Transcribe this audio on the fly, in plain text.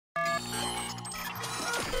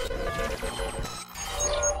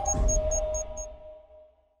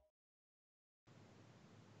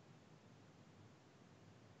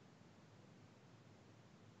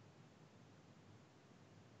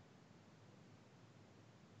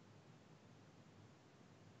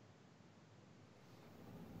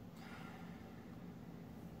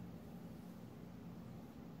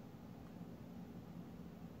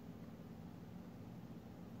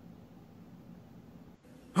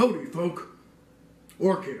Howdy, folk.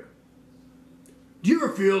 Orc here. Do you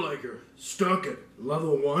ever feel like you're stuck at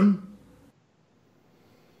level 1?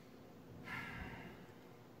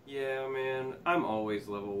 Yeah, man, I'm always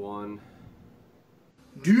level 1.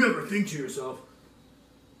 Do you ever think to yourself,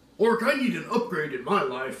 Orc, I need an upgrade in my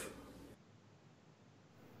life?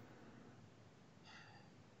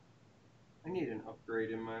 I need an upgrade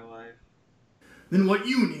in my life. Then what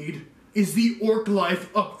you need is the Orc Life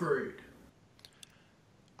Upgrade.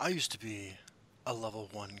 I used to be a level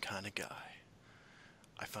 1 kind of guy.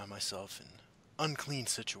 I found myself in unclean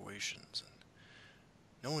situations, and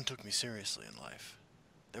no one took me seriously in life.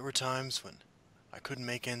 There were times when I couldn't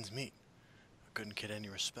make ends meet. I couldn't get any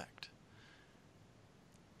respect.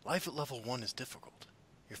 Life at level 1 is difficult.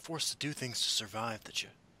 You're forced to do things to survive that you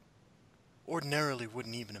ordinarily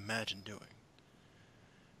wouldn't even imagine doing.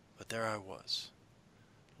 But there I was,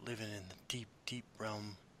 living in the deep, deep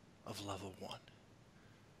realm of level 1.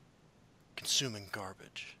 Consuming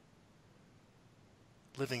garbage.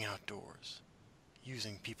 Living outdoors.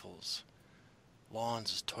 Using people's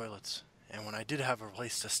lawns as toilets. And when I did have a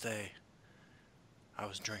place to stay, I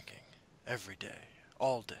was drinking. Every day.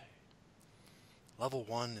 All day. Level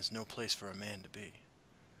 1 is no place for a man to be.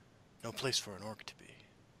 No place for an orc to be.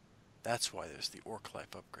 That's why there's the Orc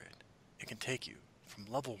Life Upgrade. It can take you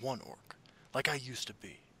from level 1 orc, like I used to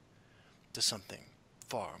be, to something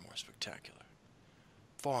far more spectacular.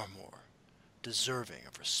 Far more deserving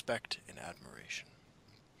of respect and admiration.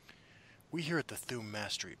 We here at the Thuum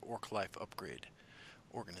Mastery Orc Life Upgrade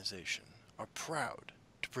organization are proud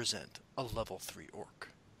to present a level 3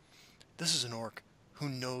 orc. This is an orc who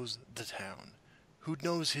knows the town, who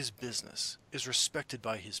knows his business, is respected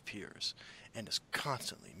by his peers, and is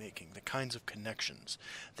constantly making the kinds of connections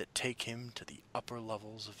that take him to the upper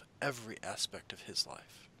levels of every aspect of his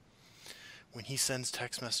life. When he sends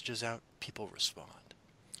text messages out, people respond.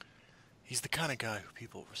 He's the kind of guy who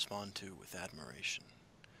people respond to with admiration.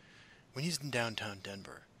 When he's in downtown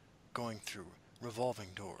Denver, going through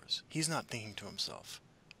revolving doors, he's not thinking to himself,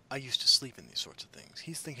 I used to sleep in these sorts of things.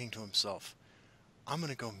 He's thinking to himself, I'm going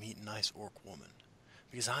to go meet a nice orc woman,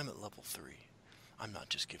 because I'm at level 3. I'm not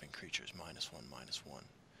just giving creatures -1/-1.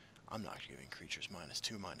 I'm not giving creatures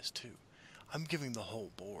 -2/-2. I'm giving the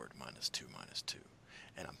whole board -2/-2.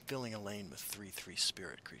 And I'm filling a lane with 3/3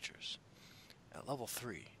 spirit creatures. At level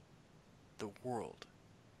 3, the world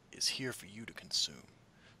is here for you to consume,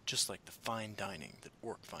 just like the fine dining that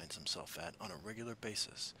Orc finds himself at on a regular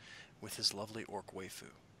basis with his lovely orc waifu,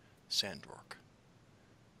 Sandorc.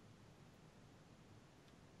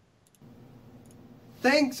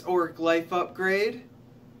 Thanks, Orc Life Upgrade!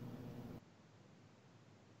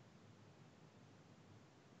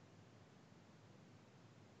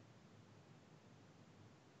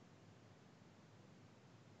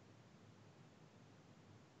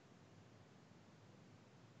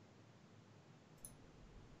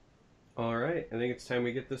 Alright, I think it's time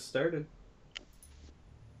we get this started.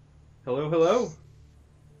 Hello, hello!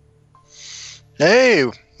 Hey,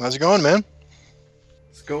 how's it going, man?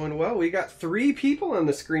 It's going well. We got 3 people on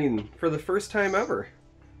the screen for the first time ever.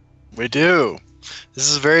 We do. This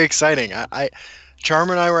is very exciting.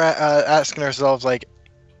 Charmer and I were asking ourselves, like,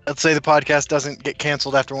 let's say the podcast doesn't get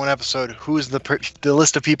canceled after one episode. Who's the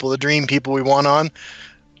list of people, the dream people we want on?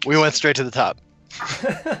 We went straight to the top.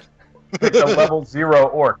 It's a level 0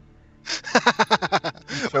 orc.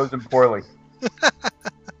 Chosen poorly.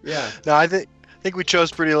 Yeah. No, I think we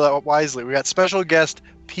chose pretty wisely. We got special guest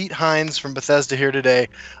Pete Hines from Bethesda here today.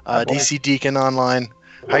 DC Deacon online.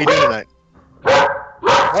 How you doing tonight?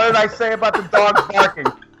 What did I say about the dogs barking?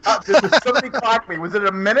 Did somebody clock me? Was it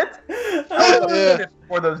a minute? A minute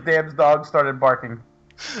before those damn dogs started barking.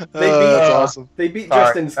 That's awesome. They beat Sorry,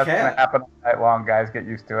 Justin's that's cat. gonna happen all night long, guys. Get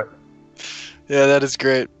used to it. Yeah, that is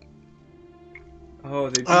great. Oh,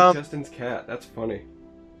 they beat Justin's cat. That's funny.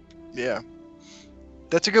 Yeah.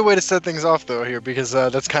 That's a good way to set things off, though, here, because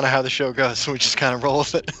that's kind of how the show goes. So we just kind of roll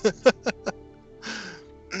with it.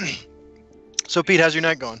 So, Pete, how's your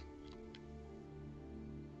night going?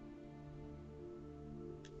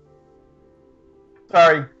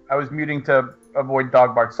 Sorry, I was muting to avoid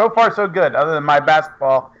dog bark. So far, so good. Other than my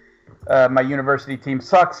basketball, my university team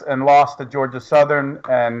sucks and lost to Georgia Southern,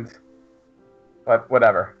 but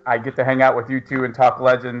whatever. I get to hang out with you two and talk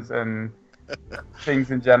Legends and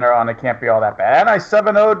things in general, and it can't be all that bad. And I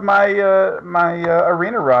 7-0'd my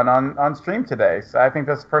arena run on stream today, so I think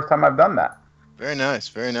that's the first time I've done that. Very nice,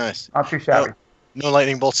 very nice. Not too shabby. No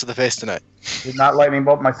lightning bolts to the face tonight. Did not lightning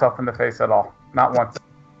bolt myself in the face at all. Not once.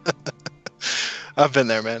 I've been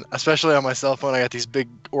there, man. Especially on my cell phone, I got these big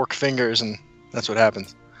orc fingers, and that's what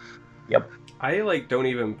happens. Yep. I like don't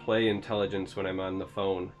even play intelligence when I'm on the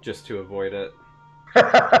phone just to avoid it.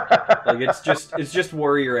 Like it's just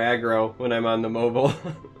warrior aggro when I'm on the mobile.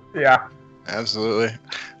 Yeah. Absolutely.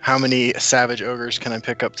 How many savage ogres can I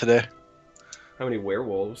pick up today? How many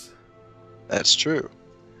werewolves? That's true.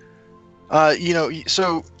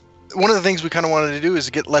 So one of the things we kind of wanted to do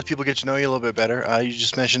is let people get to know you a little bit better. You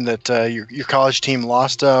just mentioned that your college team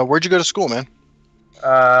lost. Where'd you go to school, man?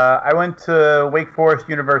 I went to Wake Forest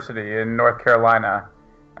University in North Carolina,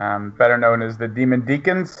 better known as the Demon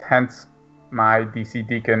Deacons, hence my DC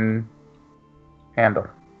Deacon handle.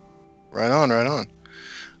 Right on, right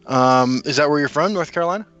on. Is that where you're from, North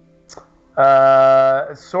Carolina?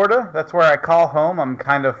 Sorta. That's where I call home. I'm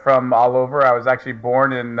kind of from all over. I was actually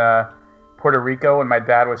born in Puerto Rico when my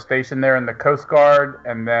dad was stationed there in the Coast Guard,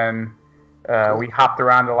 and then we hopped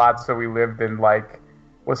around a lot, so we lived in like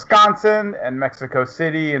Wisconsin and Mexico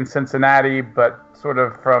City and Cincinnati, but sort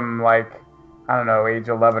of from like, I don't know, age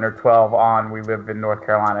 11 or 12 on, we lived in North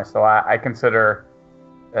Carolina. So I consider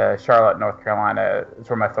Charlotte, North Carolina is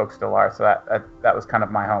where my folks still are. So that was kind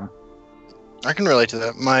of my home. I can relate to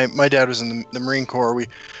that. My dad was in the Marine Corps. We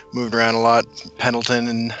moved around a lot, Pendleton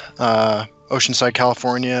and Oceanside,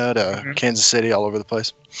 California to Kansas City, all over the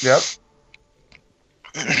place. Yep.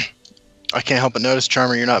 I can't help but notice,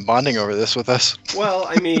 Charmer, you're not bonding over this with us. Well,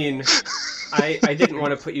 I mean, I didn't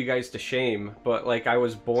want to put you guys to shame, but like I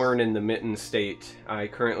was born in the Mitten State. I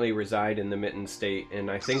currently reside in the Mitten State, and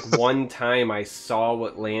I think one time I saw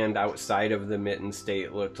what land outside of the Mitten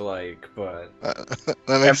State looked like, but... that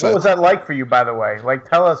makes sense. What was that like for you, by the way? Like,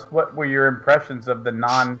 tell us what were your impressions of the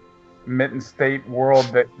non-Mitten State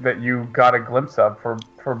world that you got a glimpse of for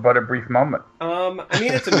but a brief moment. I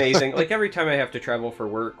mean, it's amazing. Like, every time I have to travel for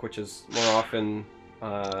work, which is more often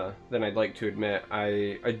than I'd like to admit,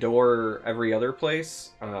 I adore every other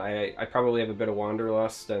place. I probably have a bit of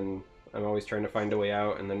wanderlust, and I'm always trying to find a way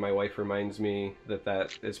out, and then my wife reminds me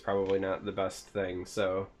that is probably not the best thing.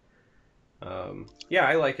 So, yeah,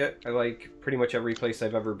 I like it. I like pretty much every place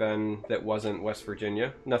I've ever been that wasn't West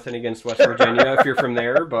Virginia. Nothing against West Virginia if you're from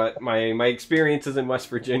there, but my experiences in West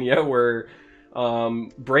Virginia were...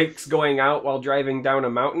 brakes going out while driving down a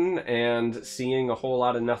mountain and seeing a whole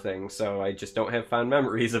lot of nothing, so I just don't have fond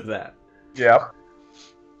memories of that. Yep.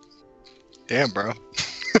 Damn, bro.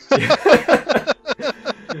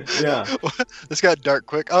 Yeah. This got dark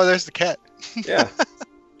quick. Oh, there's the cat. Yeah.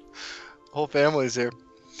 Whole family's here.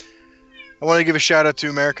 I want to give a shout out to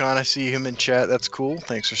Americon. I see him in chat. That's cool.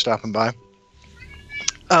 Thanks for stopping by.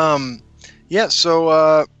 Yeah,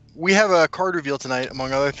 so we have a card reveal tonight,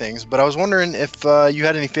 among other things, but I was wondering if you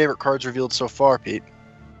had any favorite cards revealed so far, Pete.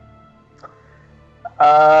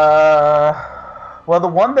 Well, the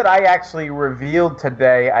one that I actually revealed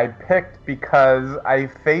today, I picked because I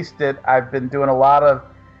faced it. I've been doing a lot of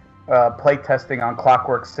play testing on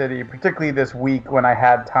Clockwork City, particularly this week when I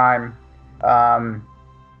had time.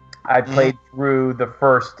 I played through the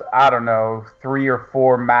first, I don't know, 3 or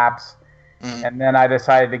 4 maps. And then I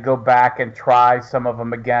decided to go back and try some of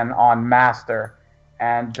them again on Master,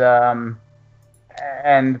 and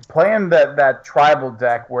playing that tribal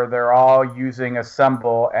deck where they're all using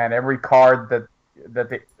Assemble, and every card that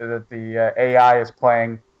the AI is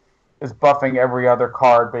playing is buffing every other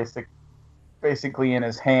card basically in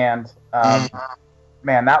his hand.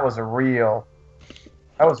 Man, that was a real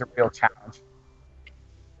challenge.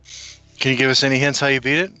 Can you give us any hints how you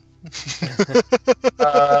beat it?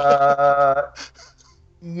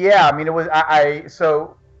 Yeah, I mean, it was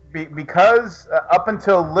because up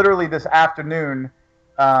until literally this afternoon,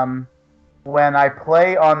 when I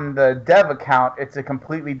play on the dev account, it's a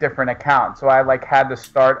completely different account. So I had to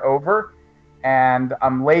start over, and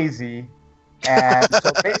I'm lazy, and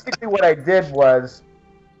so basically what I did was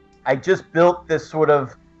I just built this sort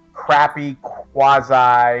of crappy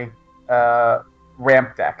quasi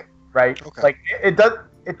ramp deck, right? Okay. Like it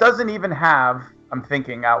doesn't even have, I'm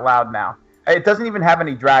thinking out loud now, it doesn't even have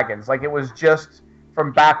any dragons. Like, it was just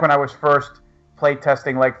from back when I was first play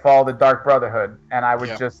testing Fall of the Dark Brotherhood, and I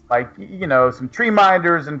would just some Tree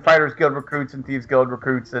Minders and Fighters Guild recruits and Thieves Guild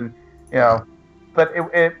recruits, and but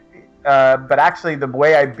but actually the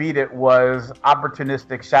way I beat it was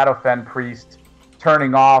opportunistic Shadowfen Priest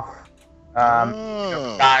turning off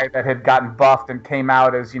a guy that had gotten buffed and came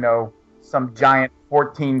out as some giant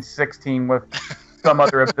 14/16 with some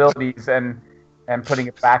other abilities, and putting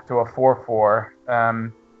it back to a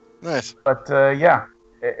 4/4. Nice. But yeah,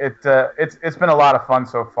 it's been a lot of fun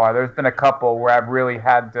so far. There's been a couple where I've really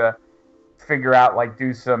had to figure out,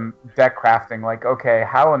 do some deck crafting. Okay,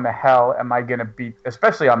 how in the hell am I gonna beat,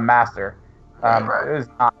 especially on Master? It is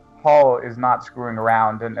not Paul is not screwing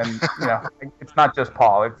around, and you know, it's not just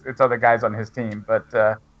Paul; it's other guys on his team, but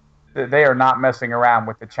they are not messing around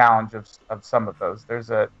with the challenge of some of those. There's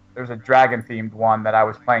a dragon themed one that I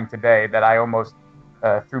was playing today that I almost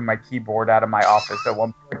threw my keyboard out of my office at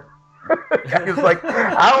one point. I was like,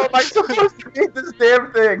 how am I supposed to read this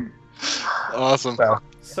damn thing? Awesome.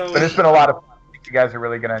 So, but it's been a lot of fun. I think you guys are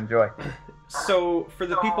really going to enjoy. So, for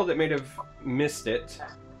the people that may have missed it,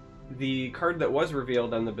 the card that was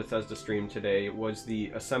revealed on the Bethesda stream today was the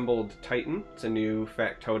Assembled Titan. It's a new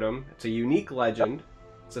factotum. It's a unique legend.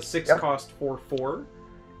 It's a 6-cost 4/4.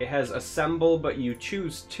 It has Assemble, but you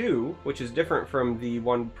choose 2, which is different from the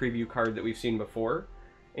one preview card that we've seen before.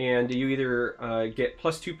 And you either get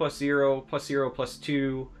 +2/+0,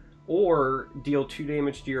 +0/+2, or deal 2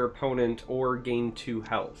 damage to your opponent, or gain 2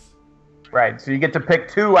 health. Right, so you get to pick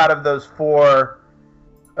 2 out of those 4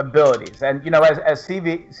 abilities. And, you know, as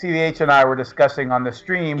CVH and I were discussing on the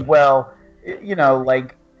stream, well, you know,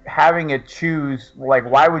 like, having it choose, like,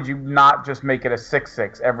 why would you not just make it a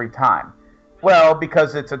 6/6 every time? Well,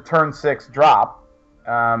 because it's a turn 6 drop,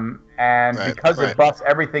 and because it buffs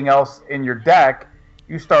everything else in your deck,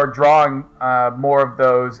 you start drawing more of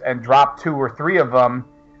those and drop 2 or 3 of them,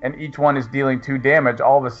 and each one is dealing 2 damage.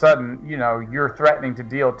 All of a sudden, you know, you're threatening to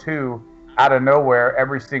deal 2 out of nowhere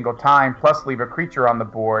every single time, plus leave a creature on the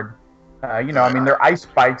board. You know, I mean, they're ice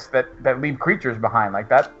spikes that leave creatures behind. Like,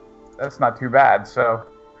 that's not too bad. So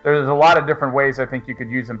there's a lot of different ways I think you could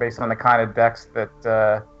use them based on the kind of decks that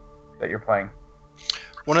you're playing.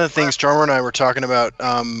 One of the things Charmer and I were talking about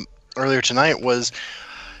earlier tonight was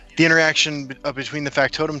the interaction between the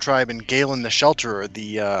Factotum tribe and Galen the Shelterer,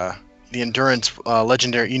 the Endurance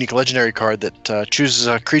unique legendary card that chooses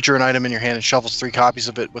a creature and item in your hand and shuffles 3 copies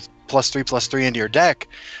of it with +3/+3 into your deck.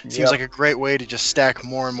 Seems like a great way to just stack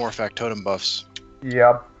more and more Factotum buffs.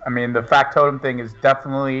 Yep. I mean, the Factotum thing is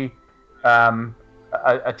definitely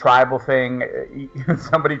a tribal thing.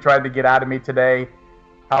 Somebody tried to get out of me today.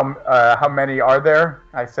 How many are there?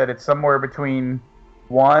 I said it's somewhere between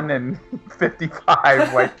 1 and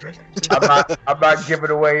 55. Like, I'm not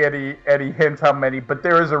giving away any hints how many, but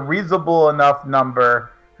there is a reasonable enough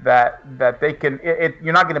number that they can.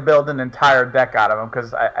 You're not going to build an entire deck out of them,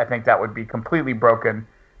 because I think that would be completely broken.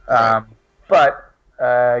 But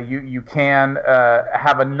you can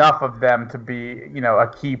have enough of them to be, you know, a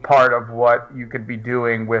key part of what you could be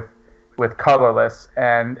doing with colorless,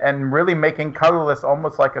 and really making colorless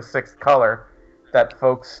almost like a 6th color that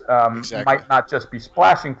folks might not just be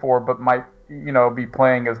splashing for, but might, you know, be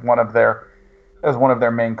playing as one of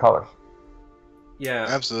their main colors. Yeah,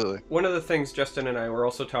 absolutely. One of the things Justin and I were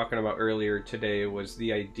also talking about earlier today was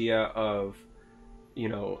the idea of, you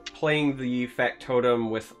know, playing the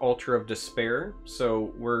Factotum with Altar of Despair.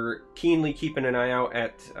 So we're keenly keeping an eye out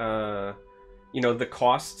at you know, the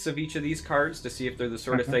costs of each of these cards to see if they're the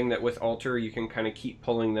sort of thing that with Altar you can kind of keep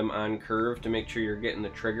pulling them on curve to make sure you're getting the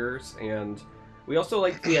triggers. And we also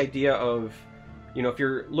like the idea of, you know, if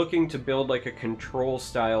you're looking to build like a control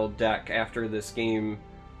style deck after this game,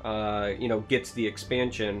 you know, gets the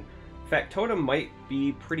expansion, Factotum might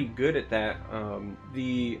be pretty good at that.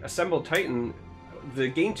 The Assembled Titan, the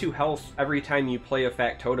gain 2 health every time you play a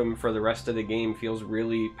Factotum for the rest of the game feels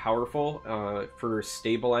really powerful for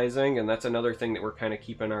stabilizing, and that's another thing that we're kind of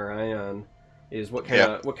keeping our eye on, is what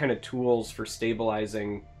kind of tools for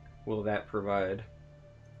stabilizing will that provide.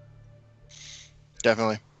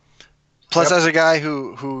 Definitely. Plus, as a guy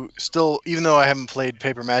who still, even though I haven't played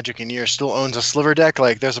Paper Magic in years, still owns a Sliver deck,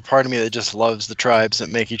 like, there's a part of me that just loves the tribes that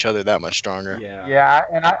make each other that much stronger. Yeah,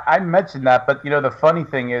 and I mentioned that, but, you know, the funny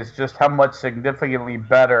thing is just how much significantly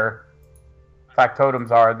better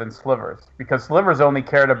Factotums are than Slivers. Because Slivers only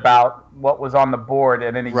cared about what was on the board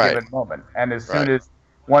at any given moment. And as soon as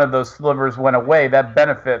one of those Slivers went away, that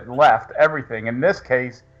benefit left everything. In this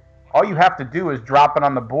case, all you have to do is drop it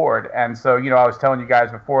on the board. And so, you know, I was telling you guys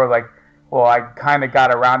before, like, well, I kind of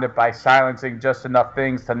got around it by silencing just enough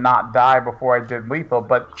things to not die before I did lethal.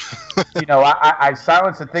 But, you know, I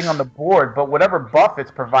silenced the thing on the board, but whatever buff it's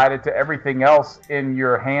provided to everything else in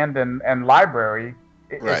your hand and library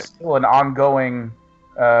is still an ongoing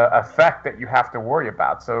effect that you have to worry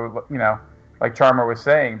about. So, you know, like Charmer was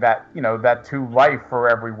saying, that, you know, that 2 life for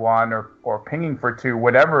everyone, or pinging for 2,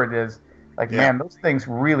 whatever it is, like, man, those things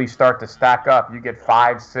really start to stack up. You get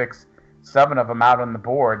 5, 6, 7 of them out on the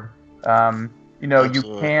board. You know, you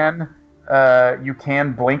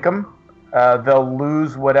can blink them. They'll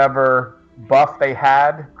lose whatever buff they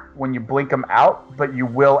had when you blink them out, but you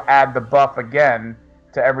will add the buff again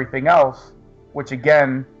to everything else, which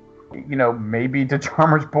again, you know, maybe to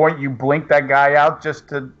Charmer's point, you blink that guy out just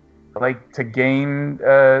to like to gain,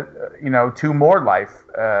 2 more life.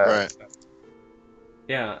 Right.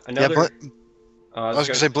 Yeah, another. I was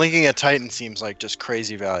gonna say blinking at Titan seems like just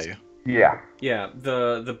crazy value. Yeah. Yeah,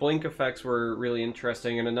 the blink effects were really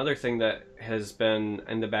interesting, and another thing that has been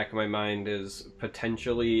in the back of my mind is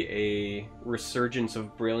potentially a resurgence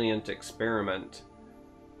of Brilliant Experiment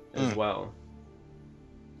as well.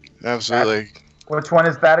 Absolutely. Which one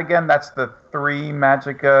is that again? That's the 3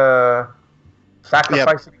 magic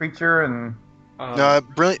sacrifice a creature and. No,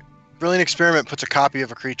 Brilliant Experiment puts a copy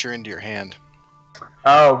of a creature into your hand.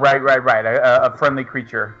 Oh, right. A friendly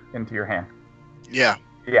creature into your hand. Yeah.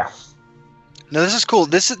 Yeah. No, this is cool.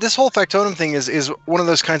 This whole factotum thing is one of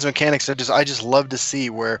those kinds of mechanics that I just love to see,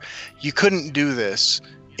 where you couldn't do this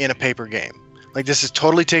in a paper game. Like, this is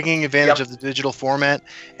totally taking advantage of the digital format,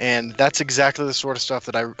 and that's exactly the sort of stuff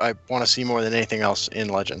that I want to see more than anything else in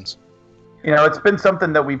Legends. It's been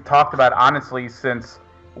something that we've talked about honestly since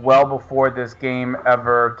well before this game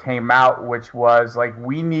ever came out, which was like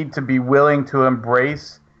we need to be willing to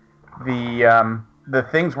embrace the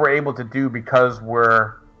things we're able to do because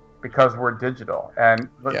we're digital. And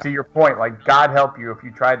to your point, like, God help you if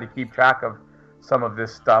you tried to keep track of some of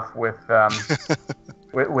this stuff with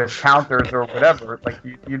with counters or whatever. Like,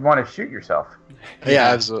 you'd want to shoot yourself. Yeah,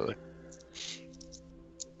 absolutely.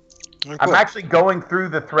 Cool. I'm actually going through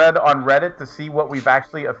the thread on Reddit to see what we've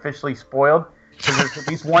actually officially spoiled. Because there's at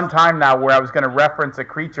least one time now where I was going to reference a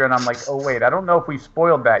creature, and I'm like, oh, wait, I don't know if we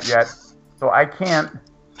spoiled that yet, so I can't.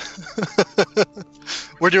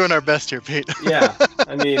 We're doing our best here, Pete. Yeah,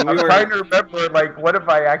 I mean, I'm trying to remember, like, what have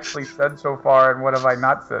I actually said so far, and what have I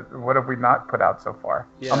not said? What have we not put out so far?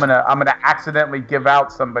 Yeah. I'm gonna accidentally give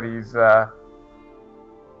out somebody's. Is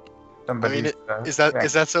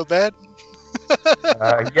that so bad?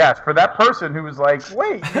 Yes, for that person who was like,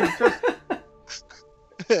 wait, you just.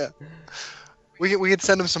 Yeah. We could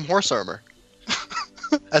send him some horse armor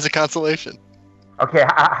as a consolation. Okay,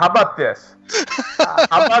 how about this?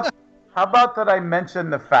 How about that I mention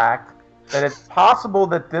the fact that it's possible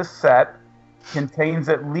that this set contains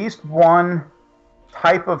at least one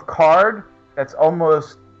type of card that's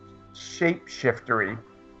almost shapeshiftery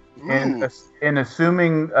in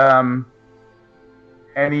assuming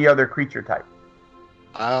any other creature type.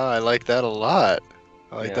 I like that a lot.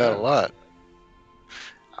 That a lot.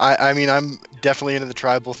 I mean, I'm definitely into the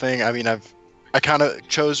tribal thing. I mean, I kind of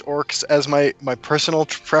chose orcs as my personal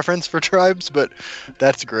preference for tribes, but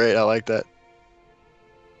that's great. I like that.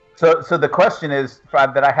 So the question is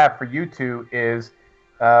that I have for you two is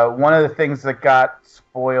one of the things that got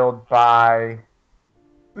spoiled by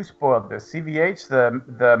who spoiled this? CVH,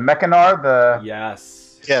 the Mechanar,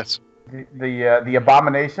 yes, the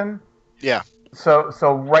abomination. Yeah. So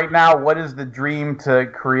right now, what is the dream to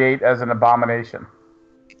create as an abomination?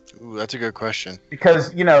 Ooh, that's a good question.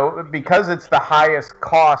 Because it's the highest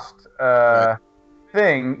cost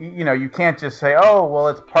thing. You can't just say, oh, well,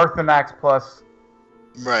 it's Parthenax plus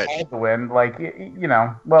Alduin. Like,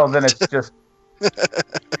 well, then it's just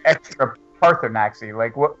extra Parthenaxy.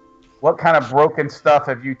 Like, what kind of broken stuff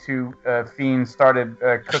have you two fiends started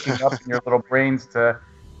cooking up in your little brains to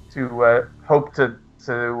hope to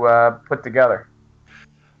put together?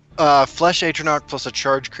 Flesh Atronach plus a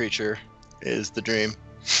charge creature is the dream.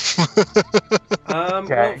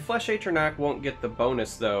 Well, Flesh Atronach won't get the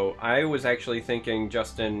bonus though. I was actually thinking,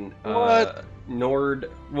 Justin,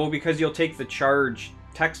 Nord. Well, because you'll take the charge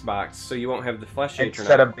text box, so you won't have the Flesh Atronach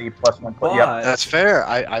instead of the +1. But that's fair.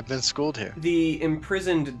 I've been schooled here. The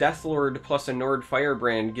imprisoned Deathlord plus a Nord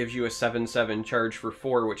Firebrand gives you a 7/7 charge for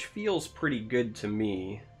 4, which feels pretty good to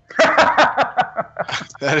me.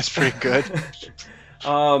 That is pretty good.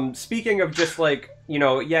 Speaking of just like,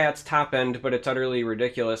 it's top end, but it's utterly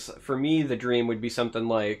ridiculous. For me, the dream would be something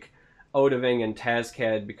like Odaving and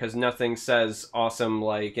Tazcad, because nothing says awesome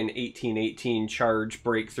like an 18/18 charge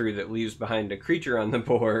breakthrough that leaves behind a creature on the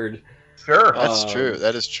board. Sure. That's true.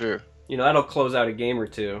 That is true. That'll close out a game or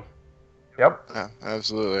two. Yep. Yeah,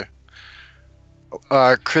 absolutely.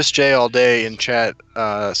 Chris J all day in chat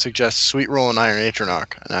suggests Sweet Roll and Iron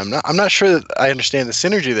Atronach, and I'm not sure that I understand the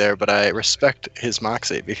synergy there, but I respect his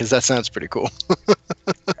moxie because that sounds pretty cool.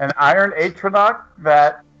 An Iron Atronach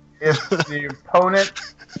that if the opponent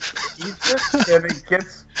eats it, then it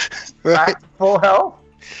gets back to full health.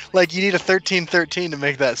 Like you need a 13/13 to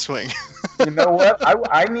make that swing. You know what?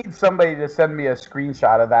 I need somebody to send me a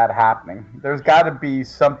screenshot of that happening. There's got to be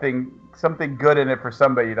something good in it for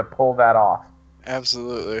somebody to pull that off.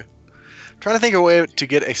 Absolutely. I'm trying to think of a way to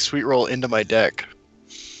get a Sweet Roll into my deck.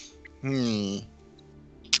 I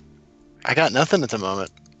got nothing at the moment.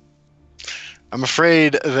 I'm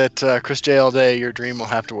afraid that Chris J. all day, your dream will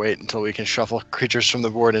have to wait until we can shuffle creatures from the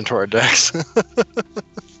board into our decks.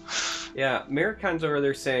 Yeah, Maricon's over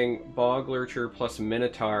there saying Bog Lurcher plus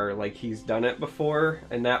Minotaur like he's done it before,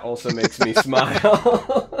 and that also makes me smile.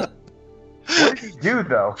 What did he do,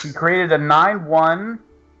 though? He created a 9/1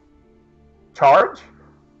 charge?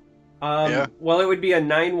 Yeah. Well, it would be a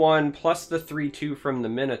 9/1 plus the 3/2 from the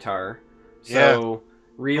Minotaur. So, Yeah.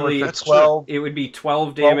 really, So That's it's 12. it would be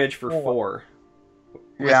 12 damage for 4.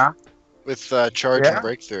 Yeah. With charge Yeah. and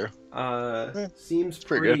breakthrough. Seems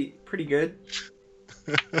pretty pretty good.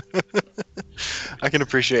 I can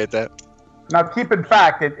appreciate that. Now, keep in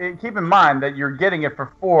mind that you're getting it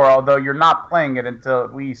for 4, although you're not playing it until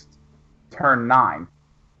at least turn 9.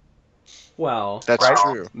 Well, That's Right?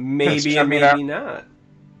 true. maybe I and mean, maybe not.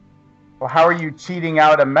 Well, how are you cheating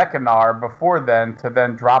out a Mechanar before then to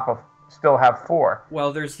then still have 4?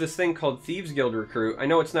 Well, there's this thing called Thieves Guild Recruit. I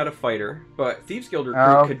know it's not a fighter, but Thieves Guild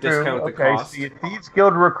Recruit could discount the cost. So you Thieves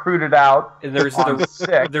Guild recruited out. And there's on the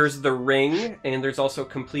 6. there's the ring, and there's also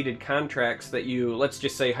completed contracts that you, let's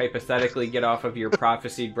just say hypothetically, get off of your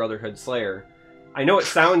prophesied Brotherhood Slayer. I know it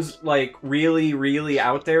sounds like really, really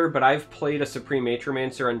out there, but I've played a Supreme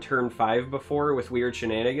Atromancer on turn 5 before with weird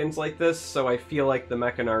shenanigans like this, so I feel like the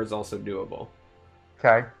Mechanar is also doable.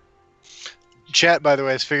 Okay. Chat, by the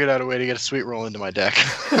way, has figured out a way to get a sweet roll into my deck.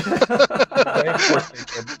 Of course they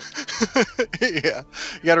did. Yeah,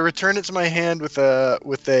 you got to return it to my hand with a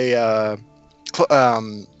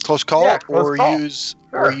close call, Yeah, close call. use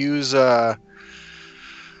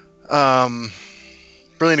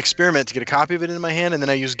Brilliant Experiment to get a copy of it into my hand, and then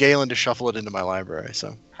I use Galen to shuffle it into my library.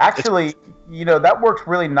 So Actually, that works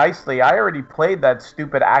really nicely. I already played that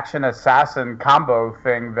stupid Action Assassin combo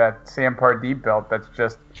thing that Sam Pardee built that's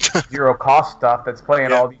just zero cost stuff that's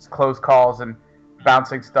playing all these close calls and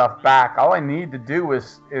bouncing stuff back. All I need to do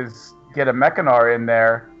is get a Mechanar in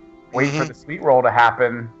there, wait for the sweet roll to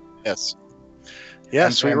happen. Yes. Yeah,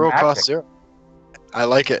 And- sweet and roll magic. cost 0. I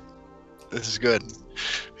like it. This is good.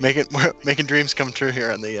 Making dreams come true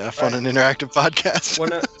here on the Fun and Interactive podcast.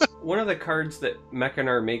 One of the cards that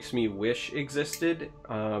Mechanar makes me wish existed,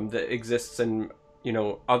 that exists in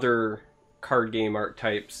other card game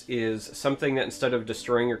archetypes, is something that instead of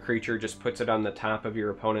destroying your creature, just puts it on the top of your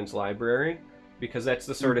opponent's library, because that's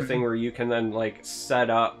the sort of thing where you can then set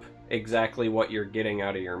up exactly what you're getting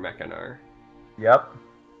out of your Mechanar. Yep.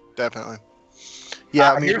 Definitely.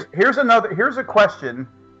 Yeah, I mean, here's a question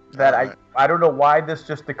that Alright. I don't know why this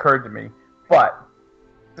just occurred to me, but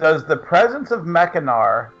does the presence of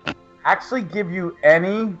Mechanar actually give you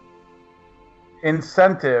any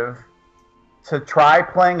incentive to try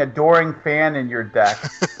playing Adoring Fan in your deck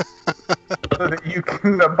so that you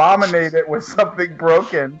can abominate it with something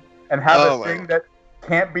broken and have a thing that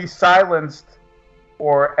can't be silenced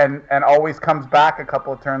and always comes back a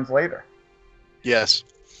couple of turns later? yes.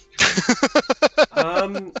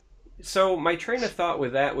 So my train of thought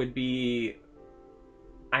with that would be,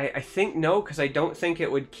 I think no, because I don't think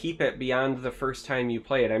it would keep it beyond the first time you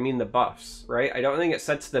play it. I mean the buffs, right? I don't think it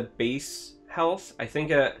sets the base health. I think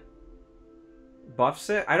it buffs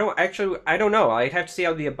it. I don't know. I'd have to see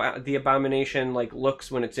how the abomination looks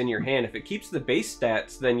when it's in your hand. If it keeps the base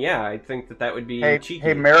stats, then yeah, I think that would be cheeky.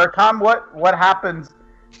 Hey, Maricom, what happens?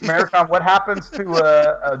 Maricom, what happens to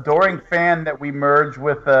a Adoring Fan that we merge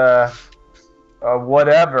with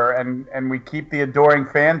whatever, and we keep the Adoring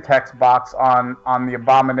Fan text box on the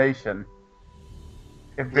abomination?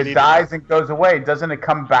 If it dies and goes away, doesn't it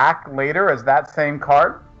come back later as that same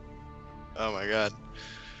card? Oh my god.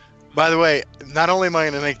 By the way, not only am I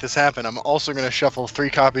going to make this happen, I'm also going to shuffle 3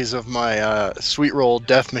 copies of my Sweet Roll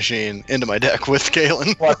Death Machine into my deck with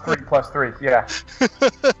Galen. +3, yeah.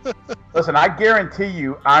 Listen, I guarantee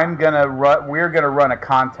you, we're gonna run a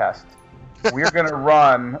contest. We're gonna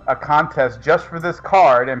run a contest just for this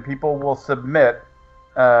card, and people will submit,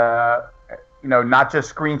 not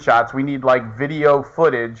just screenshots. We need video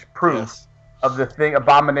footage, proof of the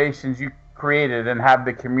abominations you created, and have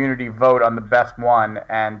the community vote on the best one,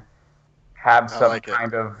 and have some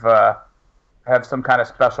kind of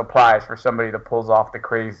special prize for somebody that pulls off the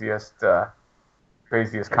craziest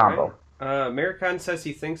combo. Maricon says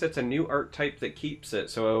he thinks it's a new archetype that keeps it,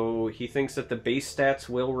 so he thinks that the base stats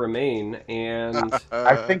will remain, and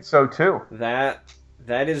I think so too. That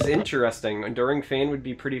is interesting. Enduring Fan would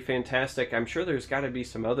be pretty fantastic. I'm sure there's got to be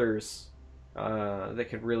some others that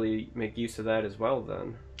could really make use of that as well,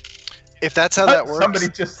 then. If that's how that works... Somebody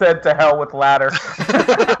just said to hell with ladder.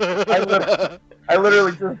 I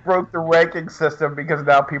literally just broke the ranking system because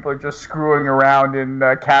now people are just screwing around in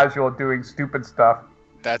casual doing stupid stuff.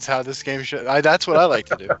 That's how this game should... that's what I like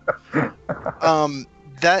to do.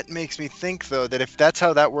 that makes me think, though, that if that's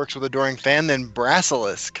how that works with Adoring Fan, then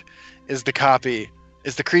Brasilisk is the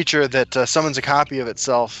creature that summons a copy of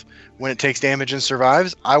itself when it takes damage and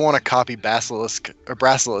survives. I want to copy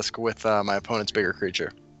Brasilisk with my opponent's bigger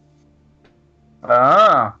creature.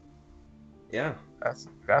 Ah, Yeah.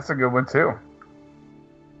 that's a good one too.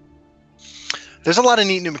 There's a lot of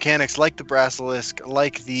neat new mechanics, like the Brasilisk,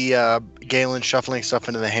 like the Galen shuffling stuff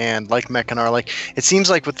into the hand, like Mechanar. Like, it seems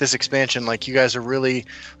like with this expansion, like, you guys are really,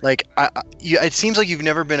 like, it seems like you've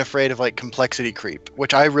never been afraid of, like, complexity creep,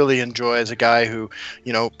 which I really enjoy as a guy who,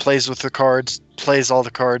 you know, plays with the cards, plays all the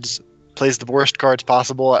cards, plays the worst cards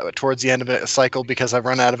possible towards the end of a cycle because I've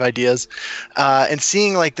run out of ideas, and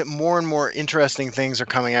seeing like that more and more interesting things are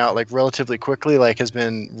coming out like relatively quickly, like, has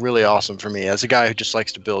been really awesome for me as a guy who just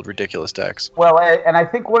likes to build ridiculous decks. Well, and I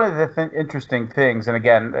think one of the interesting things, and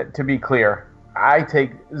again, to be clear, I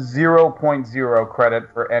take 0.0 credit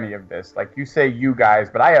for any of this. Like, you say you guys,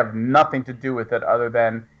 but I have nothing to do with it other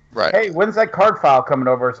than, Right. hey, when's that card file coming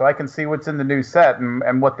over so I can see what's in the new set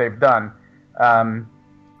and what they've done.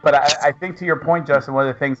 But I think, to your point, Justin, one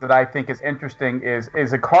of the things that I think is interesting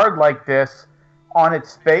is a card like this on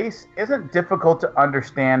its face isn't difficult to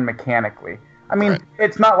understand mechanically. I mean, Right.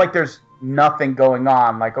 It's not like there's nothing going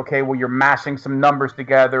on. Like, okay, well, you're mashing some numbers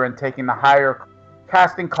together and taking the higher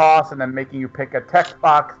casting costs and then making you pick a text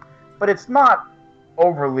box. But it's not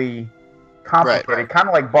overly complicated. Right. Kind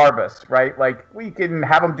of like Barbas, right? Like, we can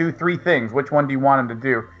have them do 3 things. Which one do you want them to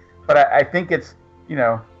do? But I think it's, you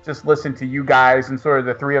know, just listen to you guys and sort of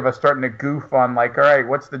the 3 of us starting to goof on, like, all right,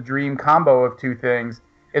 what's the dream combo of 2 things,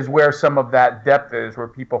 is where some of that depth is, where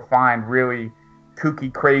people find really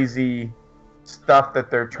kooky, crazy stuff that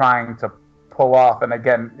they're trying to pull off. And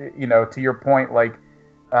again, you know, to your point, like,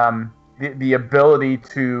 the ability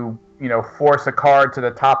to, you know, force a card to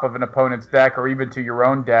the top of an opponent's deck or even to your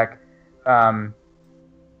own deck,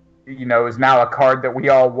 you know, is now a card that we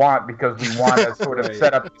all want because we want to sort of Right.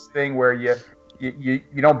 set up this thing where you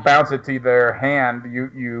don't bounce it to their hand. You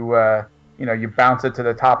know, you bounce it to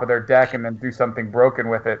the top of their deck and then do something broken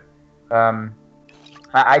with it.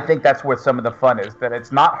 I think that's where some of the fun is. That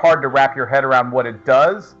it's not hard to wrap your head around what it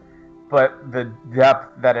does, but the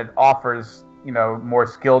depth that it offers, you know, more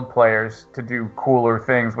skilled players to do cooler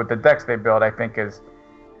things with the decks they build, I think is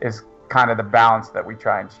kind of the balance that we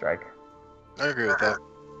try and strike. I agree with that.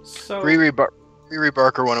 So Riri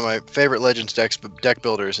Barker, one of my favorite Legends deck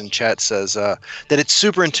builders in chat, says that it's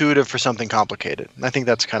super intuitive for something complicated. And I think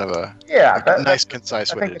that's kind of a nice,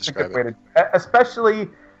 concise way to describe it. Especially,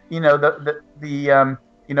 you know,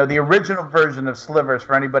 the original version of Slivers,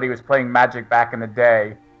 for anybody who was playing Magic back in the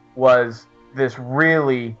day, was this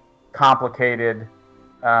really complicated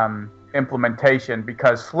implementation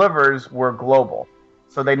because Slivers were global.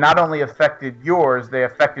 So they not only affected yours, they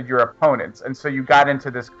affected your opponents. And so you got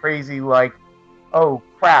into this crazy, like, oh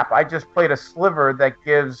crap, I just played a sliver that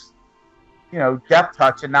gives, you know, death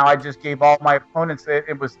touch, and now I just gave all my opponents,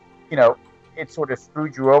 it was, you know, it sort of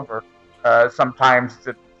screwed you over sometimes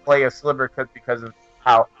to play a sliver because of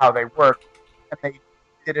how they work. And they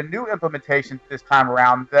did a new implementation this time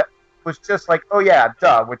around that was just like, oh yeah,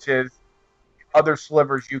 duh, which is other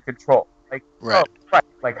slivers you control. Like, Right. Oh, right.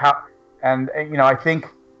 Like how, and you know, I think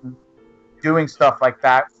doing stuff like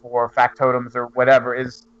that for factotums or whatever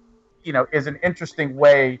is, you know, is an interesting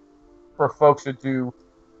way for folks to do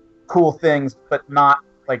cool things, but not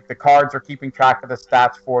like the cards are keeping track of the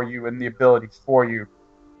stats for you and the abilities for you,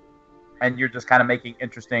 and you're just kind of making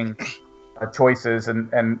interesting choices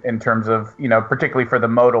and in terms of, you know, particularly for the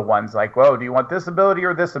modal ones, like, whoa, do you want this ability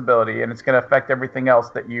or this ability, and it's going to affect everything else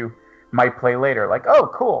that you might play later. Like, oh,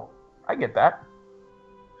 cool, I get that.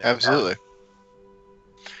 Absolutely.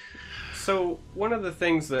 So one of the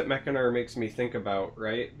things that Mechanar makes me think about,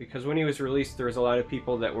 right? Because when he was released, there was a lot of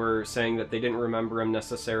people that were saying that they didn't remember him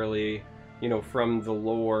necessarily, you know, from the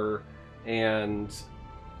lore, and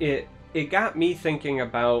it got me thinking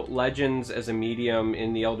about Legends as a medium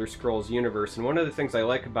in the Elder Scrolls universe. And one of the things I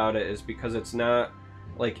like about it is because it's not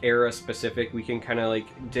like era specific. We can kind of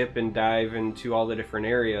like dip and dive into all the different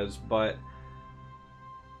areas, but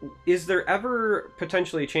is there ever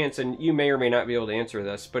potentially a chance, and you may or may not be able to answer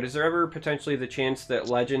this, but is there ever potentially the chance that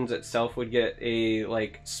Legends itself would get a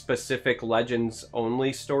like specific Legends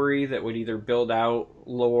only story that would either build out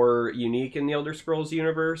lore unique in the Elder Scrolls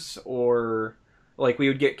universe, or like we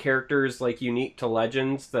would get characters like unique to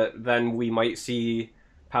Legends that then we might see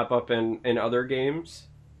pop up in other games?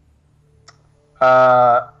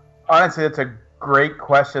 Honestly, it's a great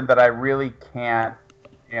question that I really can't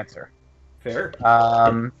answer. Fair.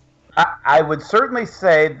 I would certainly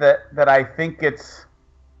say that I think it's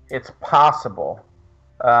possible.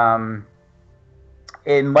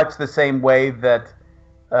 in much the same way that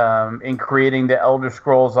in creating the Elder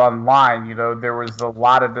Scrolls Online, there was a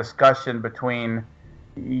lot of discussion between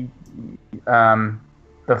the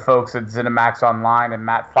folks at ZeniMax Online and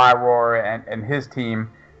Matt Firor and his team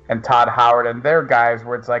and Todd Howard and their guys,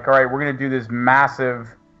 where it's like, all right, we're going to do this massive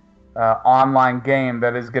online game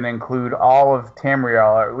that is going to include all of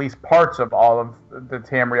Tamriel, or at least parts of all of the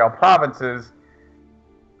Tamriel provinces.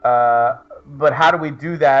 But how do we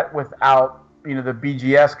do that without, the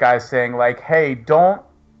BGS guys saying like, hey, don't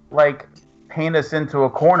like paint us into a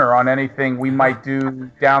corner on anything we might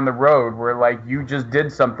do down the road where like you just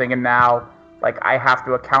did something and now like I have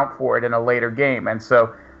to account for it in a later game. And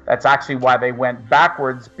so that's actually why they went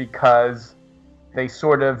backwards, because they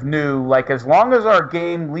sort of knew like as long as our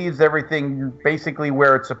game leaves everything basically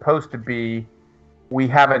where it's supposed to be, we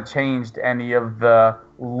haven't changed any of the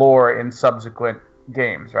lore in subsequent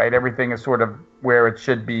games, right? Everything is sort of where it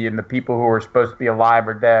should be, and the people who are supposed to be alive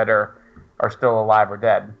or dead are still alive or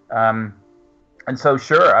dead. And so,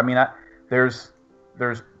 sure, I mean, there's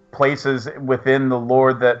places within the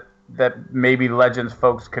lore that maybe Legends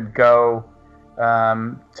folks could go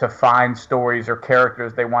to find stories or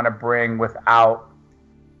characters they want to bring without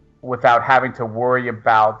having to worry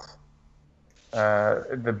about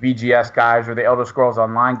the BGS guys or the Elder Scrolls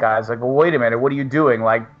Online guys. Like, well, wait a minute, what are you doing?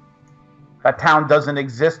 Like, that town doesn't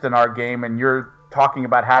exist in our game, and you're talking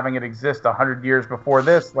about having it exist 100 years before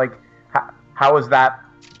this. Like, how is that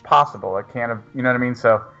possible? It can't have, you know what I mean?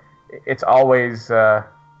 So it's always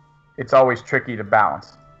tricky to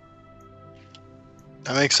balance.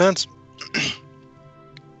 That makes sense.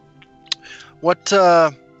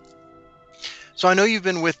 So I know you've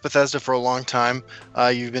been with Bethesda for a long time.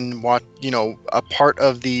 You've been a part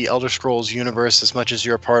of the Elder Scrolls universe as much as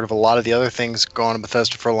you're a part of a lot of the other things going on in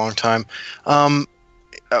Bethesda for a long time.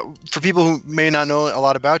 For people who may not know a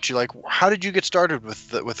lot about you, like, how did you get started with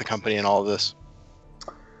the company and all of this?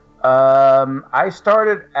 I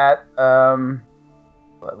started at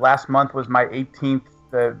last month was my 18th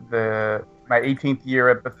my 18th year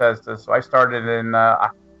at Bethesda. So I started in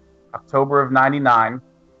October of '99.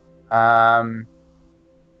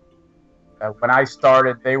 When I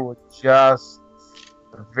started, they were just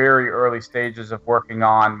the very early stages of working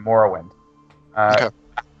on Morrowind. Okay.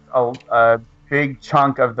 A big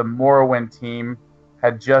chunk of the Morrowind team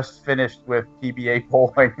had just finished with PBA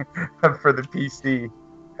bowling for the PC.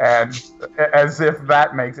 And as if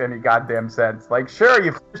that makes any goddamn sense. Like, sure,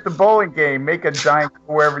 you finished a bowling game, make a giant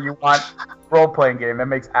wherever you want role-playing game. That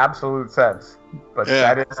makes absolute sense. But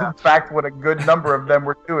yeah. That is, in fact, what a good number of them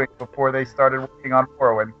were doing before they started working on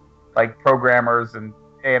Morrowind, like programmers and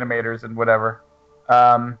animators and whatever.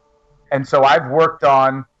 And so I've worked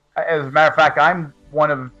on, as a matter of fact, I'm one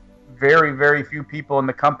of very, very few people in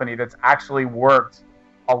the company that's actually worked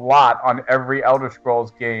a lot on every Elder Scrolls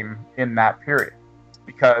game in that period.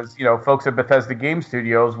 Because, folks at Bethesda Game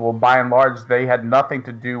Studios, well, by and large, they had nothing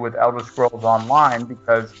to do with Elder Scrolls Online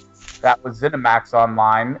because that was ZeniMax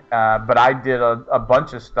Online. But I did a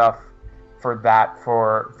bunch of stuff for that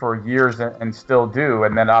for years and still do.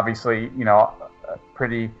 And then obviously,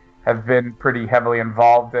 have been pretty heavily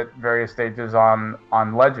involved at various stages on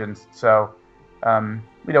Legends. So,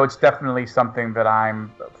 it's definitely something that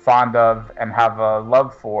I'm fond of and have a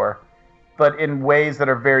love for, but in ways that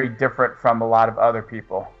are very different from a lot of other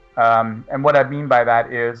people. And what I mean by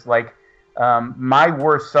that is, like, my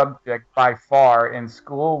worst subject by far in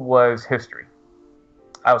school was history.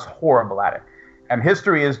 I was horrible at it. And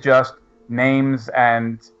history is just names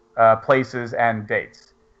and places and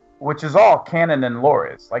dates, which is all canon and lore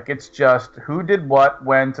is. Like, it's just who did what,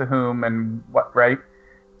 when, to whom, and what, right?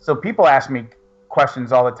 So people ask me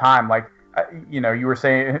questions all the time, like, you were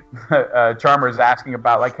saying, Charmer's asking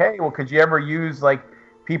about, like, hey, well, could you ever use, like,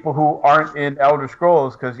 people who aren't in Elder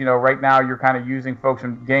Scrolls? Because, right now you're kind of using folks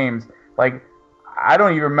in games. Like, I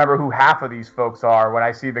don't even remember who half of these folks are when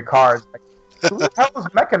I see the cards. Like, who the hell is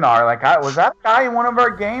Mechanar? Like, was that guy in one of our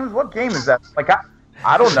games? What game is that? Like,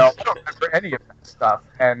 I don't know. I don't remember any of that stuff.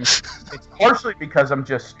 And it's partially because I'm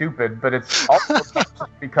just stupid, but it's also partially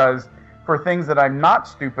because for things that I'm not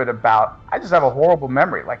stupid about, I just have a horrible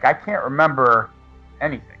memory. Like, I can't remember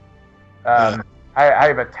anything. I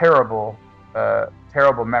have a terrible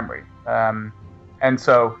memory. And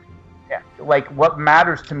so, yeah, like, what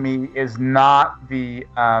matters to me is not the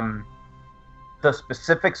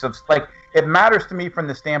specifics of, like, it matters to me from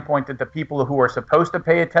the standpoint that the people who are supposed to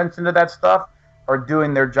pay attention to that stuff are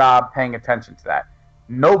doing their job paying attention to that.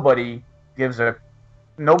 Nobody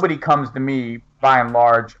comes to me by and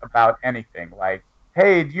large about anything. Like,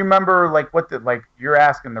 hey, do you remember, like, you're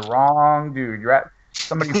asking the wrong dude.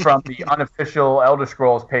 somebody from the unofficial Elder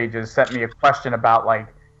Scrolls pages sent me a question about like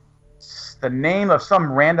the name of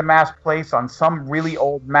some random ass place on some really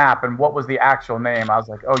old map and what was the actual name. I was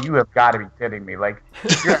like, oh, you have got to be kidding me. Like,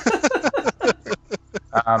 you're,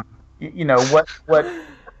 you know, what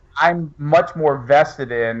I'm much more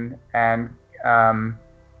vested in and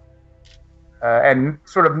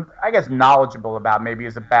sort of, I guess, knowledgeable about, maybe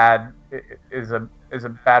is a bad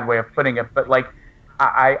way of putting it, but like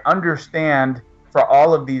I understand for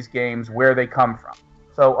all of these games where they come from.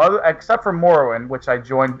 So except for Morrowind, which I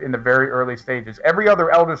joined in the very early stages, every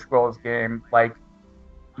other Elder Scrolls game, like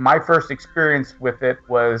my first experience with it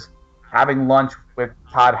was having lunch with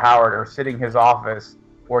Todd Howard or sitting in his office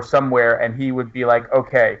or somewhere, and he would be like,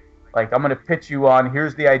 okay, like I'm going to pitch you on,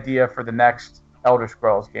 here's the idea for the next Elder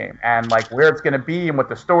Scrolls game, and like where it's going to be and what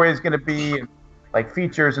the story is going to be, and like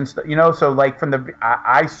features and stuff, you know. So like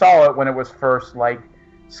I saw it when it was first like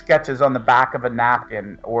sketches on the back of a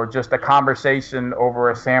napkin or just a conversation over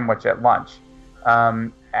a sandwich at lunch,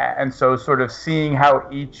 and so sort of seeing how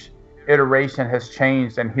each iteration has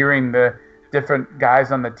changed and hearing the different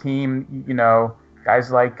guys on the team, you know, guys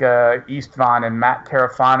like Istvan and Matt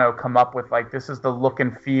Carafano come up with like, this is the look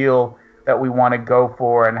and feel that we want to go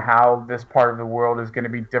for, and how this part of the world is going to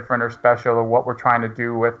be different or special, or what we're trying to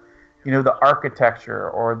do with, you know, the architecture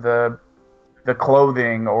or the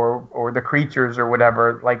clothing or the creatures or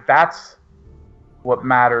whatever. Like that's what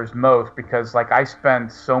matters most, because like I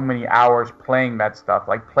spend so many hours playing that stuff,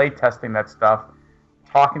 like play testing that stuff,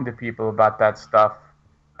 talking to people about that stuff,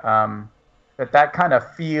 that kind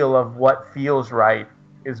of feel of what feels right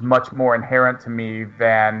is much more inherent to me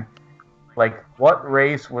than like what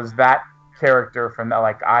race was that character from that.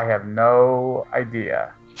 Like I have no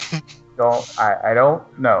idea. I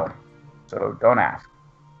don't know, so don't ask.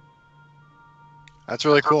 That's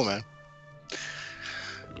really cool, man.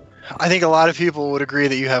 I think a lot of people would agree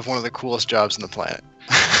that you have one of the coolest jobs on the planet.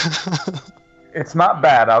 It's not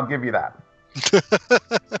bad, I'll give you that.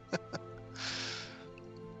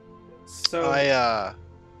 So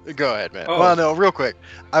go ahead, man. Oh. Well, no, real quick.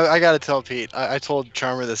 I got to tell Pete. I told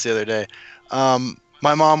Charmer this the other day.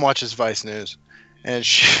 My mom watches Vice News, and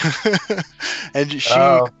she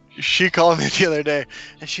called me the other day,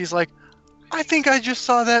 and she's like, I think I just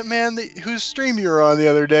saw that man whose stream you were on the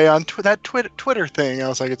other day on that Twitter thing. I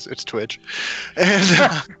was like, it's Twitch.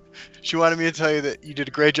 And she wanted me to tell you that you did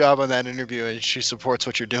a great job on that interview, and she supports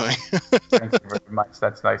what you're doing. Thank you very much.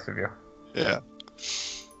 That's nice of you. Yeah.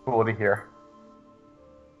 Cool to hear.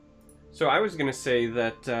 So I was going to say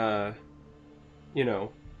that, you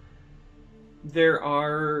know, there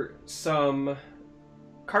are some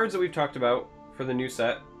cards that we've talked about for the new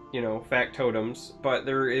set, you know, factotums, but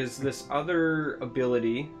there is this other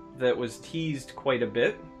ability that was teased quite a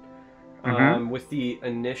bit with the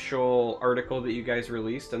initial article that you guys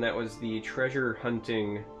released, and that was the treasure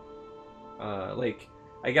hunting, like,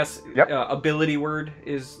 I guess ability word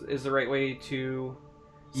is the right way to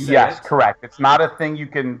say Yes, it. correct. It's not a thing you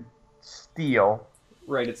can steal.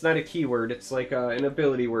 Right, it's not a keyword, it's like an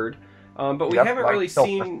ability word. But we haven't really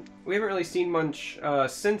seen much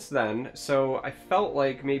since then, so I felt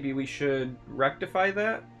like maybe we should rectify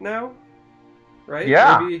that now, right?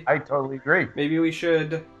 Yeah, maybe, I totally agree. Maybe we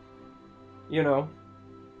should, you know,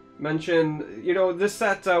 mention, you know, this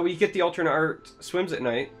set, we get the alternate art Swims at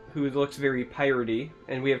Night, who looks very piratey,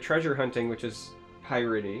 and we have treasure hunting, which is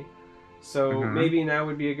piratey. So maybe now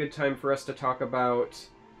would be a good time for us to talk about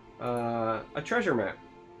a treasure map.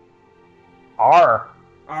 Arr.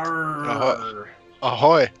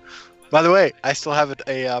 Ahoy. By the way, I still have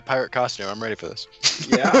a pirate costume. I'm ready for this.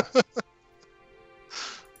 Yeah.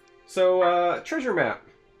 So, treasure map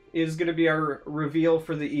is going to be our reveal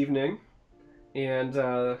for the evening. And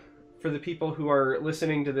for the people who are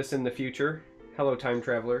listening to this in the future, hello time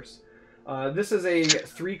travelers. This is a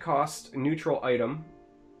 3-cost neutral item.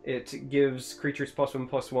 It gives creatures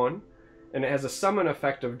 +1/+1, and it has a summon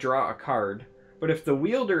effect of draw a card. But if the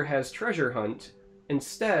wielder has treasure hunt,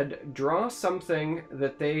 instead, draw something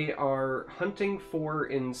that they are hunting for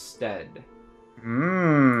instead.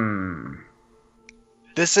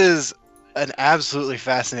 This is an absolutely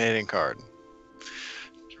fascinating card.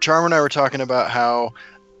 Charm and I were talking about how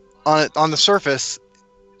on the surface,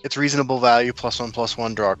 it's reasonable value,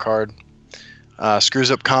 +1/+1, draw a card. Screws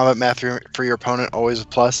up combat math for your opponent, always a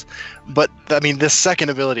plus. But, I mean, this second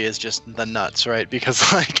ability is just the nuts, right? Because,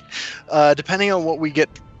 like, depending on what we get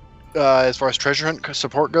as far as treasure hunt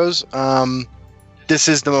support goes, this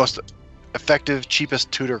is the most effective,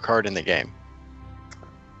 cheapest tutor card in the game.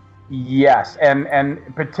 Yes, and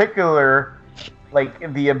in particular,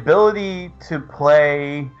 like the ability to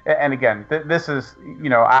play, and again, this is,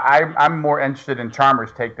 I'm more interested in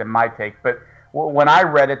Charmer's take than my take, but when I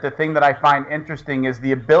read it, the thing that I find interesting is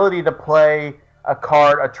the ability to play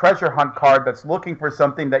a treasure hunt card that's looking for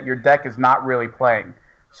something that your deck is not really playing.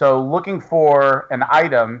 So looking for an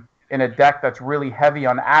item in a deck that's really heavy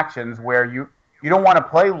on actions, where you don't want to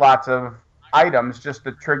play lots of items just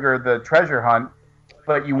to trigger the treasure hunt,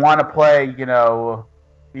 but you want to play,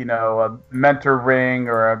 a mentor ring,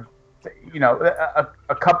 or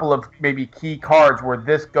a couple of maybe key cards where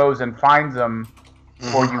this goes and finds them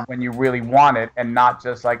for you when you really want it, and not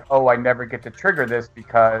just like, oh, I never get to trigger this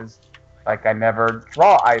because like I never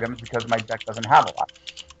draw items because my deck doesn't have a lot.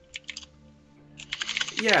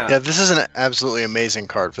 Yeah, this is an absolutely amazing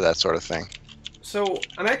card for that sort of thing. So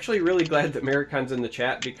I'm actually really glad that Maricon's in the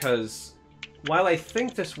chat, because while I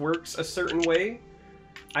think this works a certain way,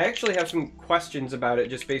 I actually have some questions about it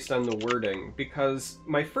just based on the wording, because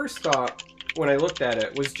my first thought when I looked at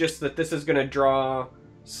it was just that this is going to draw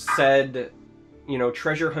said,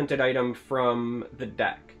 treasure hunted item from the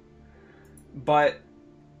deck. But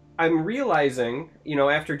I'm realizing,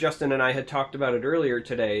 after Justin and I had talked about it earlier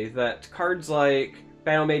today, that cards like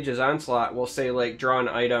Battle Mage's Onslaught will say, like, draw an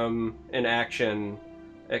item, an action,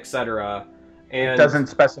 etc. And it doesn't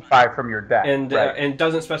specify from your deck. And, right. And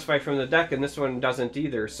doesn't specify from the deck, and this one doesn't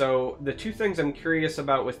either. So the two things I'm curious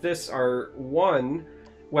about with this are, one,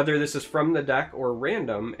 whether this is from the deck or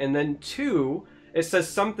random, and then two, it says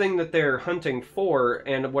something that they're hunting for,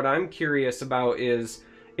 and what I'm curious about is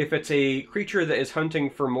if it's a creature that is hunting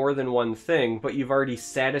for more than one thing, but you've already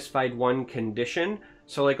satisfied one condition.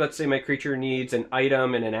 So, like, let's say my creature needs an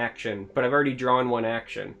item and an action, but I've already drawn one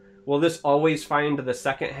action. Will this always find the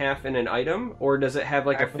second half in an item, or does it have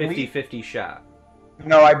like a 50-50 shot?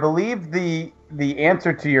 No, I believe the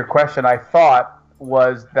answer to your question, I thought,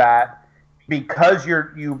 was that because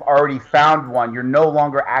you've already found one, you're no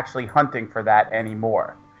longer actually hunting for that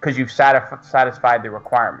anymore, because you've satisfied the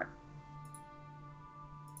requirement.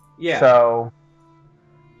 Yeah. So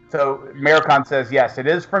Maricon says, yes, it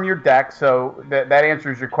is from your deck, so that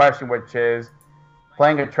answers your question, which is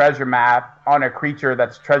playing a treasure map on a creature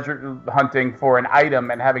that's treasure hunting for an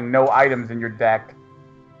item and having no items in your deck.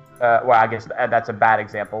 Well, I guess that's a bad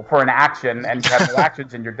example. For an action, and you have no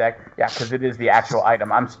actions in your deck. Yeah, because it is the actual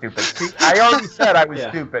item. I'm stupid. See, I already said I was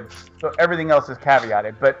stupid, so everything else is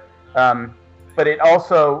caveated. But it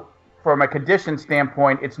also, from a condition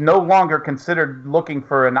standpoint, it's no longer considered looking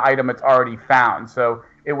for an item it's already found. So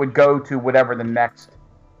it would go to whatever the next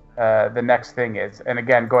thing is. And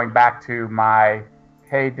again, going back to my,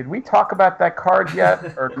 hey, did we talk about that card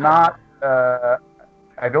yet or not?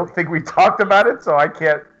 I don't think we talked about it, so I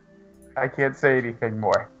can't say anything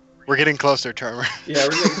more. We're getting closer, Charmer. Yeah,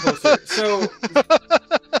 we're getting closer.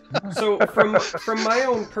 So from my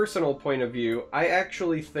own personal point of view, I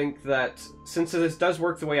actually think that since this does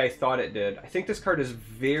work the way I thought it did, I think this card is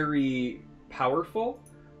very powerful.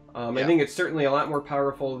 I think it's certainly a lot more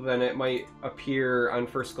powerful than it might appear on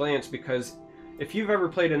first glance, because if you've ever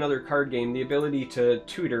played another card game, the ability to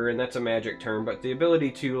tutor, and that's a magic term, but the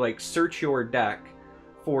ability to like search your deck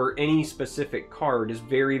for any specific card is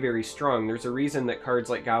very, very strong. There's a reason that cards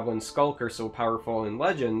like Goblin Skulk are so powerful in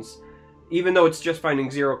Legends. Even though it's just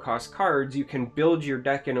finding zero-cost cards, you can build your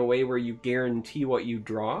deck in a way where you guarantee what you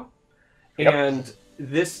draw. Yep. And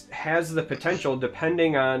this has the potential,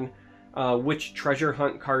 depending on which treasure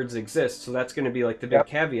hunt cards exist, so that's going to be like the big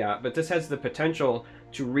caveat, but this has the potential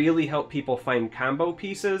to really help people find combo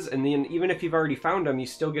pieces, and then even if you've already found them, you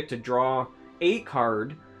still get to draw a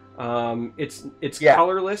card. It's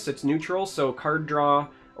colorless, it's neutral, so card draw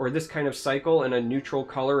or this kind of cycle in a neutral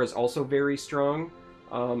color is also very strong.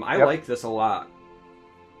 I like this a lot.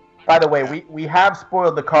 By the way, we have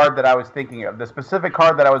spoiled the card that I was thinking of. The specific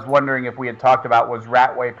card that I was wondering if we had talked about was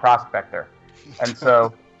Ratway Prospector. And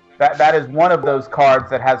so that is one of those cards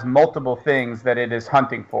that has multiple things that it is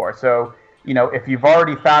hunting for. So, if you've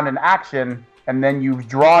already found an action and then you've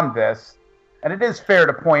drawn this, and it is fair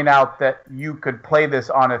to point out that you could play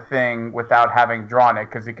this on a thing without having drawn it,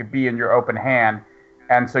 because it could be in your open hand,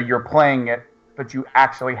 and so you're playing it, but you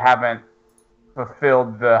actually haven't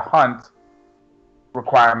fulfilled the hunt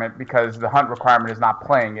requirement, because the hunt requirement is not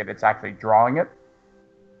playing it, it's actually drawing it.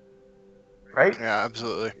 Right? Yeah,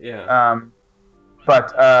 absolutely. Yeah.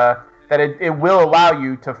 But that it will allow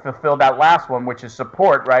you to fulfill that last one, which is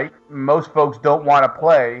support, right? Most folks don't want to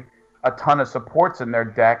play a ton of supports in their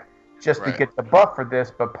deck just to get the buff for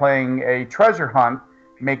this, but playing a treasure hunt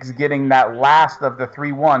makes getting that last of the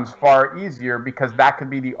 3/1s far easier, because that could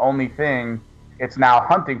be the only thing it's now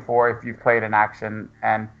hunting for if you've played an action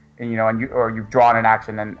and you've drawn an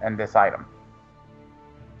action and this item.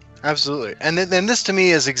 Absolutely. And then this to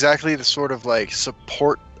me is exactly the sort of like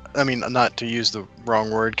support. I mean, not to use the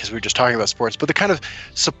wrong word because we were just talking about sports, but the kind of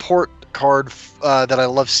support card that I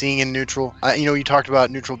love seeing in neutral. You talked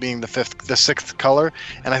about neutral being the sixth color,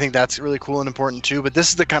 and I think that's really cool and important too. But this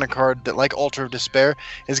is the kind of card that, like Altar of Despair,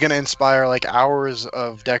 is going to inspire like hours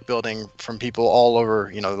of deck building from people all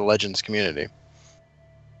over, the Legends community.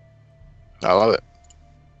 I love it.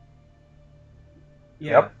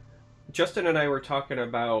 Yeah. Yep. Justin and I were talking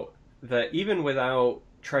about that even without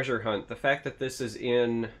Treasure Hunt, the fact that this is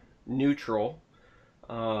in neutral,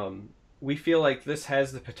 we feel like this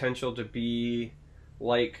has the potential to be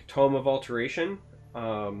like Tome of Alteration,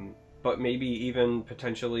 but maybe even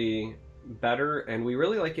potentially better, and we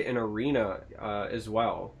really like it in Arena as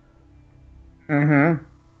well. Mm-hmm.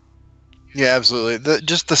 Yeah, absolutely.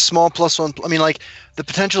 Just the small +1. I mean, like the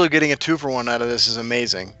potential of getting a 2-for-1 out of this is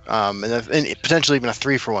amazing. And potentially even a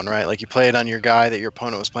 3-for-1, right? Like you play it on your guy that your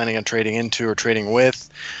opponent was planning on trading into or trading with.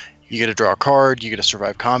 You get to draw a card. You get to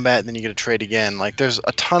survive combat, and then you get to trade again. Like there's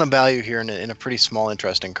a ton of value here in a pretty small,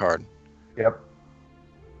 interesting card. Yep.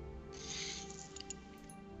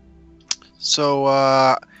 So,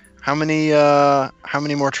 how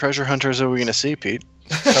many more treasure hunters are we gonna see, Pete?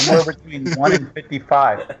 Somewhere between 1 and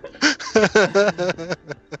 55.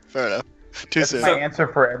 Fair enough. Too That's soon. my answer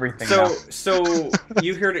for everything. now. So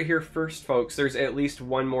you heard it here first, folks. There's at least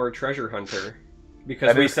one more treasure hunter because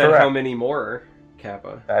That we is said correct. how many more,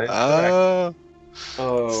 Kappa. That is correct.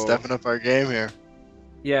 Oh, Stepping up our game here.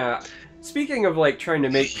 yeah. Speaking of like trying to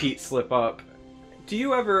make Pete slip up, do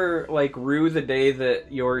you ever like rue the day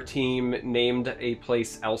that your team named a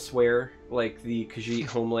place elsewhere, like the Khajiit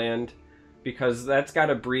homeland? Because that's got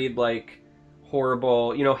to breed like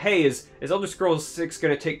horrible, hey, is Elder Scrolls 6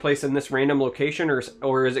 going to take place in this random location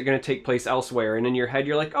or is it going to take place elsewhere? And in your head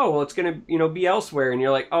you're like, oh, well, it's going to, be elsewhere. And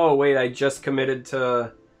you're like, oh, wait, I just committed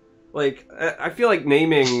to, like, I feel like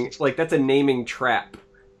naming, like, that's a naming trap.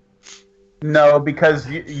 No, because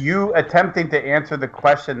you attempting to answer the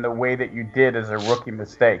question the way that you did is a rookie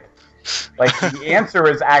mistake. Like, the answer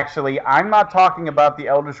is actually, I'm not talking about the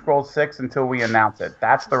Elder Scrolls 6 until we announce it.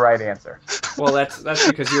 That's the right answer. Well, that's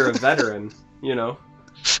because you're a veteran, You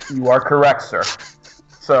are correct, sir.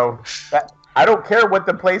 So, I don't care what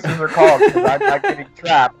the places are called, because I'm not getting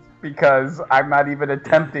trapped, because I'm not even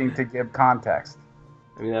attempting to give context.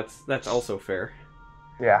 I mean, that's also fair.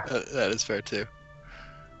 Yeah. That is fair, too.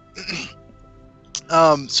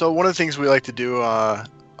 So one of the things we like to do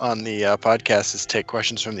on the podcast is take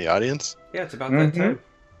questions from the audience. Yeah, it's about that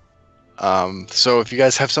time. So if you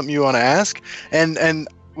guys have something you want to ask, and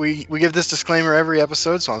we give this disclaimer every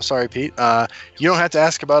episode, so I'm sorry, Pete. You don't have to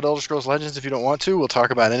ask about Elder Scrolls Legends if you don't want to. We'll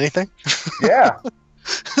talk about anything. Yeah.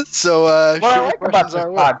 So what I like about this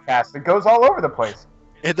podcast, it goes all over the place.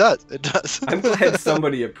 It does. It does. I'm glad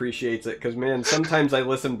somebody appreciates it because, man, sometimes I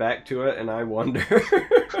listen back to it and I wonder.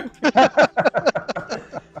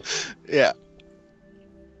 Yeah.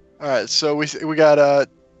 All right. So we got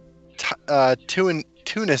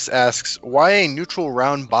Tunis asks, why a neutral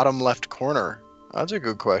round bottom left corner? That's a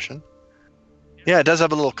good question. Yeah, it does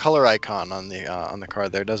have a little color icon on the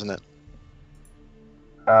card there, doesn't it?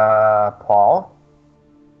 Paul?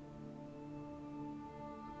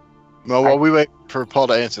 Well, while we wait for Paul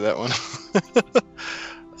to answer that one.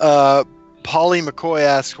 Polly McCoy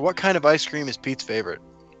asks, what kind of ice cream is Pete's favorite?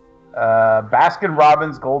 Baskin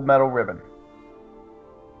Robbins Gold Medal Ribbon.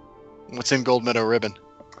 What's in Gold Medal Ribbon?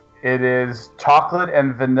 It is chocolate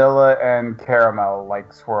and vanilla and caramel,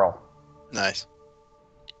 like swirl. Nice.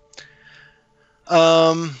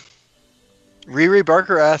 Riri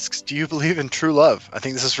Barker asks, do you believe in true love? I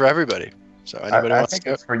think this is for everybody. So anybody I wants think to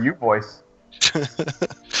go? it's for you, boys.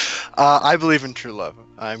 I believe in true love.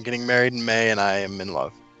 I'm getting married in May, and I am in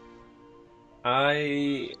love.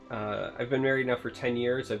 I've been married now for 10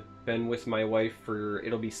 years. I've been with my wife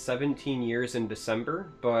it'll be 17 years in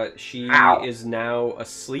December, but she is now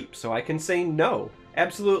asleep, so I can say no.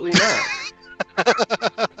 Absolutely not.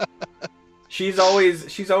 She's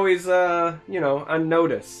always on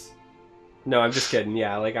notice. No, I'm just kidding.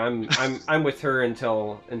 Yeah, like I'm with her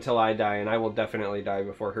until I die, and I will definitely die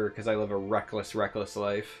before her because I live a reckless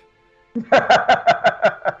life.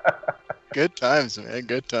 Good times, man.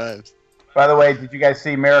 Good times. By the way, did you guys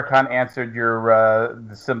see Maricon answered your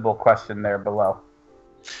the symbol question there below?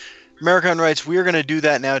 Maricon writes, we are going to do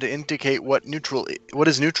that now to indicate what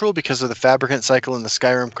is neutral because of the Fabricant cycle in the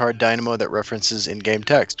Skyrim card Dynamo that references in-game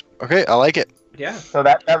text. Okay, I like it. Yeah. So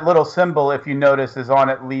that little symbol, if you notice, is on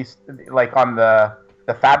at least, like on the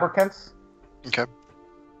Fabricants. Okay.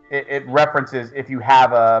 It references if you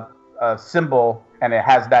have a symbol and it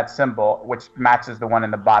has that symbol, which matches the one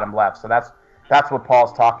in the bottom left. So that's That's what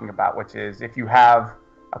Paul's talking about, which is if you have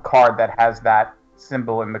a card that has that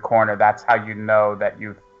symbol in the corner, that's how you know that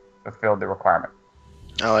you've fulfilled the requirement.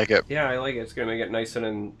 I like it. Yeah, I like it. It's going to make it nice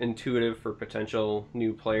and intuitive for potential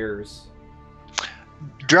new players.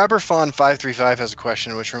 Drabberfawn535 has a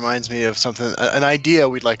question, which reminds me of something, an idea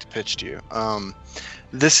we'd like to pitch to you.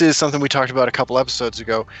 This is something we talked about a couple episodes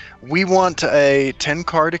ago. We want a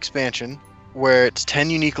 10-card expansion where it's 10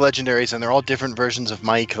 unique legendaries, and they're all different versions of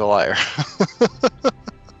Mike the Liar.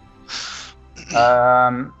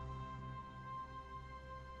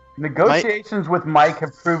 Negotiations with Mike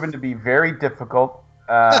have proven to be very difficult.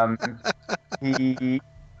 He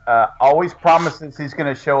always promises he's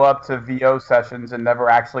going to show up to VO sessions and never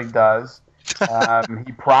actually does.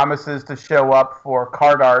 He promises to show up for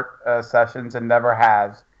card art sessions and never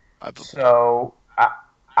has. So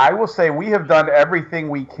I will say we have done everything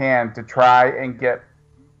we can to try and get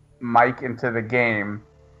Mike into the game,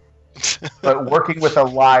 but working with a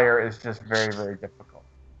liar is just very, very difficult.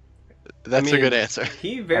 That's a good answer.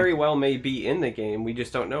 He very well may be in the game. We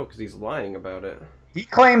just don't know because he's lying about it. He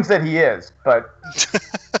claims that he is, but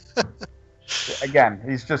again,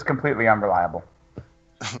 he's just completely unreliable.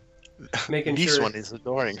 Making this sure one is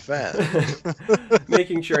adoring fan.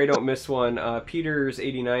 Making sure I don't miss one.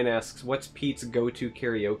 Peters89 asks, "What's Pete's go-to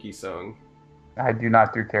karaoke song?" I do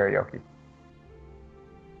not do karaoke.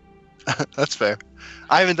 That's fair.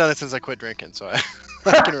 I haven't done it since I quit drinking, so I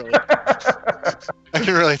can relate. I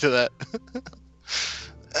can relate to that.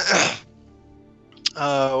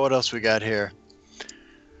 What else we got here?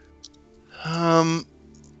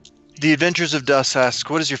 The Adventures of Dust asks,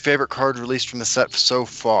 "What is your favorite card released from the set so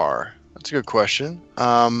far?" That's a good question.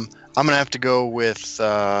 I'm gonna have to go with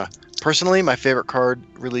personally, my favorite card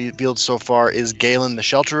revealed so far is Galen the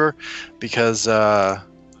Shelterer, because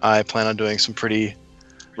I plan on doing some pretty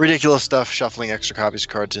ridiculous stuff, shuffling extra copies of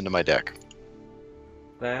cards into my deck.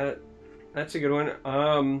 That's a good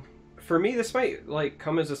one. For me, this might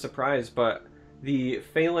come as a surprise, but the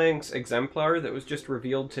Phalanx Exemplar that was just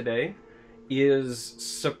revealed today is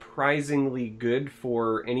surprisingly good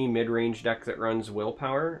for any mid-range deck that runs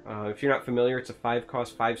Willpower. If you're not familiar, it's a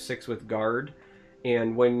 5-cost 5/6 with Guard,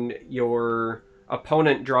 and when your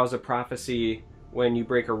opponent draws a Prophecy when you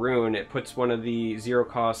break a rune, it puts one of the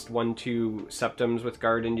 0-cost 1/2 Septums with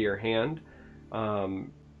Guard into your hand.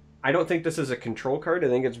 I don't think this is a control card. I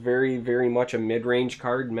think it's very, very much a mid-range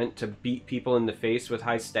card meant to beat people in the face with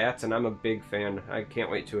high stats, and I'm a big fan. I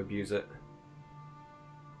can't wait to abuse it.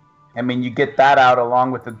 I mean, you get that out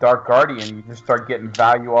along with the Dark Guardian, you just start getting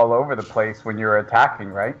value all over the place when you're attacking,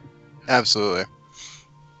 right? Absolutely.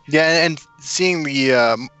 Yeah, and seeing the,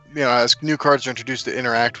 as new cards are introduced to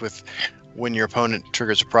interact with when your opponent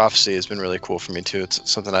triggers a prophecy has been really cool for me, too. It's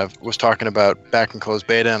something I was talking about back in closed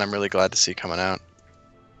beta, and I'm really glad to see coming out.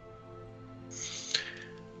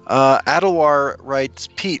 Adalwar writes,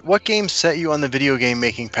 "Pete, what game set you on the video game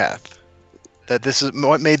making path?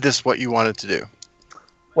 What made this what you wanted to do?"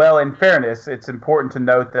 Well, in fairness, it's important to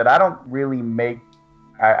note that I don't really make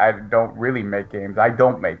games. I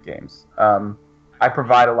don't make games. I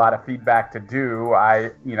provide a lot of feedback to do.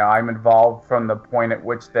 I'm involved from the point at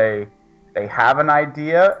which they have an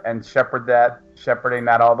idea and shepherding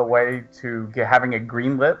that all the way to having it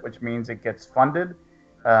greenlit, which means it gets funded,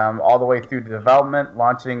 all the way through to development,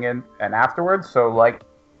 launching and afterwards. So,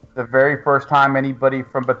 the very first time anybody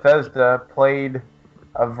from Bethesda played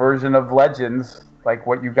a version of Legends, like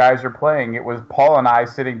what you guys are playing, it was Paul and I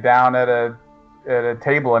sitting down at a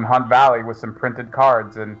table in Hunt Valley with some printed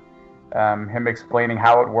cards, and him explaining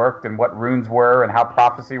how it worked and what runes were and how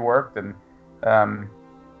prophecy worked, and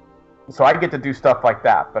so I get to do stuff like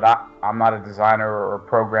that. But I'm not a designer or a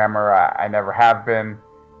programmer. I never have been.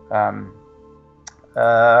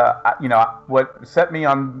 What set me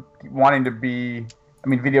on wanting to be,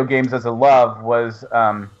 video games as a love was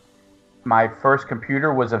my first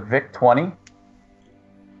computer was a VIC-20.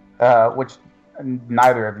 Which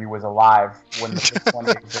neither of you was alive when the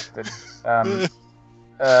VIC-20 existed.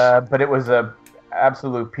 But it was a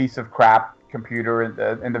absolute piece of crap computer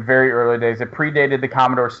in the very early days. It predated the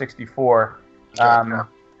Commodore 64.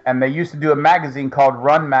 And they used to do a magazine called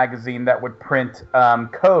Run Magazine that would print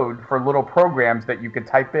code for little programs that you could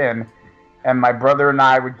type in. And my brother and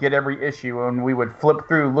I would get every issue, and we would flip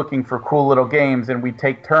through looking for cool little games, and we'd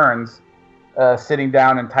take turns sitting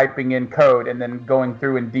down and typing in code and then going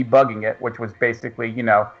through and debugging it, which was basically,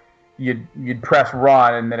 you'd press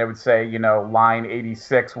run and then it would say, line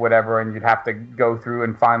 86, whatever, and you'd have to go through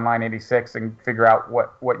and find line 86 and figure out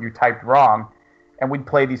what you typed wrong. And we'd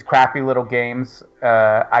play these crappy little games.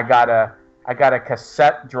 I got a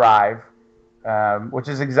cassette drive which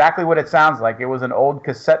is exactly what it sounds like. It was an old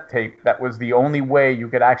cassette tape that was the only way you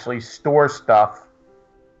could actually store stuff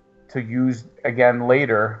to use again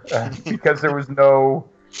later because there was no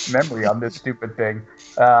memory on this stupid thing.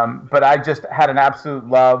 But I just had an absolute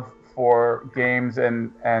love for games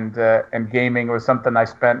and gaming. It was something I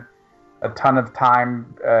spent a ton of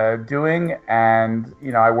time doing, and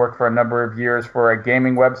I worked for a number of years for a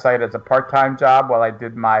gaming website as a part-time job while I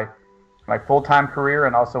did my full-time career,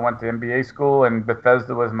 and also went to MBA school. And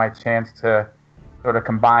Bethesda was my chance to sort of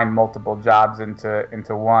combine multiple jobs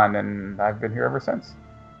into one, and I've been here ever since.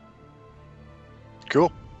 Cool.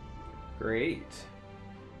 Great.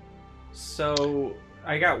 So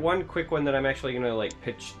I got one quick one that I'm actually gonna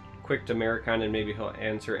pitch quick to Maricon, and maybe he'll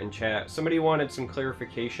answer it in chat. Somebody wanted some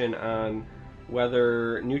clarification on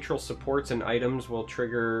whether neutral supports and items will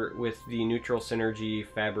trigger with the neutral synergy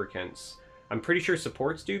fabricants. I'm pretty sure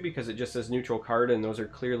supports do, because it just says neutral card and those are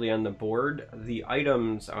clearly on the board. The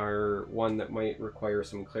items are one that might require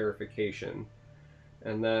some clarification.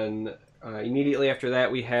 And then immediately after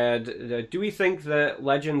that we had, do we think that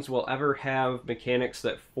Legends will ever have mechanics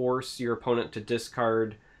that force your opponent to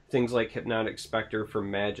discard things like Hypnotic Spectre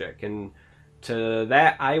from Magic? And to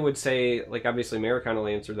that I would say, obviously Maricon will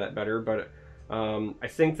answer that better, but I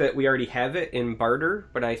think that we already have it in Barter,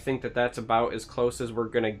 but I think that that's about as close as we're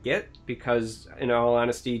going to get, because in all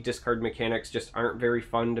honesty, discard mechanics just aren't very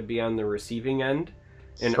fun to be on the receiving end.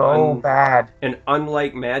 And bad. And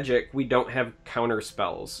unlike Magic, we don't have counter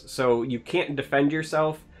spells, so you can't defend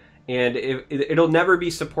yourself, and it'll never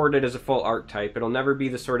be supported as a full archetype. It'll never be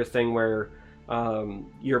the sort of thing where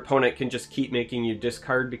your opponent can just keep making you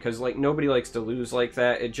discard, because nobody likes to lose like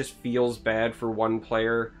that. It just feels bad for one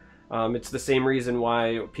player. It's the same reason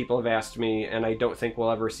why people have asked me, and I don't think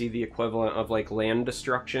we'll ever see the equivalent of land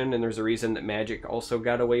destruction, and there's a reason that Magic also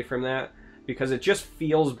got away from that, because it just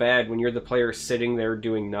feels bad when you're the player sitting there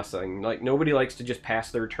doing nothing. Nobody likes to just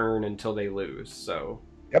pass their turn until they lose, so...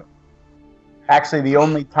 Yep. Actually, the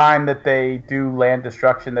only time that they do land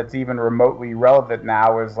destruction that's even remotely relevant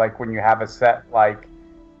now is when you have a set like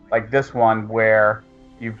this one, where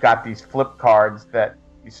you've got these flip cards that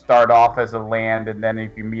you start off as a land, and then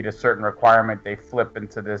if you meet a certain requirement, they flip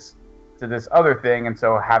into this other thing. And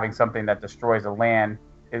so having something that destroys a land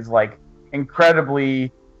is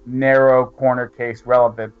incredibly narrow corner case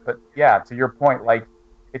relevant. But yeah, to your point,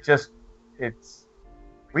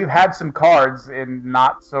 we've had some cards in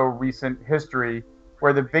not so recent history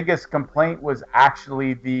where the biggest complaint was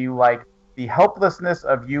actually the helplessness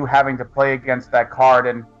of you having to play against that card,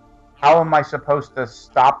 and how am I supposed to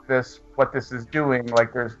stop this, what this is doing?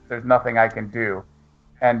 There's nothing I can do.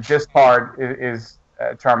 And this card is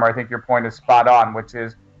Charmer, I think your point is spot on, which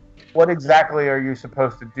is, what exactly are you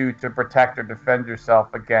supposed to do to protect or defend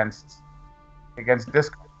yourself against this,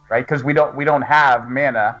 right? Because we don't have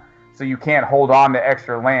mana, so you can't hold on to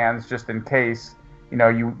extra lands just in case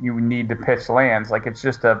you need to pitch lands. It's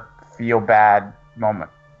just a feel bad moment.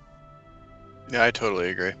 Yeah, I totally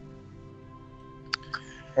agree.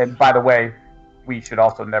 And by the way, we should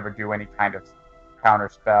also never do any kind of counter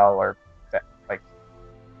spell or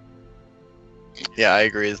Yeah, I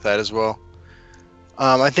agree with that as well.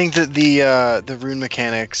 I think that the rune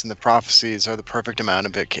mechanics and the prophecies are the perfect amount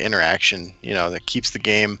of interaction, that keeps the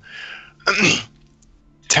game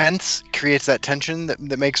tense, creates that tension that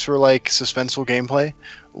makes for suspenseful gameplay,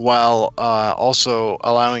 while also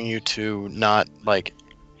allowing you to not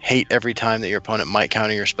hate every time that your opponent might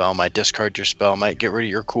counter your spell, might discard your spell, might get rid of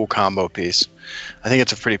your cool combo piece. I think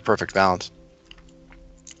it's a pretty perfect balance.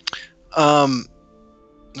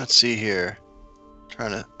 Let's see here.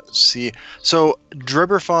 Trying to see. So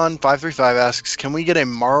Dribberfon535 asks, can we get a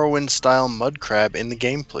Morrowind-style mud crab in the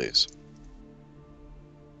game, please?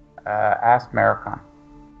 Ask Maricon.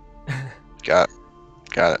 Got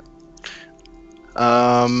it.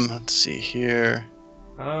 Let's see here.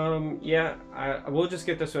 Yeah, we'll just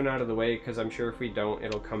get this one out of the way, because I'm sure if we don't,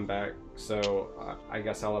 it'll come back. So I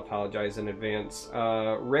guess I'll apologize in advance.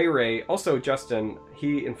 Ray. Also, Justin,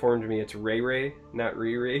 he informed me it's Ray, not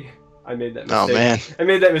Riri. I made that mistake. Oh, man. I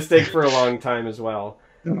made that mistake for a long time as well.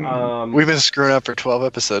 We've been screwing up for 12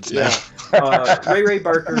 episodes now. Ray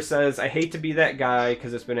Barker says, I hate to be that guy,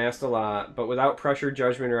 because it's been asked a lot, but without pressure,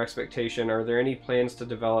 judgment, or expectation, are there any plans to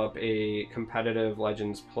develop a competitive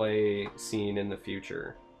Legends play scene in the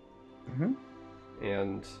future? Mm-hmm.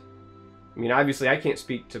 And, obviously I can't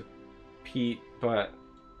speak to Pete, but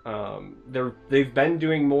they've been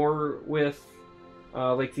doing more with the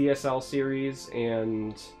TESL series,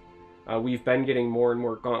 and we've been getting more and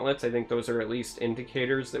more gauntlets. I think those are at least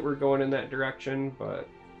indicators that we're going in that direction, but...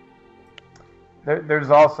 There's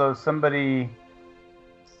also somebody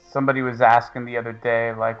somebody was asking the other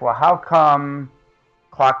day, like, well, how come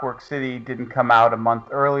Clockwork City didn't come out a month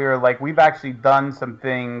earlier? Like, we've actually done some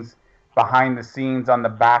things behind the scenes on the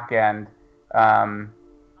back end.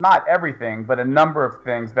 Not everything, but a number of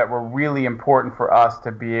things that were really important for us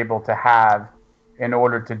to be able to have in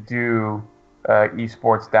order to do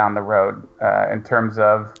esports down the road, in terms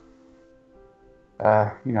of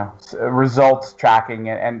results tracking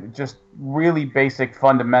and just really basic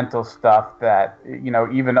fundamental stuff that,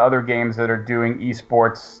 even other games that are doing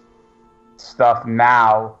esports stuff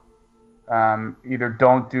now either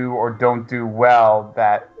don't do or don't do well,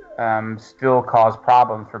 that still cause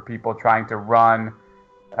problems for people trying to run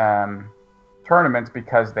tournaments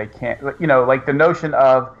because they can't, like the notion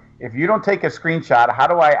of, if you don't take a screenshot, how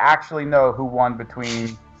do I actually know who won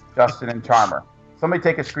between Justin and Charmer? Somebody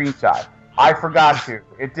take a screenshot. I forgot to.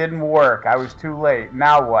 It didn't work. I was too late.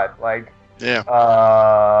 Now what? Like,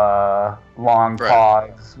 long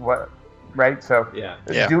pause. What? Right? So,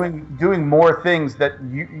 doing more things that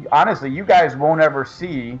you guys won't ever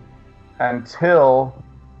see until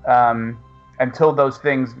those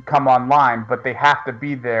things come online. But they have to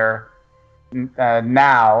be there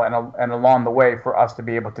now and along the way for us to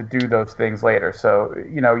be able to do those things later. So,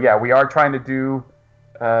 we are trying to do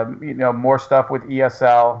more stuff with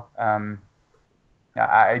ESL.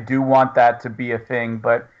 I do want that to be a thing,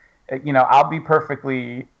 but I'll be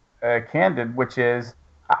perfectly candid, which is,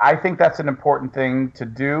 I think that's an important thing to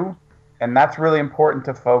do, and that's really important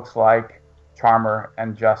to folks like Charmer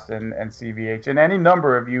and Justin and CVH and any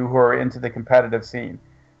number of you who are into the competitive scene.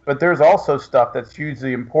 But there's also stuff that's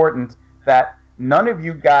hugely important that none of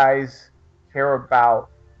you guys care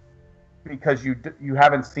about because you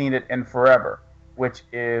haven't seen it in forever, which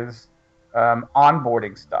is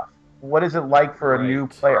onboarding stuff. What is it like for a new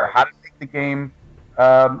player? How to make the game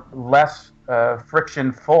less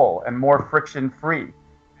friction full and more friction free?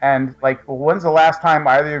 And like, when's the last time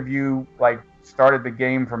either of you like started the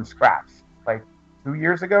game from scratch? Like 2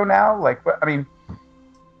 years ago now? Like, I mean,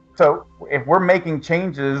 so if we're making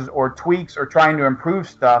changes or tweaks or trying to improve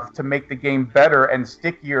stuff to make the game better and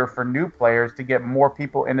stickier for new players to get more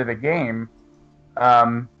people into the game,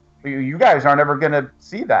 you guys aren't ever going to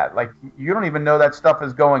see that. Like, you don't even know that stuff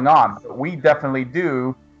is going on. But we definitely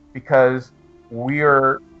do, because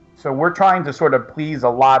we're trying to sort of please a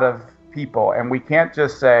lot of people, and we can't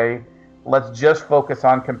just say, let's just focus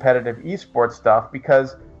on competitive esports stuff,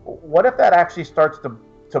 because what if that actually starts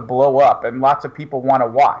to blow up and lots of people want to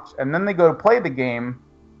watch, and then they go to play the game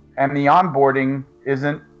and the onboarding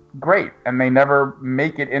isn't great and they never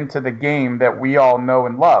make it into the game that we all know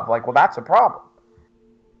and love? Like, well, that's a problem.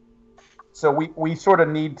 So we sort of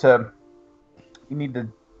need to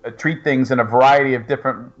treat things in a variety of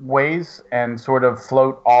different ways and sort of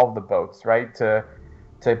float all the boats, right? To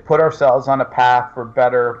put ourselves on a path for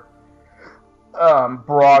better,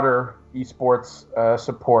 broader esports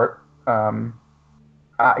support.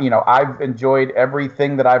 I've enjoyed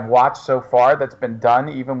everything that I've watched so far that's been done,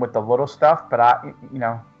 even with the little stuff. But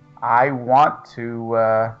I want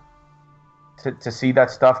to see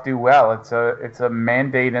that stuff do well. It's a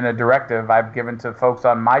mandate and a directive I've given to folks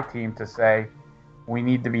on my team to say, we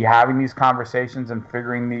need to be having these conversations and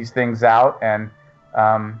figuring these things out. And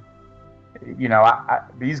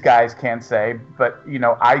these guys can't say, but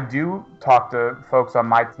I do talk to folks on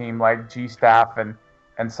my team like G Staff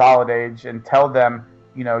and Solid Age and tell them,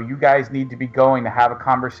 you guys need to be going to have a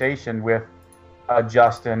conversation with a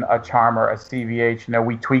Justin, a Charmer, a CVH.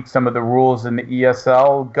 We tweaked some of the rules in the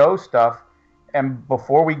ESL Go stuff, and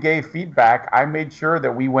before we gave feedback, I made sure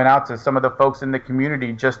that we went out to some of the folks in the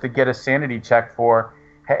community just to get a sanity check for,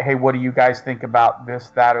 hey, what do you guys think about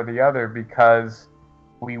this, that, or the other? Because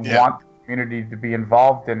we want the community to be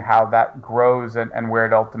involved in how that grows and where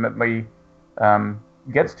it ultimately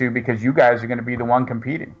gets to, because you guys are going to be the one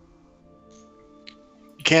competing.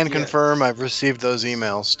 Can confirm I've received those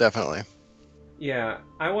emails, definitely. Yeah,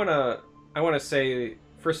 I wanna say,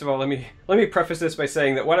 first of all, let me preface this by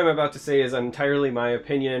saying that what I'm about to say is entirely my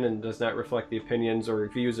opinion and does not reflect the opinions or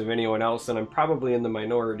views of anyone else, and I'm probably in the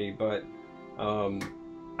minority, but I'm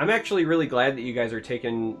actually really glad that you guys are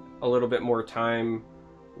taking a little bit more time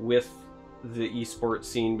with the esports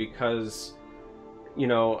scene, because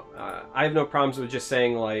I have no problems with just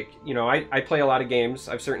saying, like, I play a lot of games.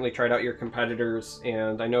 I've certainly tried out your competitors,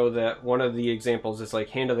 and I know that one of the examples is like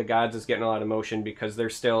Hand of the Gods is getting a lot of motion because they're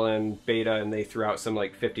still in beta and they threw out some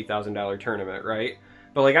like $50,000 tournament, right?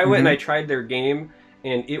 But like I went and I tried their game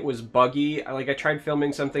and it was buggy. I tried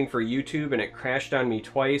filming something for YouTube and it crashed on me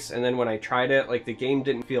twice, and then when I tried it, like, the game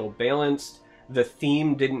didn't feel balanced, the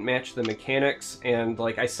theme didn't match the mechanics, and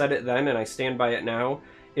like I said it then and I stand by it now.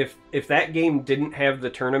 if that game didn't have the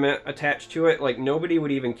tournament attached to it, like nobody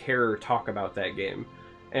would even care or talk about that game.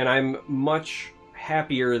 And I'm much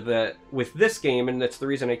happier that with this game, and that's the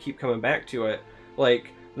reason I keep coming back to it,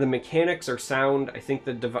 like the mechanics are sound. I think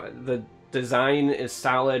the design is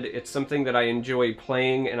solid. It's something that I enjoy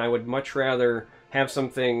playing, and I would much rather have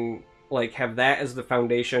something like have that as the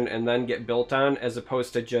foundation and then get built on, as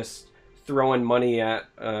opposed to just throwing money at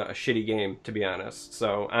a shitty game, to be honest.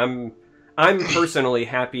 So I'm personally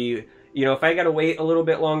happy. You know, if I gotta wait a little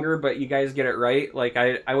bit longer, but you guys get it right, like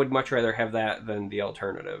I would much rather have that than the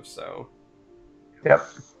alternative. So, Yep.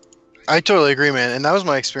 I totally agree, man. And that was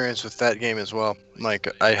my experience with that game as well. Like,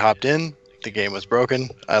 I hopped in, the game was broken,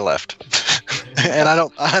 I left, and I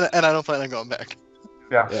don't plan on going back.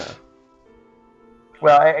 Yeah. yeah.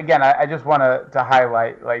 Well, again, I just want to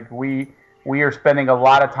highlight, like, we are spending a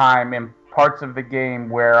lot of time in parts of the game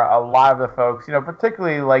where a lot of the folks, you know,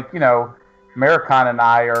 particularly like, you know, Maricon and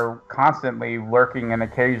I are constantly lurking and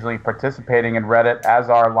occasionally participating in Reddit, as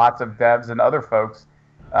are lots of devs and other folks.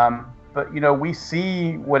 But, you know, we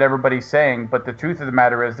see what everybody's saying, but the truth of the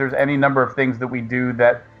matter is there's any number of things that we do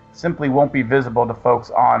that simply won't be visible to folks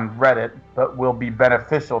on Reddit, but will be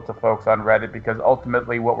beneficial to folks on Reddit, because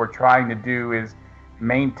ultimately what we're trying to do is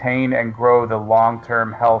maintain and grow the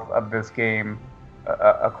long-term health of this game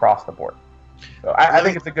across the board. So I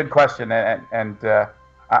think it's a good question, and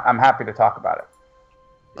I'm happy to talk about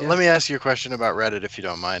it. Let me ask you a question about Reddit, if you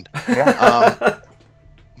don't mind. Yeah.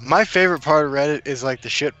 My favorite part of Reddit is like the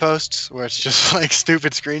shit posts, where it's just like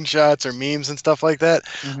stupid screenshots or memes and stuff like that.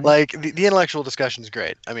 Mm-hmm. Like the intellectual discussion is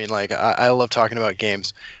great. I mean, like I love talking about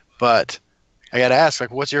games, but I gotta ask, like,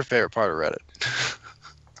 what's your favorite part of Reddit?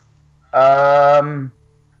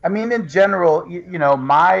 I mean, in general, you know,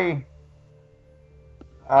 my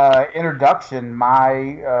introduction,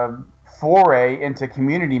 my foray into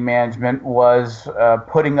community management was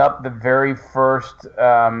putting up the very first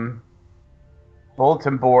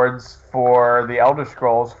bulletin boards for the Elder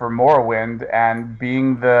Scrolls for Morrowind, and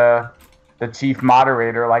being the chief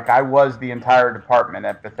moderator. Like, I was the entire department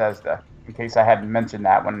at Bethesda, in case I hadn't mentioned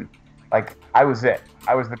that one. Like, I was it.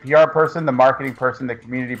 I was the PR person, the marketing person, the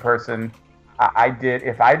community person.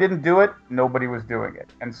 If I didn't do it, nobody was doing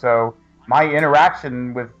it. And so my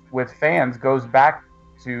interaction with fans goes back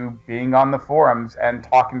to being on the forums and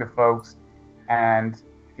talking to folks and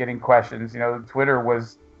getting questions. You know, Twitter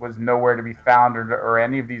was nowhere to be found, or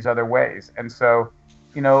any of these other ways. And so,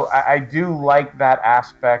 you know, I do like that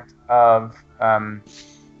aspect of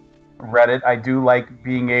Reddit. I do like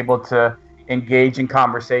being able to engage in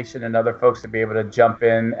conversation and other folks to be able to jump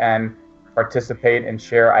in and participate and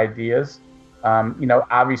share ideas. You know,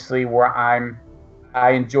 obviously where I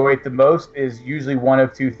enjoy it the most is usually one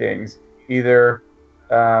of two things, either,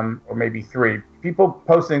 or maybe three. People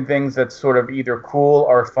posting things that's sort of either cool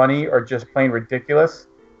or funny or just plain ridiculous,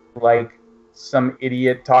 like some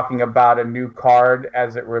idiot talking about a new card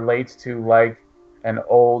as it relates to like an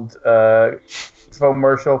old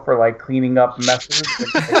infomercial for like cleaning up messes.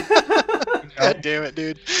 God damn it,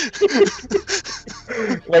 dude.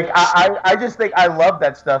 Like, I just think I love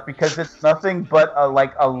that stuff, because it's nothing but a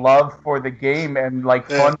love for the game and like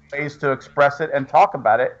fun ways to express it and talk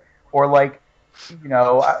about it. Or like, you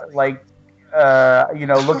know, you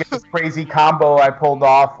know, look at this crazy combo I pulled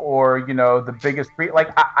off, or, you know, the biggest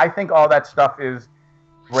I think all that stuff is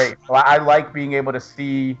great. I like being able to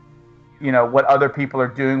see, you know, what other people are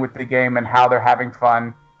doing with the game and how they're having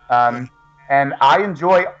fun. And I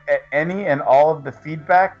enjoy any and all of the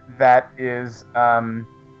feedback that is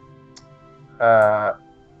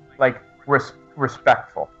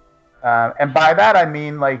respectful. And by that I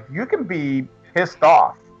mean, like, you can be pissed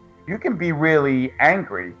off, you can be really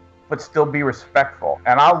angry, but still be respectful.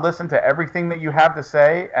 And I'll listen to everything that you have to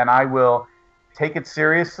say, and I will take it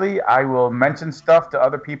seriously. I will mention stuff to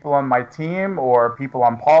other people on my team or people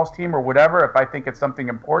on Paul's team or whatever if I think it's something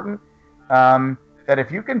important. That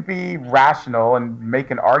if you can be rational and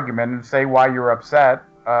make an argument and say why you're upset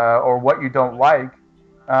or what you don't like,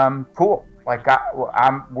 cool. Like,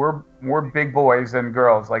 we're big boys and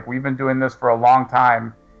girls. Like, we've been doing this for a long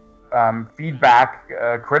time. Feedback,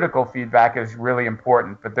 critical feedback, is really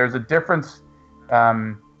important. But there's a difference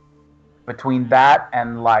between that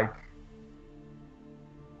and like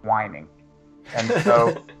whining. And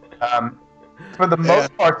so, for the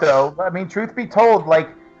most part, though, I mean, truth be told, like,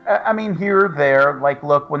 I mean, here or there, like,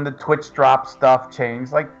 look, when the Twitch drop stuff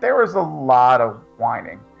changed, like, there was a lot of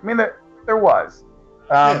whining. I mean, there was.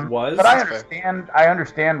 It was. But I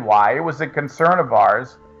understand why. It was a concern of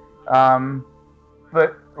ours.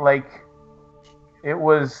 But, like, it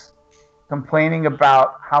was complaining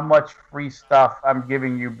about how much free stuff I'm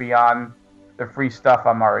giving you beyond the free stuff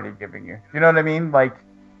I'm already giving you. You know what I mean? Like,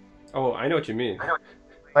 Oh, I know what you mean.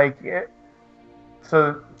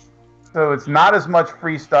 So it's not as much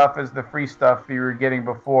free stuff as the free stuff you were getting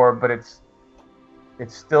before, but it's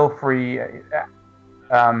still free.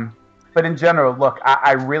 But in general, look,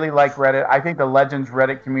 I really like Reddit. I think the Legends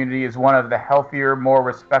Reddit community is one of the healthier, more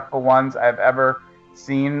respectful ones I've ever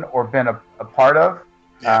seen or been a part of.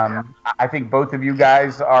 I think both of you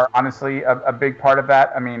guys are honestly a big part of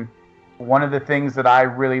that. I mean, one of the things that I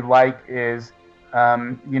really like is,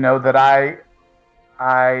 that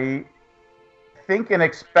I think and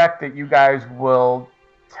expect that you guys will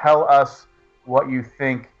tell us what you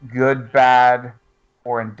think, good, bad,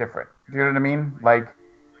 or indifferent. Do you know what I mean? Like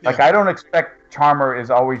I don't expect Charmer is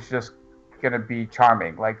always just going to be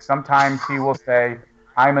charming. Like sometimes he will say,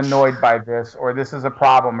 I'm annoyed by this, or this is a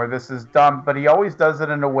problem, or this is dumb, but he always does it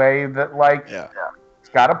in a way that it's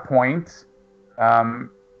got a point,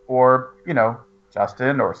 or,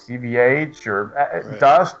 Justin or CVH or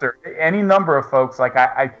Dust or any number of folks. Like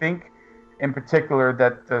I think in particular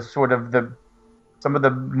that some of the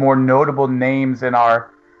more notable names in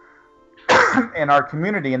our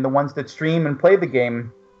community and the ones that stream and play the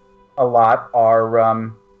game a lot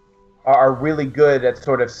are really good at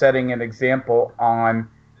sort of setting an example on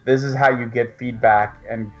this is how you get feedback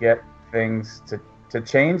and get things to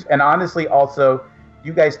change. And honestly, also,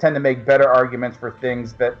 you guys tend to make better arguments for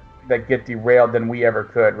things that get derailed than we ever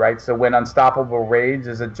could, right? So when Unstoppable Rage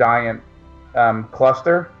is a giant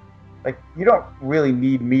cluster, like you don't really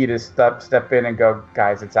need me to step in and go,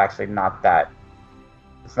 guys, it's actually not that.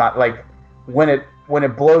 It's not like when it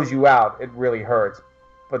blows you out, it really hurts.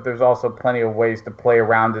 But there's also plenty of ways to play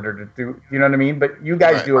around it or to do, you know what I mean? But you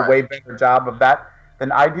guys do a way better job of that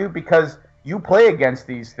than I do because you play against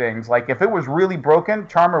these things. Like if it was really broken,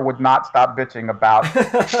 Charmer would not stop bitching about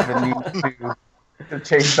the need to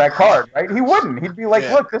change that card, right? He wouldn't. He'd be like,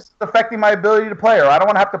 look, this is affecting my ability to play, or I don't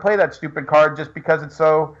want to have to play that stupid card just because it's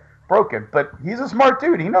so broken. But he's a smart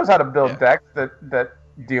dude. He knows how to build decks that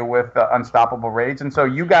deal with Unstoppable Rage. And so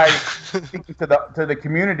you guys speaking to the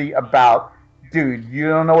community about, dude, you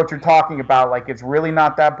don't know what you're talking about. Like, it's really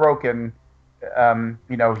not that broken.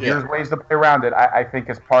 Here's ways to play around it. I think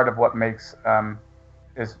is part of what makes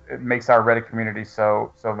it makes our Reddit community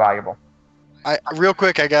so valuable. Real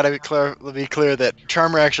quick, I gotta be clear that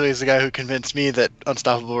Charmer actually is the guy who convinced me that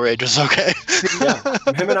Unstoppable Rage was okay. Yeah,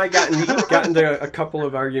 him and I got into a couple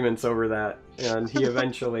of arguments over that, and he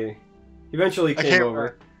eventually came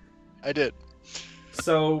over. I did.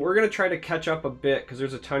 So we're going to try to catch up a bit because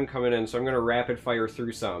there's a ton coming in, so I'm going to rapid fire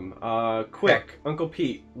through some. Quick, Uncle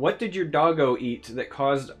Pete, what did your doggo eat that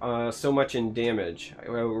caused so much in damage?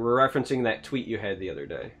 We're referencing that tweet you had the other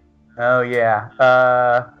day. Oh,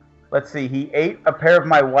 yeah. Let's see. He ate a pair of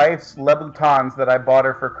my wife's Louboutins that I bought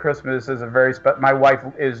her for Christmas. My wife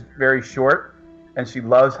is very short, and she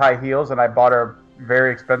loves high heels, and I bought her a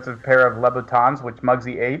very expensive pair of Louboutins, which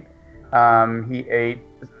Muggsy ate. He ate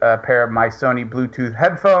a pair of my Sony Bluetooth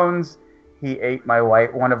headphones. He ate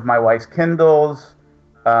one of my wife's Kindles.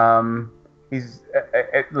 He's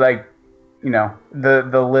the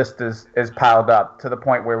list is piled up to the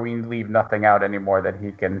point where we leave nothing out anymore that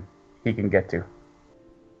he can get to.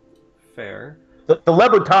 Fair. The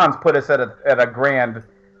Louboutins put us at a grand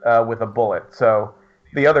with a bullet. So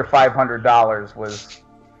the other $500 was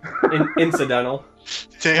incidental.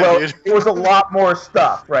 Damn, well, dude. It was a lot more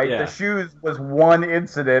stuff, right? Yeah. The shoes was one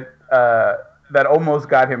incident that almost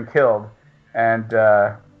got him killed, and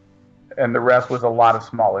the rest was a lot of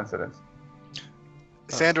small incidents.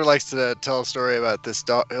 Sandra likes to tell a story about this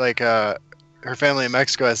dog. Like, her family in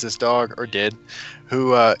Mexico has this dog, or did,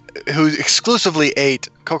 who exclusively ate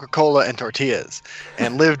Coca-Cola and tortillas,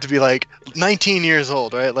 and lived to be like 19 years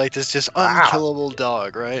old, right? Like this just unkillable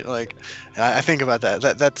dog, right? Like, I think about that.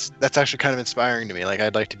 That's actually kind of inspiring to me. Like,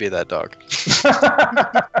 I'd like to be that dog.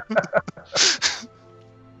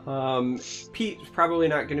 Pete's probably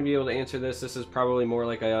not going to be able to answer this. This is probably more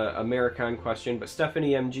like a Americon question, but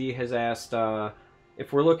Stephanie MG has asked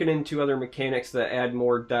if we're looking into other mechanics that add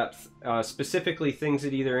more depth, specifically things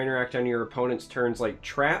that either interact on your opponent's turns like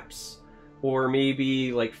traps, or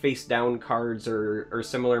maybe like face down cards or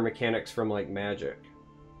similar mechanics from like Magic.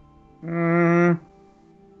 I don't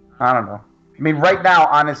know. I mean, right now,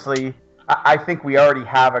 honestly, I think we already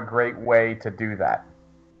have a great way to do that,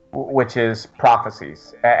 which is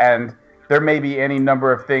prophecies. And there may be any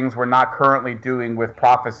number of things we're not currently doing with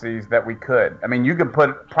prophecies that we could. I mean, you could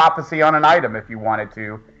put prophecy on an item if you wanted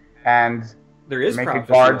to, and there is make a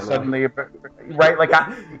prophecy guard on suddenly, right? Like,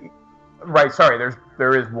 right? Sorry,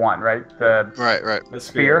 there is one, right? Right. The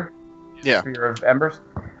Spear. Yeah. Spear of Embers.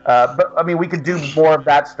 But I mean, we could do more of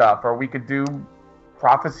that stuff, or we could do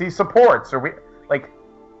prophecy supports, or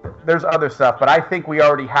there's other stuff. But I think we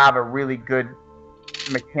already have a really good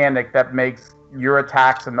mechanic that makes your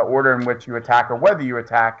attacks and the order in which you attack or whether you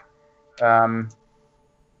attack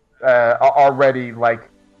already like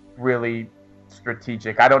really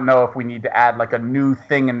strategic. I don't know if we need to add like a new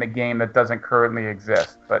thing in the game that doesn't currently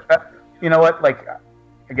exist. But you know what? Like,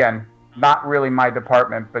 again, not really my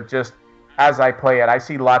department, but just as I play it, I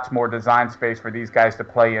see lots more design space for these guys to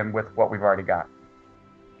play in with what we've already got.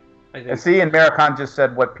 And Maricon just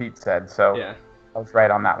said what Pete said, so yeah. I was right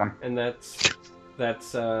on that one. And that's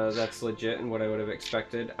legit and what I would have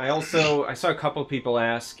expected. I saw a couple people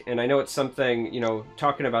ask, and I know it's something,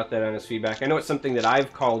 talking about that on his feedback, I know it's something that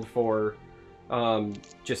I've called for,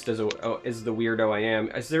 just as the weirdo I am.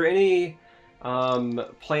 Is there any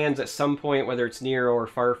plans at some point, whether it's near or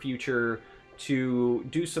far future, to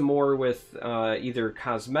do some more with either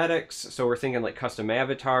cosmetics, so we're thinking like custom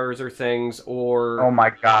avatars or things, or... Oh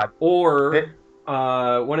my god. Or...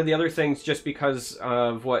 one of the other things, just because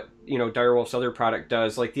of what Direwolf's other product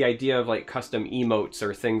does, like the idea of like custom emotes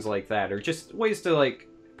or things like that, or just ways to like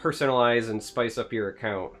personalize and spice up your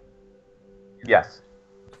account. Yes.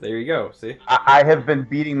 There you go. See, I have been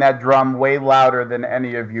beating that drum way louder than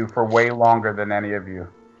any of you for way longer than any of you.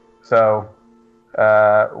 So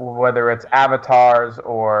whether it's avatars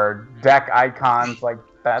or deck icons, like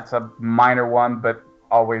that's a minor one, but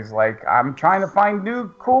always like I'm trying to find new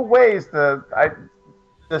cool ways to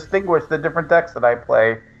distinguish the different decks that I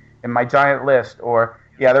play in my giant list. Or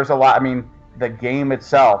there's a lot. I mean, the game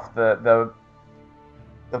itself, the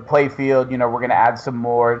play field. We're gonna add some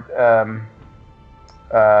more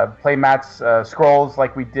play mats, scrolls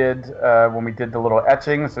like we did when we did the little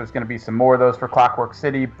etchings. There's gonna be some more of those for Clockwork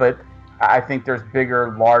City, but I think there's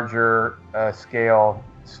bigger, larger scale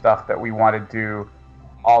stuff that we want to do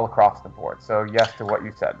all across the board. So yes to what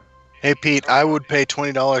you said. Hey Pete, I would pay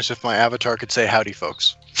 $20 if my avatar could say howdy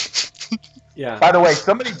folks. Yeah. By the way,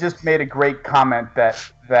 somebody just made a great comment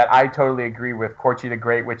that I totally agree with, Corchi the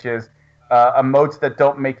Great, which is emotes that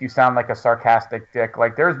don't make you sound like a sarcastic dick.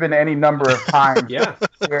 Like there's been any number of times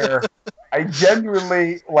where I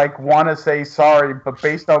genuinely like want to say sorry, but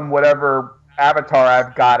based on whatever avatar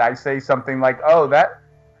I've got, I say something like, oh, that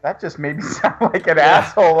just made me sound like an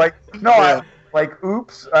asshole. Like, no, like,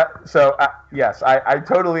 oops. Yes, I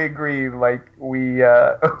totally agree. Like, we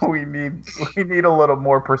need a little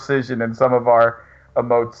more precision in some of our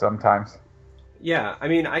emotes sometimes. Yeah, I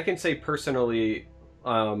mean, I can say personally,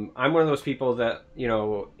 I'm one of those people that,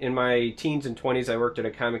 in my teens and 20s, I worked at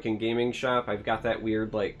a comic and gaming shop. I've got that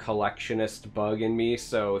weird, like, collectionist bug in me.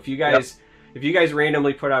 So if you guys... Yep. If you guys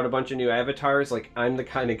randomly put out a bunch of new avatars, like, I'm the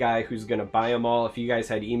kind of guy who's going to buy them all. If you guys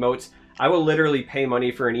had emotes, I will literally pay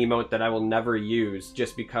money for an emote that I will never use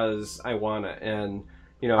just because I want it. And,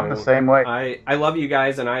 I'm the same way. I love you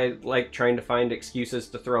guys, and I like trying to find excuses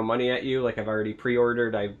to throw money at you. Like, I've already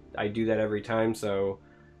pre-ordered. I do that every time, so...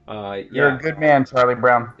 You're a good man, Charlie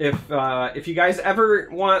Brown. If you guys ever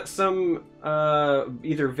want some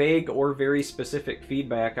either vague or very specific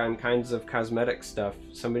feedback on kinds of cosmetic stuff,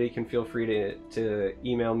 somebody can feel free to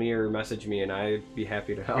email me or message me, and I'd be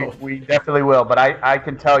happy to help. We definitely will, but I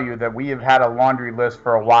can tell you that we have had a laundry list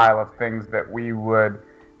for a while of things that we would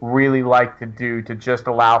really like to do to just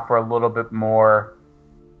allow for a little bit more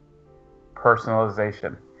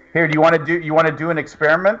personalization. Here, you want to do an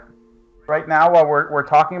experiment? Right now, while we're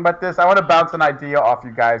talking about this, I want to bounce an idea off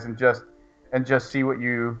you guys and just see what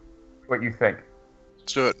you think.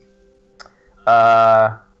 Let's do it.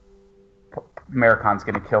 Maricon's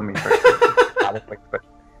gonna kill me for probably, but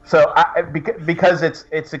so because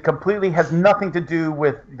it's a completely has nothing to do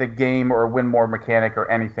with the game or win more mechanic or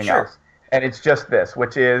anything else, and it's just this,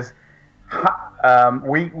 which is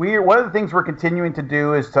we one of the things we're continuing to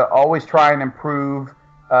do is to always try and improve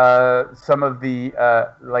some of the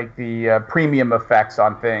premium effects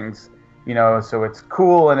on things, so it's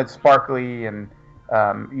cool and it's sparkly, and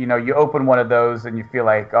you open one of those and you feel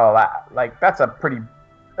like, oh, that's an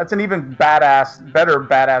even better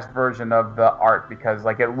badass version of the art, because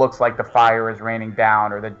like it looks like the fire is raining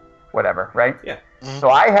down or the whatever, right? Yeah. Mm-hmm.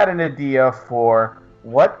 So I had an idea for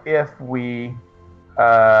what if we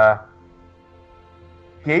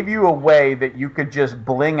gave you a way that you could just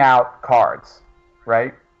bling out cards,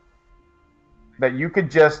 right? That you could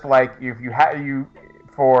just, like, if you had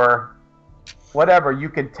for whatever, you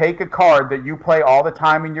could take a card that you play all the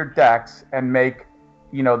time in your decks and make,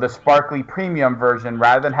 the sparkly premium version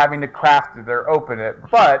rather than having to craft it or open it.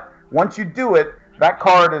 But once you do it, that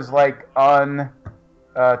card is like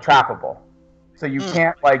untrappable. So you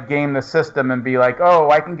can't like game the system and be like, oh,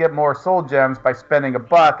 I can get more soul gems by spending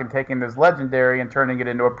 $1 and taking this legendary and turning it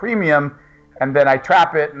into a premium, and then I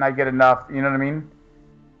trap it and I get enough. You know what I mean?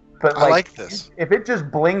 But I like this. If it just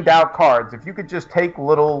blinged out cards, if you could just take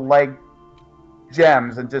little like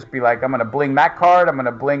gems and just be like, I'm gonna bling that card, I'm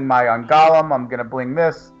gonna bling my Ungolem, I'm gonna bling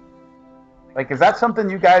this. Like, is that something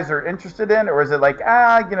you guys are interested in, or is it like,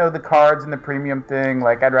 the cards and the premium thing?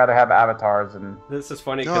 Like, I'd rather have avatars and. This is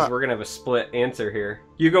funny because we're gonna have a split answer here.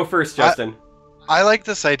 You go first, Justin. I like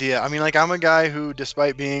this idea. I mean, like, I'm a guy who,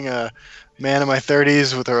 despite being a man in my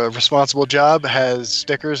 30s with a responsible job, has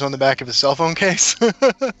stickers on the back of his cell phone case.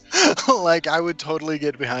 Like, I would totally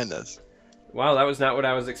get behind this. Wow, that was not what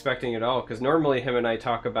I was expecting at all. Because normally him and I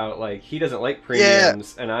talk about like he doesn't like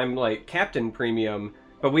premiums, and I'm like Captain Premium.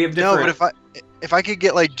 But we have different. No, but if I could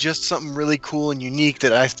get like just something really cool and unique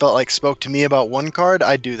that I felt like spoke to me about one card,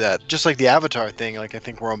 I'd do that. Just like the Avatar thing, like I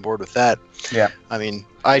think we're on board with that. Yeah. I mean,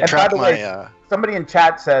 I track my. Somebody in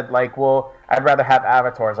chat said like, well, I'd rather have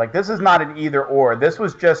avatars. Like, this is not an either or. This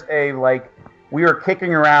was just a like, we were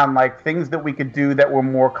kicking around like things that we could do that were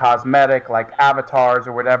more cosmetic, like avatars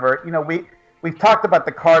or whatever. You know, we've talked about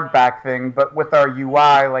the card back thing, but with our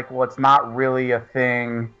UI, like, well, it's not really a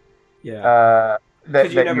thing. Yeah.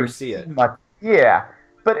 That you never see it. Yeah,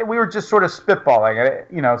 but we were just sort of spitballing it.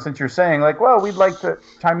 You know, since you're saying like, well, we'd like to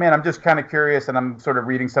chime in. I'm just kind of curious, and I'm sort of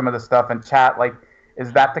reading some of the stuff in chat. Like,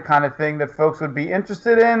 is that the kind of thing that folks would be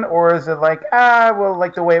interested in, or is it like, well,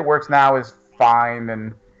 like the way it works now is fine?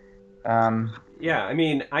 And yeah, I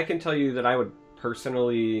mean, I can tell you that I would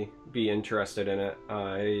personally be interested in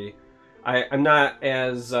it. I'm not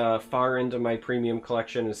as far into my premium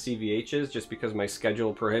collection as CVH is, just because my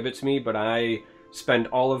schedule prohibits me, but I spend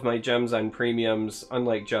all of my gems on premiums,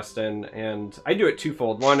 unlike Justin, and I do it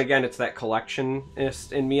twofold. One, again, it's that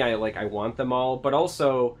collectionist in me. I want them all, but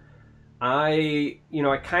also I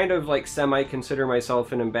kind of like semi-consider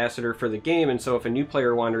myself an ambassador for the game, and so if a new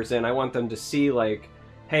player wanders in, I want them to see like,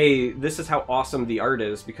 hey, this is how awesome the art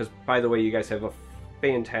is, because, by the way, you guys have a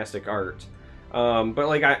fantastic art. But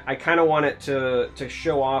like I kind of want it to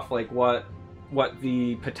show off like what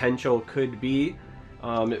the potential could be.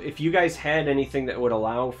 If you guys had anything that would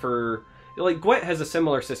allow for, like, Gwent has a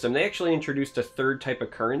similar system. They actually introduced a third type of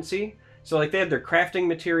currency. So like they had their crafting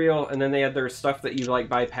material, and then they had their stuff that you like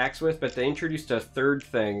buy packs with, but they introduced a third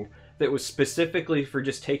thing that was specifically for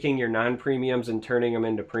just taking your non-premiums and turning them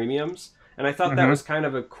into premiums. And I thought that was kind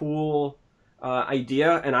of a cool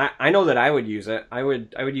idea, and I know that I would use it. I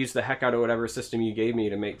would use the heck out of whatever system you gave me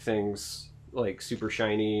to make things like super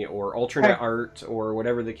shiny or alternate art or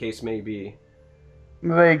whatever the case may be.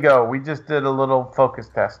 There you go. We just did a little focus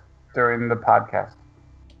test during the podcast.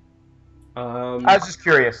 I was just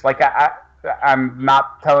curious. Like, I'm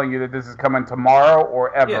not telling you that this is coming tomorrow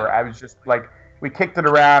or ever. Yeah. I was just like, we kicked it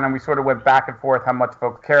around and we sort of went back and forth how much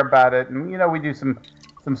folks care about it, and we do some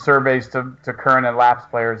surveys to current and lapsed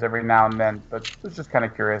players every now and then. But I was just kind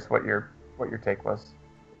of curious what your take was.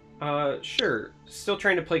 Sure. Still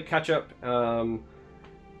trying to play catch up.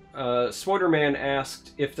 Swoderman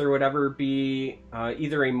asked if there would ever be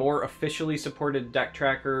either a more officially supported deck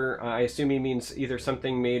tracker. I assume he means either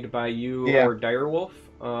something made by you or Direwolf.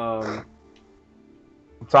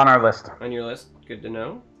 It's on our list. On your list. Good to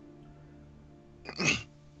know.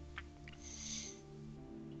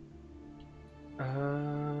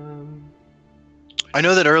 I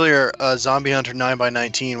know that earlier Zombie Hunter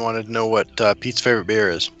 9x19 wanted to know what Pete's favorite beer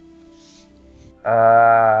is.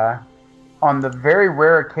 On the very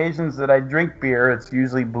rare occasions that I drink beer, it's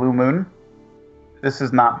usually Blue Moon. This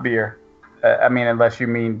is not beer. I mean, unless you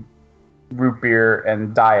mean root beer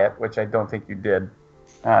and diet, which I don't think you did.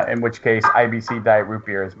 In which case, IBC Diet Root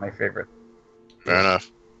Beer is my favorite. Fair enough.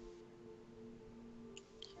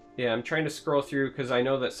 Yeah, I'm trying to scroll through because I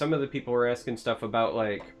know that some of the people were asking stuff about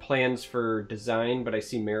like plans for design, but I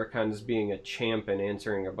see Maricon's being a champ and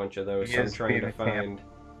answering a bunch of those, so I'm trying to find...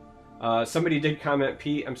 somebody did comment,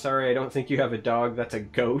 Pete, I'm sorry, I don't think you have a dog, that's a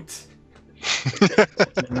goat.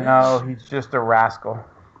 No, he's just a rascal.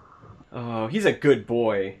 Oh, he's a good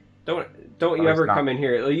boy. Don't you ever come in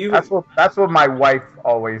here. That's what my wife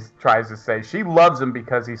always tries to say. She loves him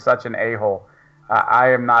because he's such an a-hole. I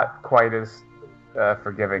am not quite as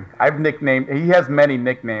forgiving. He has many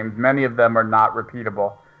nicknames. Many of them are not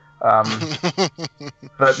repeatable.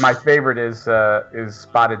 But my favorite is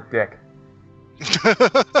Spotted Dick. He's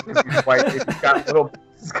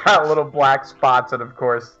got little black spots, and of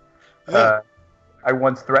course, I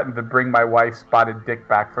once threatened to bring my wife Spotted Dick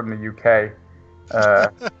back from the UK,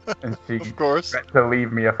 and she of course threatened to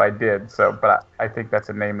leave me if I did. So, but I think that's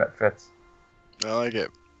a name that fits. I like it.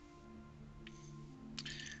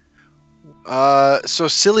 So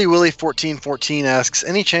Silly Willy 1414 asks,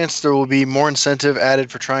 any chance there will be more incentive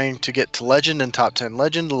added for trying to get to Legend and Top 10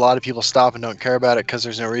 Legend? A lot of people stop and don't care about it because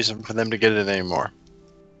there's no reason for them to get it anymore.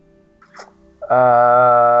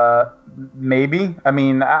 Maybe. I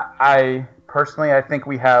mean, I personally, I think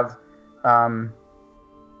we have some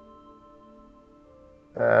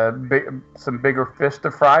bigger fish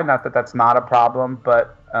to fry. Not that that's not a problem,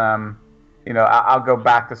 but you know, I'll go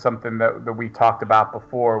back to something that we talked about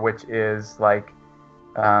before, which is like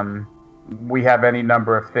we have any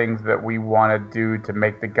number of things that we want to do to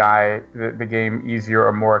make the game easier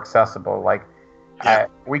or more accessible. Like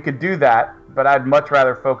we could do that, but I'd much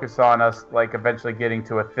rather focus on us like eventually getting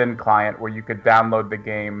to a thin client where you could download the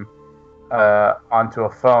game onto a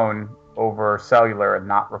phone over cellular and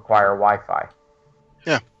not require Wi-Fi.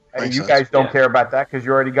 Yeah. And you guys don't care about that because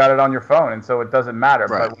you already got it on your phone, and so it doesn't matter.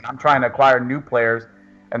 Right. But when I'm trying to acquire new players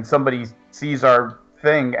and somebody sees our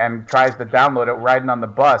thing and tries to download it riding on the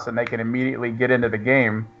bus and they can immediately get into the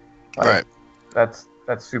game, like, that's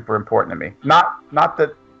super important to me. Not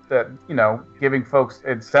that you know, giving folks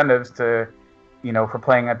incentives to, you know, for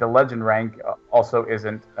playing at the legend rank also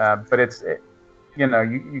isn't, but you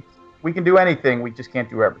know, we can do anything, we just can't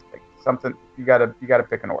do everything. Something you gotta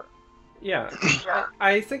pick an order. Yeah,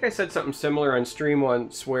 I think I said something similar on stream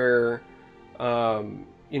once where,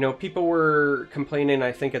 you know, people were complaining,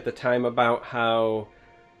 I think at the time, about how,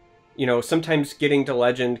 you know, sometimes getting to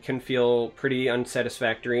Legend can feel pretty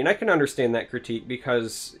unsatisfactory. And I can understand that critique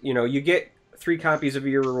because, you know, you get 3 copies of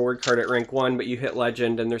your reward card at rank 1, but you hit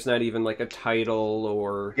Legend and there's not even like a title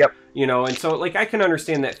or, you know, and so like I can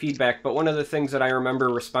understand that feedback. But one of the things that I remember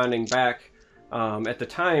responding back at the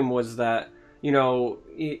time was that, you know,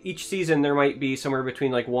 each season there might be somewhere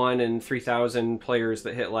between like 1 and 3,000 players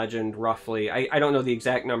that hit Legend, roughly. I don't know the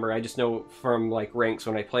exact number. I just know from like ranks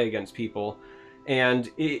when I play against people. And,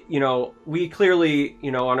 you know, we clearly,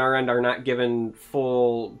 you know, on our end are not given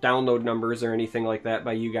full download numbers or anything like that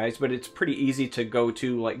by you guys, but it's pretty easy to go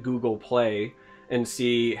to like Google Play and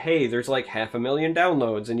see, hey, there's like 500,000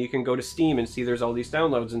 downloads, and you can go to Steam and see there's all these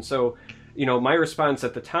downloads. And so, you know, my response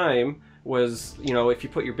at the time was, you know, if you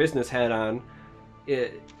put your business hat on,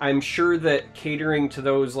 I'm sure that catering to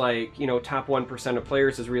those, like, you know, top 1% of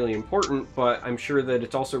players is really important, but I'm sure that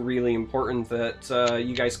it's also really important that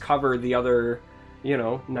you guys cover the other, you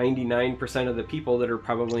know, 99% of the people that are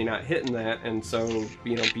probably not hitting that. And so,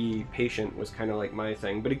 you know, be patient was kind of like my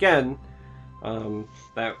thing. But again,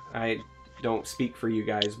 that I don't speak for you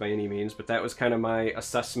guys by any means, but that was kind of my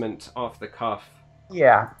assessment off the cuff.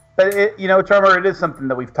 Yeah, but you know, Trevor, it is something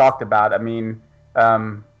that we've talked about. I mean,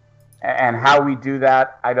 and how we do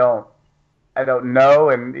that, I don't know.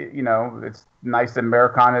 And you know, it's nice that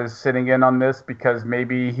Americon is sitting in on this because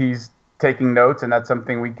maybe he's taking notes, and that's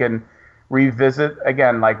something we can revisit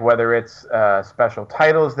again. Like whether it's special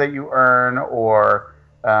titles that you earn, or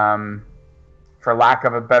for lack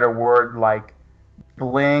of a better word, like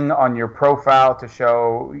bling on your profile to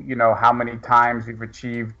show, you know, how many times you've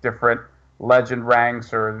achieved different legend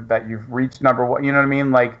ranks or that you've reached number 1. You know what I mean?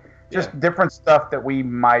 Like just different stuff that we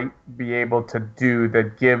might be able to do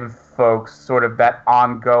that give folks sort of that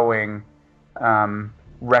ongoing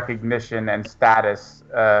recognition and status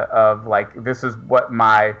of like, this is what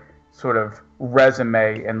my sort of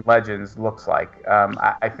resume in Legends looks like.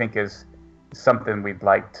 I think is something we'd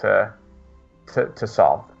like to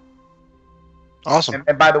solve. Awesome.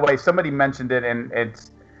 And by the way, somebody mentioned it, and it's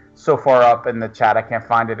so far up in the chat I can't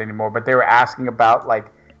find it anymore, but they were asking about like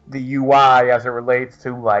the UI as it relates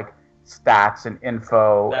to like stats and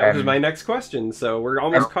info. That was my next question, so we're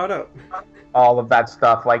almost caught up. All of that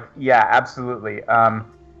stuff, like, yeah, absolutely.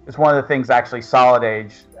 It's one of the things actually Solid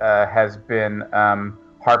Age has been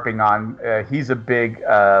harping on. He's a big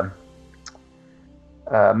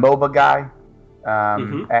MOBA guy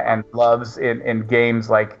and loves in games,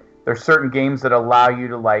 like there's certain games that allow you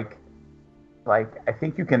to like I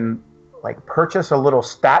think you can like purchase a little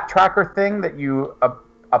stat tracker thing that you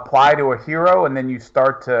apply to a hero, and then you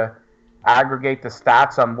start to aggregate the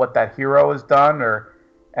stats on what that hero has done.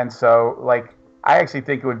 And so like I actually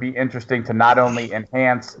think it would be interesting to not only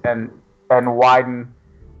enhance and widen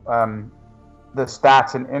the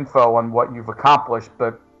stats and info on what you've accomplished,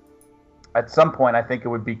 but at some point I think it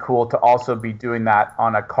would be cool to also be doing that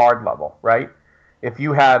on a card level, right? If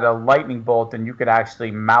you had a lightning bolt, and you could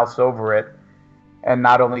actually mouse over it and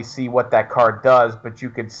not only see what that card does, but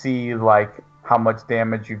you could see like how much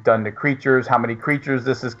damage you've done to creatures, how many creatures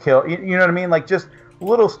this has killed. You know what I mean? Like just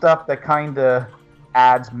little stuff that kind of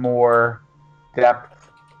adds more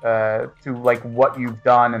depth to like what you've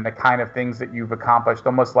done and the kind of things that you've accomplished,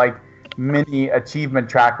 almost like mini achievement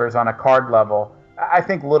trackers on a card level. I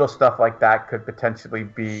think little stuff like that could potentially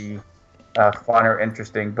be fun or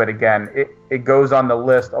interesting. But again, it goes on the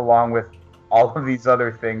list along with all of these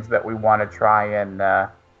other things that we want to try and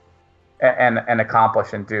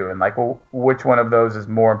accomplish and do. And like, well, which one of those is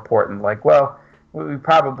more important? Like, well, we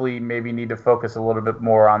probably maybe need to focus a little bit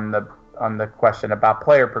more on the question about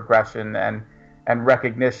player progression and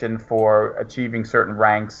recognition for achieving certain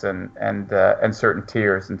ranks and certain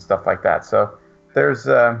tiers and stuff like that. So there's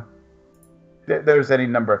any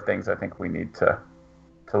number of things I think we need to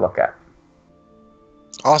look at.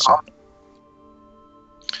 Awesome.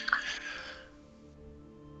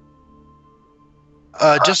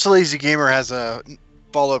 Just a Lazy Gamer has a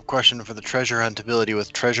follow-up question for the treasure hunt ability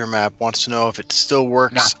with treasure map. Wants to know if it still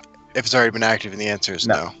works, if it's already been active, and the answer is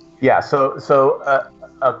no. Yeah. So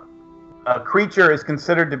a creature is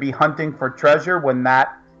considered to be hunting for treasure when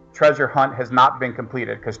that treasure hunt has not been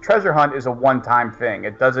completed, because treasure hunt is a one-time thing.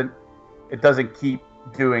 It doesn't keep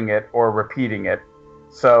doing it or repeating it.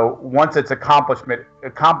 So once it's accomplished it,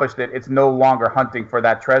 it's no longer hunting for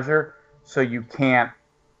that treasure. So you can't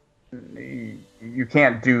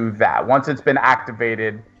do that. Once it's been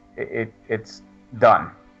activated, it's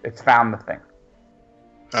done. It's found the thing.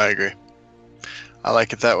 I agree. I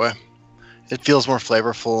like it that way. It feels more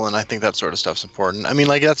flavorful, and I think that sort of stuff's important. I mean,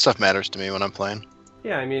 like, that stuff matters to me when I'm playing.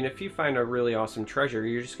 Yeah, I mean, if you find a really awesome treasure,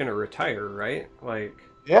 you're just gonna retire, right? Like.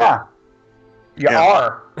 Yeah. You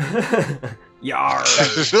are. Yar.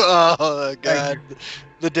 Oh God,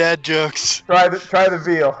 the dad jokes. Try the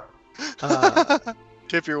veal.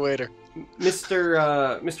 Tip your waiter.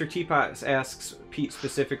 Mr. Teapot asks Pete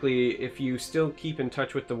specifically if you still keep in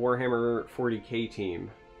touch with the Warhammer 40K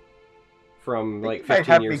team from like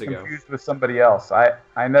 15 years ago. I have been confused with somebody else. I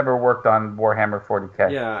never worked on Warhammer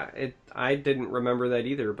 40K. Yeah, I didn't remember that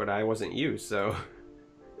either, but I wasn't you, so.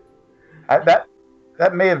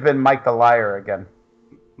 That may have been Mike the Liar again.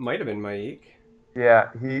 Might have been Mike. Yeah,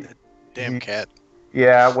 Damn cat.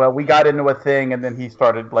 Yeah, well, we got into a thing, and then he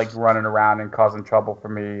started like running around and causing trouble for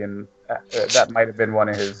me, and that might have been one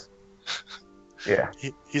of his. Yeah.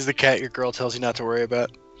 He's the cat your girl tells you not to worry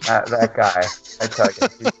about. That guy, I tell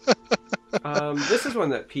you. This is one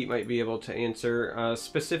that Pete might be able to answer.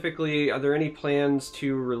 Specifically, are there any plans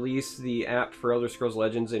to release the app for Elder Scrolls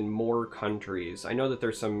Legends in more countries? I know that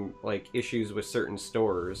there's some like issues with certain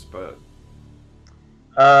stores, but.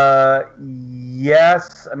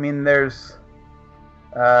 Yes. I mean, there's.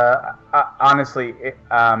 Honestly,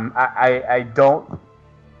 I don't.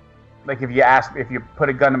 Like, if you put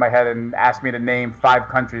a gun to my head and ask me to name 5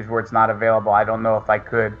 countries where it's not available, I don't know if I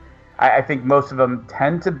could. I think most of them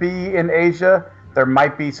tend to be in Asia. There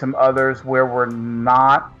might be some others where we're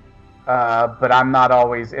not, but I'm not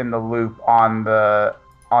always in the loop on the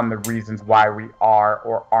reasons why we are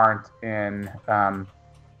or aren't in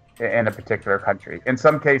a particular country. In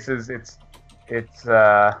some cases, it's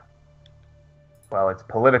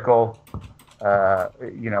political.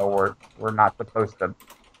 We're not supposed to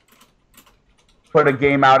put a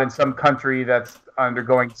game out in some country that's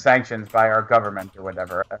undergoing sanctions by our government or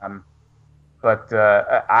whatever. But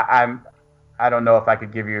I don't know if I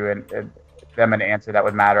could give you them an answer that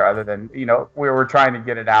would matter, other than we're trying to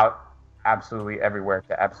get it out absolutely everywhere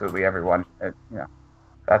to absolutely everyone.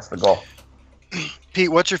 That's the goal.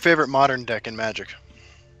 Pete, what's your favorite modern deck in Magic?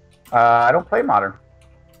 I don't play modern.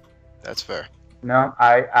 That's fair. No,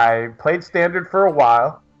 I played standard for a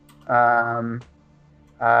while.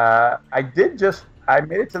 I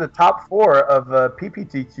made it to the top 4 of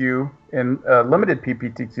PPTQ in limited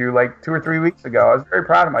PPTQ like 2 or 3 weeks ago. I was very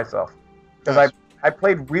proud of myself because Nice. I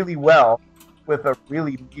played really well with a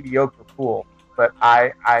really mediocre pool, but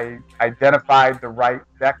I identified the right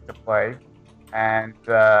deck to play and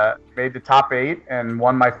made the top 8 and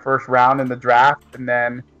won my first round in the draft. And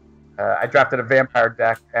then I drafted a vampire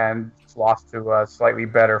deck and lost to a slightly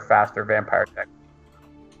better, faster vampire deck.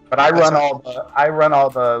 But I run all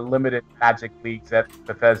the limited Magic leagues at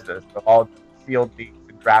Bethesda, so all the field leagues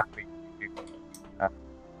and draft leagues.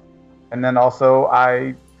 And then also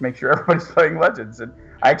I make sure everybody's playing Legends. And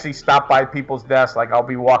I actually stop by people's desks. Like, I'll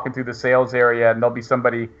be walking through the sales area and there'll be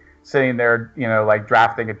somebody sitting there, like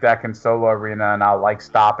drafting a deck in Solo Arena, and I'll like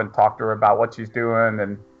stop and talk to her about what she's doing.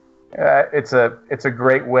 And it's a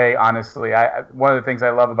great way, honestly. One of the things I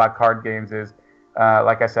love about card games is,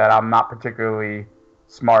 like I said, I'm not particularly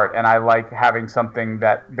smart, and I like having something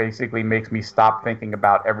that basically makes me stop thinking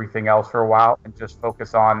about everything else for a while and just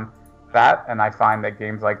focus on that. And I find that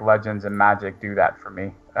games like Legends and Magic do that for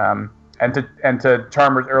me. And to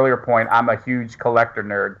Charmer's earlier point, I'm a huge collector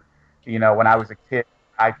nerd. When I was a kid,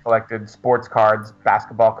 I collected sports cards,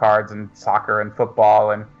 basketball cards, and soccer and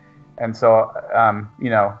football, and so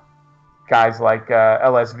guys like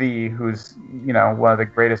LSV, who's one of the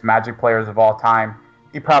greatest Magic players of all time.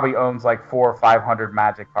 He probably owns like 400 or 500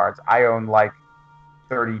 Magic cards. I own like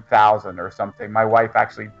 30,000 or something. My wife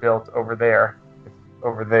actually built over there,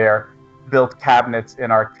 built cabinets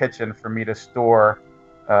in our kitchen for me to store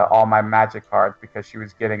all my Magic cards because she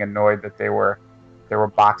was getting annoyed that there were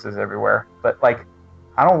boxes everywhere. But like,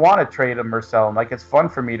 I don't want to trade them or sell them. Like, it's fun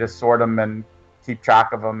for me to sort them and keep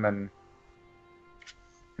track of them, and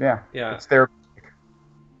yeah, it's their.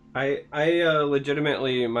 I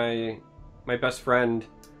legitimately, my best friend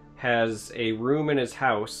has a room in his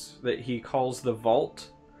house that he calls the vault,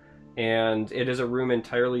 and it is a room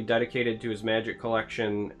entirely dedicated to his Magic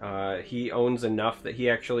collection. He owns enough that he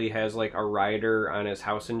actually has like a rider on his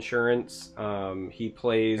house insurance. He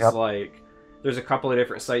plays like, there's a couple of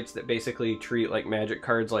different sites that basically treat like Magic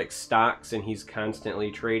cards like stocks, and he's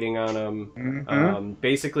constantly trading on them.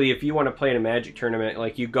 Basically, if you want to play in a Magic tournament,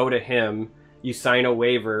 like, you go to him, you sign a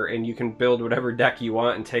waiver, and you can build whatever deck you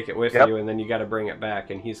want and take it with you, and then you got to bring it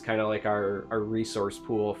back. And he's kind of like our resource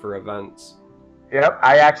pool for events. Yep,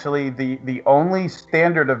 I actually, the only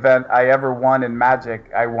standard event I ever won in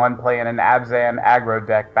Magic, I won playing an Abzan aggro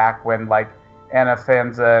deck back when like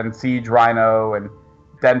Anafanza and Siege Rhino and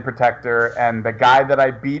Den Protector, and the guy that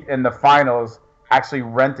I beat in the finals actually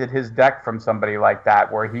rented his deck from somebody like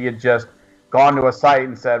that, where he had just gone to a site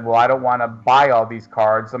and said, well, I don't want to buy all these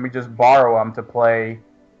cards, let me just borrow them to play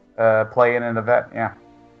in an event. Yeah.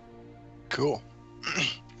 Cool.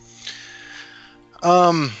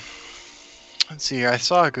 Let's see here. I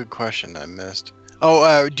saw a good question I missed.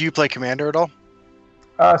 Oh, do you play Commander at all?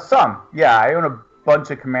 Some. Yeah, I own a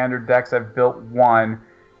bunch of Commander decks. I've built one.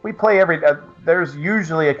 We play there's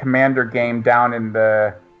usually a Commander game down in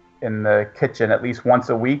the kitchen at least once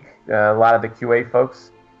a week. A lot of the QA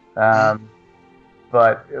folks.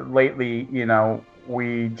 But lately,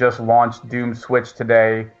 we just launched Doom Switch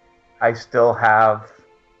today. I still have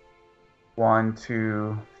 1,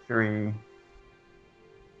 2, 3,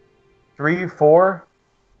 4.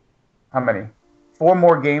 How many? 4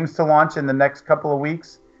 more games to launch in the next couple of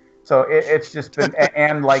weeks. So it's just been,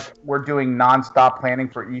 and like, we're doing nonstop planning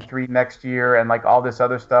for E3 next year and like all this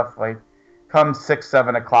other stuff. Like, come 6,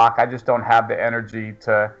 7 o'clock, I just don't have the energy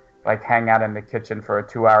to like hang out in the kitchen for a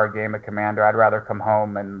 2-hour game of Commander. I'd rather come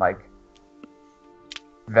home and like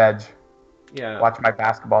veg. Yeah. Watch my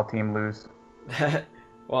basketball team lose.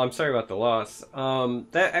 Well, I'm sorry about the loss.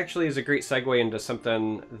 That actually is a great segue into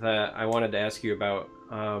something that I wanted to ask you about.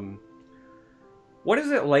 What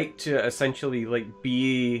is it like to essentially like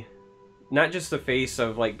be not just the face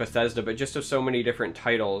of like Bethesda, but just of so many different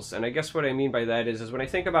titles? And I guess what I mean by that is when I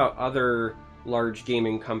think about other large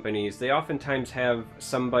gaming companies, they oftentimes have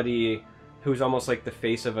somebody who's almost like the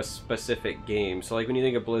face of a specific game. So like when you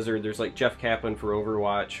think of Blizzard, there's like Jeff Kaplan for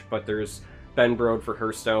Overwatch, but there's Ben Brode for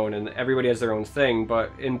Hearthstone, and everybody has their own thing.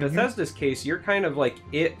 But in Bethesda's case, you're kind of like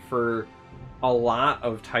it for a lot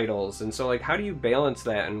of titles. And so like, how do you balance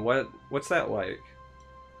that, and what's that like?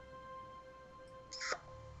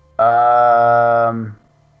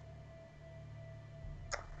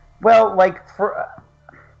 Well, like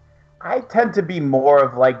I tend to be more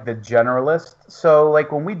of like the generalist. So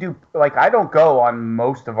like when we do, like, I don't go on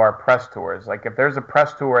most of our press tours. Like if there's a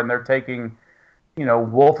press tour and they're taking,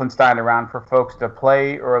 Wolfenstein around for folks to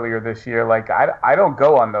play earlier this year, like I don't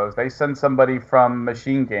go on those. They send somebody from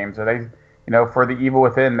Machine Games, or they, for the Evil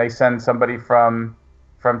Within, they send somebody from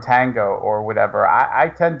Tango or whatever. I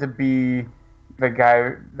tend to be the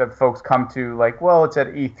guy that folks come to, like, well, it's at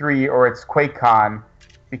E3 or it's QuakeCon,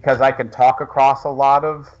 because I can talk across a lot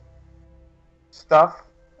of stuff.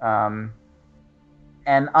 And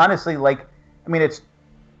honestly, like, I mean,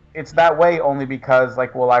 it's that way only because,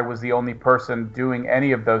 like, well, I was the only person doing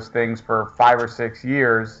any of those things for 5 or 6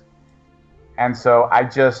 years. And so I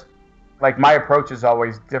just, like, my approach has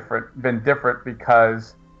always been different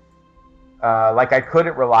because, like, I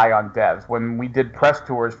couldn't rely on devs. When we did press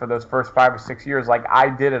tours for those first 5 or 6 years, like, I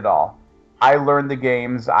did it all. I learned the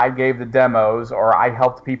games, I gave the demos, or I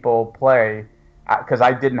helped people play, because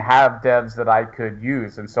I didn't have devs that I could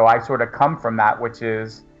use. And so I sort of come from that, which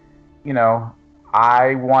is,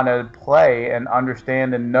 I want to play and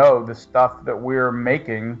understand and know the stuff that we're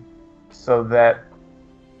making so that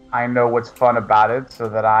I know what's fun about it, so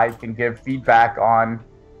that I can give feedback on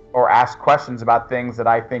or ask questions about things that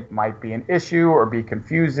I think might be an issue or be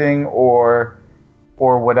confusing or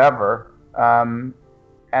whatever. And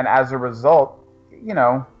as a result,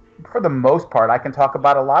 for the most part, I can talk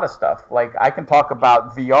about a lot of stuff. Like, I can talk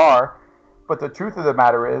about VR, but the truth of the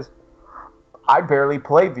matter is, I barely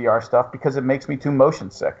play VR stuff because it makes me too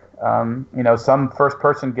motion sick. Some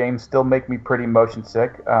first-person games still make me pretty motion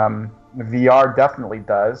sick. VR definitely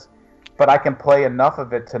does, but I can play enough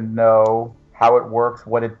of it to know how it works,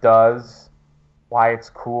 what it does, why it's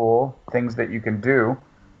cool, things that you can do.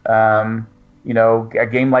 A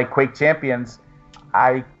game like Quake Champions,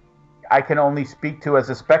 I can only speak to as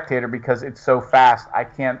a spectator because it's so fast. I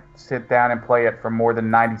can't sit down and play it for more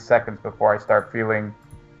than 90 seconds before I start feeling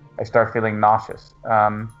nauseous.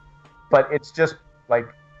 But it's just like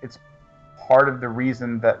it's part of the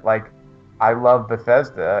reason that like I love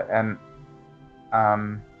Bethesda and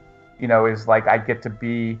is like I get to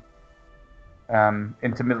be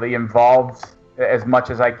intimately involved as much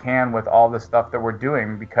as I can with all the stuff that we're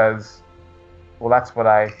doing because, well, that's what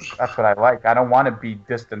I like. I don't want to be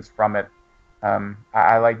distanced from it.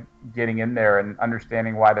 I like getting in there and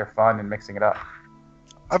understanding why they're fun and mixing it up.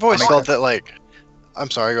 I've always felt that like, I'm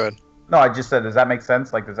sorry, go ahead. No, I just said, does that make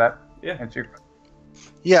sense? Like, does that answer your question?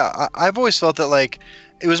 Yeah, I've always felt that like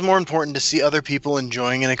it was more important to see other people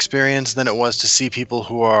enjoying an experience than it was to see people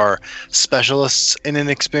who are specialists in an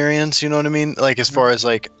experience. You know what I mean? Like as far as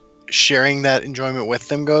like sharing that enjoyment with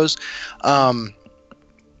them goes.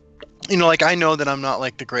 Like I know that I'm not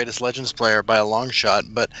like the greatest Legends player by a long shot,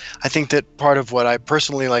 but I think that part of what I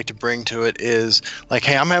personally like to bring to it is like,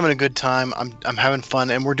 hey, I'm having a good time, I'm having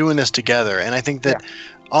fun, and we're doing this together. And I think that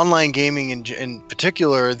online gaming in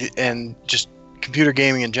particular, and just computer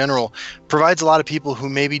gaming in general, provides a lot of people who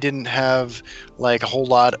maybe didn't have like a whole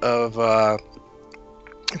lot of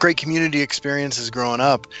great community experiences growing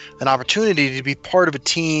up, an opportunity to be part of a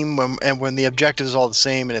team when the objective is all the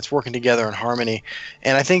same and it's working together in harmony.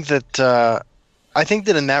 And I think that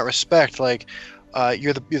in that respect, like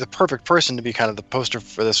you're the perfect person to be kind of the poster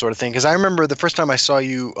for this sort of thing. Because I remember the first time I saw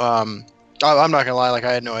you, I'm not gonna lie, like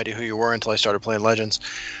I had no idea who you were until I started playing Legends.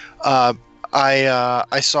 I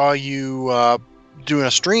saw you doing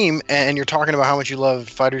a stream and you're talking about how much you love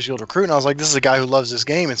Fighters Guild Recruit, and I was like, this is a guy who loves this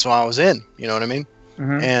game, and so I was in. You know what I mean?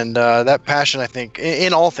 Mm-hmm. And that passion, I think,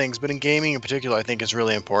 in all things, but in gaming in particular, I think is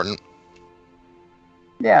really important.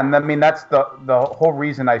 Yeah, and I mean that's the whole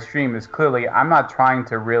reason I stream is clearly I'm not trying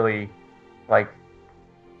to really like.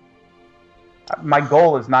 My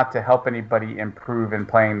goal is not to help anybody improve in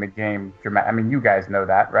playing the game. I mean, you guys know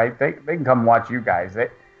that, right? They can come watch you guys.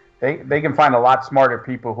 They can find a lot smarter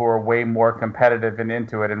people who are way more competitive and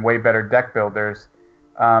into it and way better deck builders.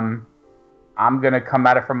 I'm going to come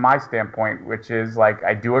at it from my standpoint, which is like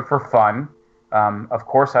I do it for fun. Of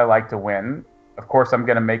course, I like to win. Of course, I'm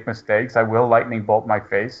going to make mistakes. I will lightning bolt my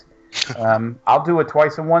face. I'll do it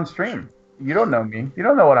twice in one stream. You don't know me. You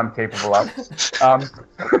don't know what I'm capable of.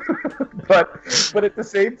 But at the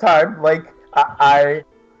same time, like I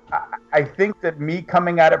think that me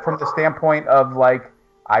coming at it from the standpoint of like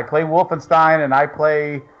I play Wolfenstein and I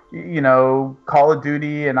play Call of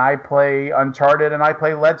Duty and I play Uncharted and I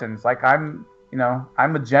play Legends. Like I'm a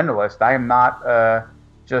generalist. I am not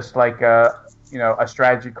just like a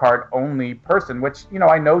strategy card only person, which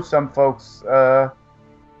I know some folks are,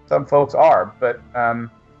 but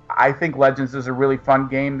I think Legends is a really fun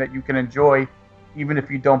game that you can enjoy even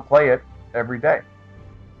if you don't play it every day.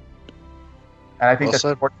 And I think that's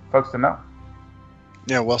important for folks to know.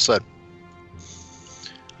 Yeah, well said.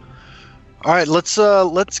 All right, let's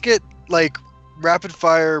get like rapid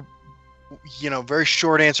fire, very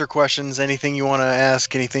short answer questions. Anything you want to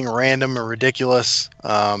ask, anything random or ridiculous.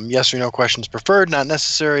 Yes or no questions preferred, not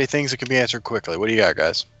necessary. Things that can be answered quickly. What do you got,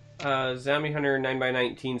 guys? Zombie Hunter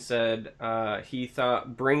 9x19 said he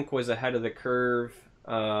thought Brink was ahead of the curve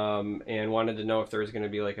and wanted to know if there was going to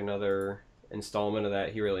be like another installment of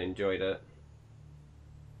that. He really enjoyed it.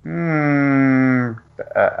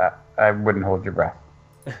 I wouldn't hold your breath.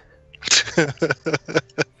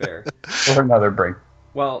 Fair. Or another Brink.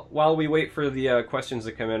 Well, while we wait for the questions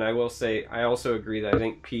to come in, I will say I also agree that I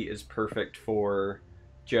think Pete is perfect for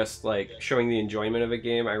just like showing the enjoyment of a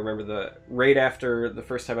game. I remember right after the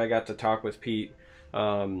first time I got to talk with Pete,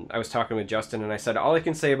 I was talking with Justin and I said, all I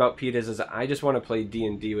can say about Pete is I just want to play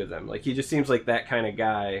D&D with him. Like he just seems like that kind of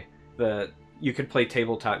guy that you could play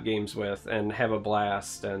tabletop games with and have a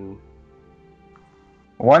blast. And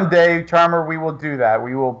one day, Charmer, we will do that.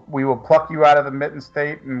 We will pluck you out of the Mitten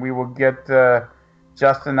State and we will get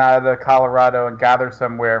Justin out of the Colorado and gather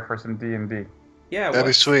somewhere for some D&D. Yeah, that'd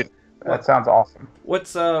be sweet. That sounds awesome.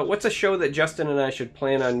 What's a show that Justin and I should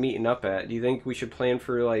plan on meeting up at? Do you think we should plan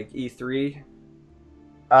for like E3?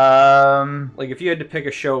 Like if you had to pick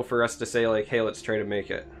a show for us to say like, hey, let's try to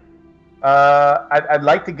make it. I'd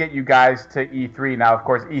like to get you guys to E3. Now, of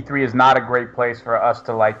course, E3 is not a great place for us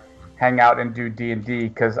to like hang out and do D&D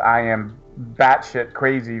because I am batshit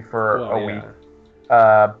crazy for a week.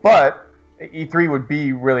 But E3 would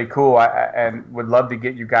be really cool, and would love to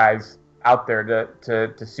get you guys out there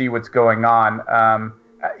to see what's going on.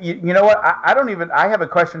 You know what? I have a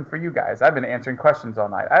question for you guys. I've been answering questions all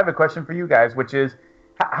night. I have a question for you guys, which is,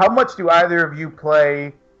 how much do either of you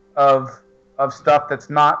play of stuff that's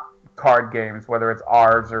not card games, whether it's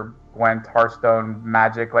ours or Gwent, Hearthstone,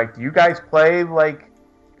 Magic? Like, do you guys play like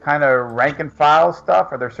kind of rank and file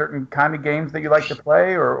stuff? Are there certain kind of games that you like to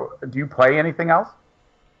play, or do you play anything else?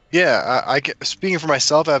 Yeah, speaking for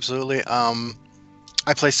myself, absolutely.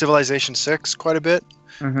 I play Civilization 6 quite a bit.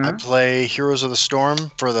 Mm-hmm. I play Heroes of the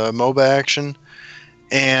Storm for the MOBA action,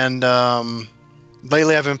 and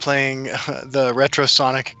lately I've been playing the Retro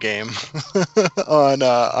Sonic game on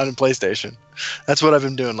PlayStation. That's what I've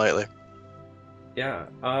been doing lately. Yeah.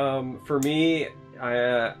 For me,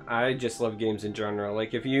 I just love games in general.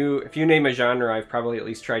 Like if you name a genre, I've probably at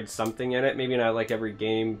least tried something in it. Maybe not like every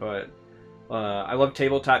game, but I love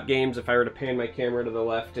tabletop games. If I were to pan my camera to the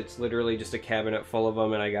left, it's literally just a cabinet full of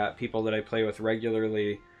them, and I got people that I play with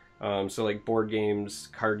regularly. So like board games,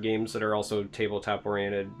 card games that are also tabletop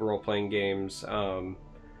oriented, role-playing games.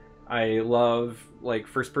 I love like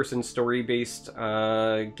first-person story-based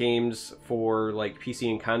games for like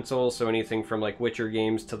PC and console. So anything from like Witcher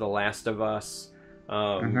games to The Last of Us.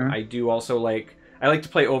 I do also I like to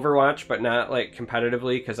play Overwatch, but not like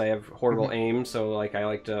competitively because I have horrible aim. So like I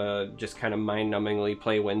like to just kind of mind-numbingly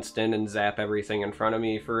play Winston and zap everything in front of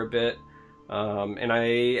me for a bit. And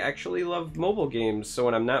I actually love mobile games. So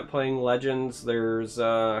when I'm not playing Legends, there's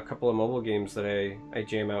a couple of mobile games that I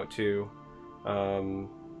jam out to.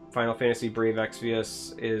 Final Fantasy Brave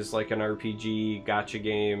Exvius is like an RPG gacha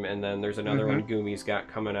game, and then there's another one Gumi's got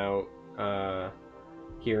coming out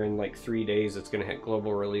here in like 3 days. It's gonna hit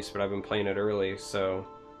global release, but I've been playing it early, so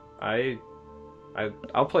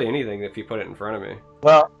I'll play anything if you put it in front of me.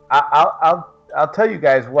 Well, I'll tell you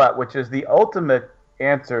guys which is the ultimate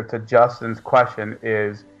answer to Justin's question,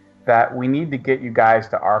 is that we need to get you guys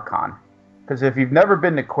to Archon, because if you've never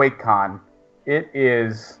been to QuakeCon, it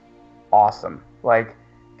is awesome. Like,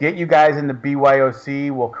 get you guys into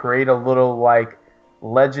BYOC. We'll create a little like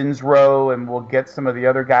Legends row, and we'll get some of the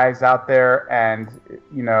other guys out there, and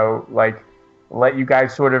like let you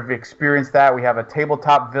guys sort of experience that. We have a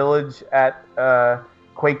tabletop village at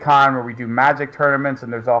QuakeCon where we do Magic tournaments,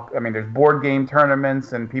 and there's board game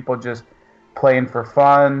tournaments and people just playing for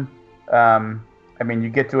fun. You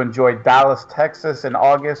get to enjoy Dallas, Texas in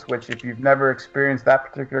August, which if you've never experienced that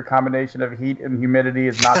particular combination of heat and humidity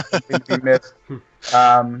is not something to be missed.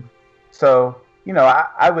 So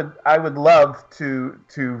I would love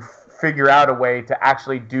to figure out a way to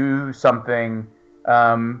actually do something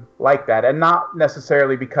like that, and not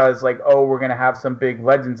necessarily because like, oh, we're gonna have some big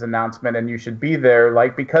Legends announcement and you should be there,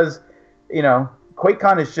 like, because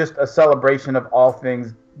QuakeCon is just a celebration of all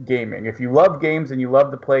things gaming. If you love games and you love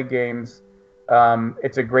to play games,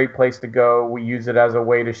 it's a great place to go. We use it as a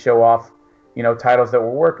way to show off titles that we're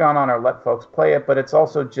working on or let folks play it, but it's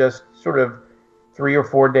also just sort of 3 or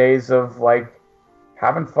 4 days of like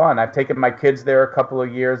having fun. I've taken my kids there a couple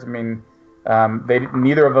of years.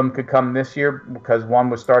 Neither of them could come this year because one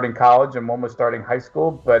was starting college and one was starting high school,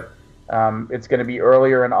 but it's going to be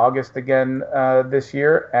earlier in August again this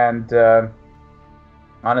year. And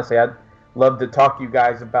honestly, I'd love to talk to you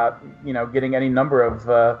guys about getting any number of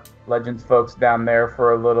Legends folks down there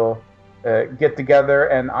for a little get together,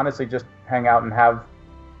 and honestly just hang out and have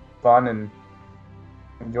fun and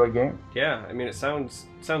enjoy games. Yeah, it sounds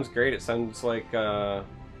great. It sounds like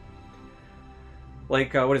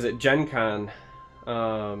what is it, Gen Con?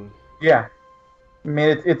 Yeah,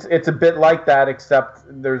 it's a bit like that, except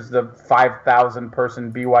there's the 5,000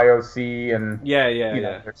 person BYOC, and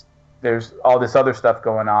yeah. There's all this other stuff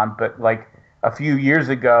going on. But like a few years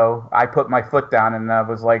ago, I put my foot down and I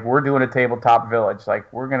was like, we're doing a tabletop village.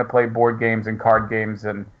 Like, we're gonna play board games and card games,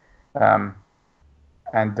 and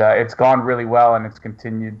it's gone really well, and it's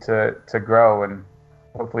continued to grow, and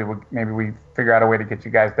hopefully maybe we figure out a way to get you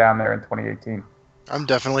guys down there in 2018. I'm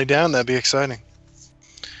definitely down. That'd be exciting.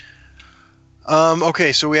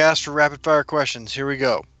 Okay, so we asked for rapid fire questions. Here we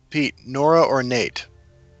go. Pete, Nora or Nate?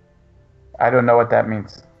 I don't know what that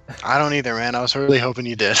means. I don't either, man. I was really hoping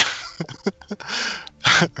you did.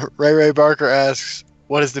 Ray Barker asks,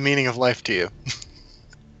 what is the meaning of life to you?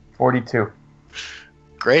 42.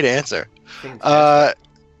 Great answer.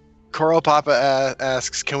 Coral Papa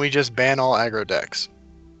asks, can we just ban all aggro decks?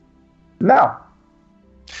 No.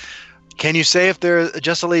 Can you say if there's,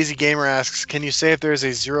 Just a Lazy Gamer asks, can you say if there's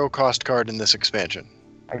a zero cost card in this expansion?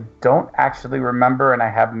 I don't actually remember, and I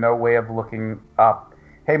have no way of looking up.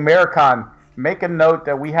 Hey, Maricon, make a note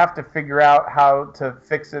that we have to figure out how to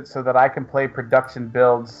fix it so that I can play production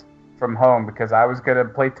builds from home because I was going to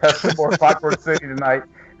play test some more Clockwork City tonight,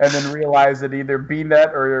 and then realize that either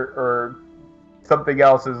BNet or something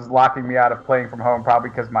else is locking me out of playing from home, probably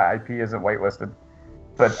because my IP isn't waitlisted.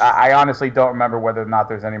 But I honestly don't remember whether or not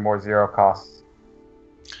there's any more zero costs.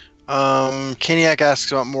 Kaniak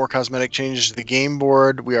asks about more cosmetic changes to the game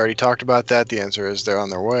board. We already talked about that. The answer is they're on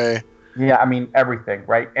their way. Yeah, I mean, everything,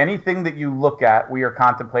 right? Anything that you look at, we are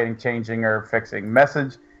contemplating changing or fixing.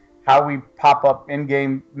 Message, how we pop up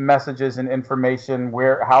in-game messages and information,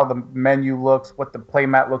 how the menu looks, what the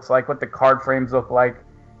playmat looks like, what the card frames look like,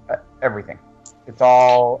 everything. It's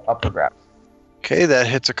all up for grabs. Okay, that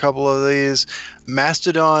hits a couple of these.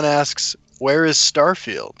 Mastodon asks, where is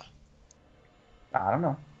Starfield? I don't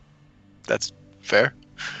know. That's fair.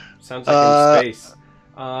 Sounds like in space.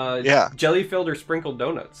 Yeah. Jelly-filled or sprinkled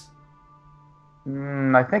donuts?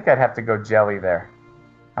 I think I'd have to go jelly there.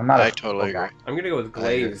 I totally agree. I'm going to go with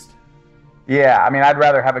glazed. Yeah, I mean, I'd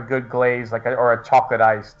rather have a good glaze or a chocolate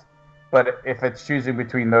iced. But if it's choosing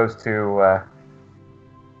between those two, I'd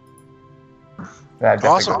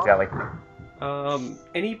definitely go jelly.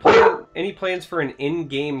 Any plans for an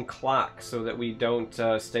in-game clock so that we don't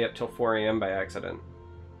stay up till 4 a.m. by accident?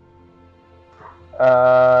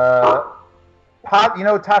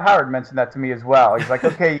 Todd Howard mentioned that to me as well. He's like,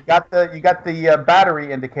 okay, you got the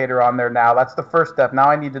battery indicator on there now. That's the first step. Now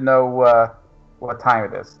I need to know what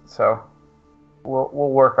time it is. So we'll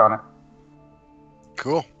work on it.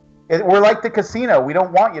 Cool. We're like the casino. We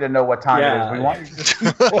don't want you to know what time it is. We want you to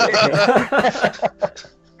keep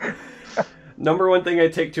playing. Number one thing I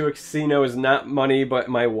take to a casino is not money, but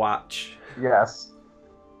my watch. Yes.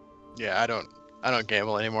 Yeah, I don't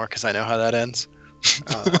gamble anymore because I know how that ends.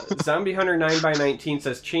 Zombie Hunter 9x19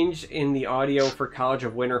 says, change in the audio for College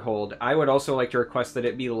of Winterhold. I would also like to request that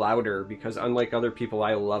it be louder because unlike other people,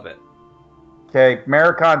 I love it. Okay,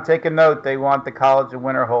 Maricon, take a note. They want the College of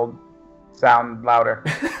Winterhold sound louder.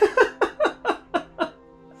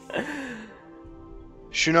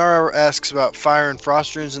 Shunara asks about fire and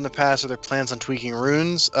frost runes in the past. Are there plans on tweaking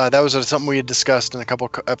runes? That was something we had discussed in a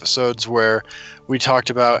couple episodes where we talked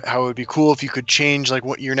about how it would be cool if you could change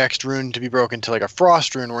what your next rune to be broken to a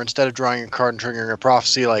frost rune, where instead of drawing a card and triggering a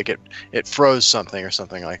prophecy, it froze something or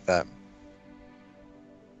something like that.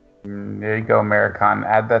 There you go, Maricon.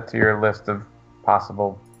 Add that to your list of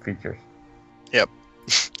possible features. Yep.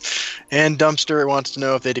 And Dumpster wants to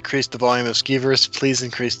know if they decreased the volume of Skeevers. Please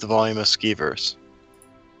increase the volume of Skeevers.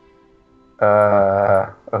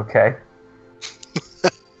 Okay.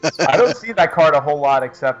 I don't see that card a whole lot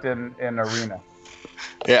except in Arena.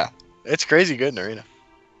 Yeah, it's crazy good in Arena.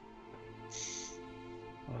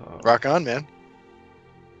 Rock on, man.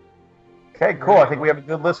 Okay, cool. I think we have a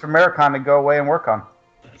good list for Maricon to go away and work on.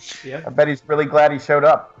 Yeah. I bet he's really glad he showed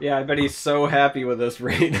up. Yeah, I bet he's so happy with us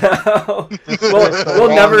right now. we'll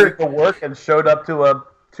never work and showed up to a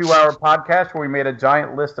 2-hour podcast where we made a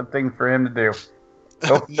giant list of things for him to do.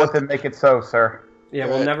 Go forth and make it so, sir. Yeah,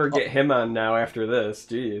 we'll never get him on now after this.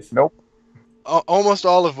 Jeez. Nope. Almost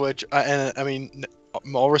all of which, and I mean,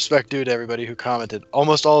 all respect due to everybody who commented,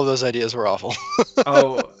 almost all of those ideas were awful.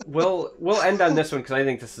 Oh, we'll end on this one because I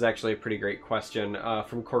think this is actually a pretty great question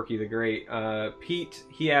from Corky the Great. Pete,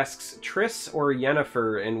 he asks, Triss or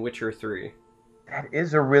Yennefer in Witcher 3? That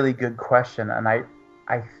is a really good question, and I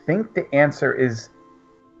think the answer is...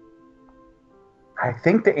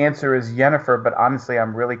 Yennefer, but honestly,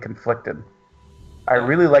 I'm really conflicted. I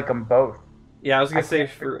really like them both. Yeah, I was gonna say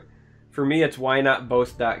for me, it's why not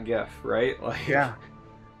both.gif, right? Yeah.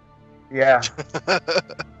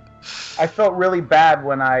 I felt really bad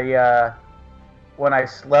when I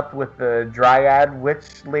slept with the Dryad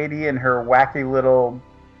witch lady in her wacky little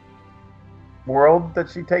world that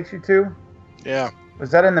she takes you to. Yeah.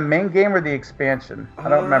 Was that in the main game or the expansion? I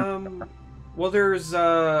don't remember. Well, there's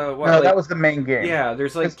that was the main game. Yeah,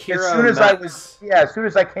 there's Kira. As soon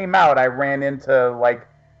as I came out, I ran into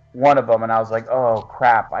one of them, and I was like, "Oh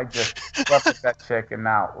crap! I just slept with that chick, and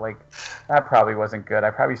now that probably wasn't good. I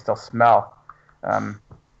probably still smell." But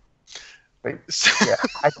yeah,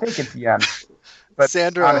 I think it's Yen. But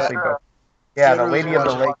Sandra, honestly, yeah, Sandra the Lady of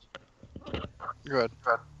the Lake. Good.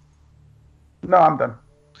 No, I'm done.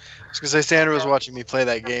 I was gonna say Sandra was watching me play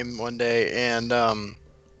that game one day, and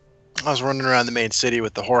I was running around the main city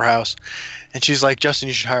with the whorehouse, and she's like, Justin,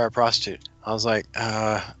 you should hire a prostitute. I was like,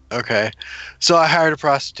 okay. So I hired a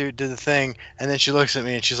prostitute, did the thing, and then she looks at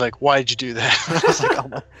me and she's like, why did you do that? I was like,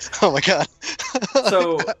 oh my God.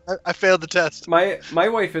 So I failed the test. My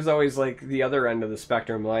wife is always the other end of the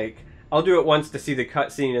spectrum. I'll do it once to see the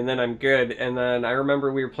cutscene and then I'm good. And then I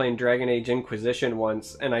remember we were playing Dragon Age Inquisition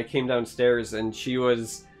once, and I came downstairs and she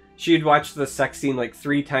was she'd watched the sex scene like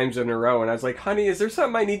 3 times in a row, and I was like, "Honey, is there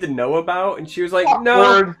something I need to know about?" And she was like, "No."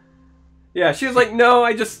 Awkward. Yeah, she was like, "No,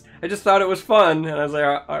 I just thought it was fun," and I was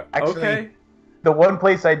like, Actually, "Okay." The one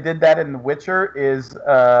place I did that in The Witcher is,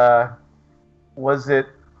 was it?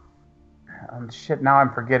 Shit, now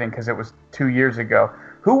I'm forgetting because it was 2 years ago.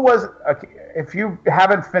 Who was? If you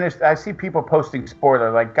haven't finished, I see people posting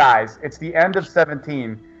spoiler. Like, guys, it's the end of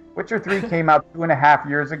 17. Witcher 3 came out 2.5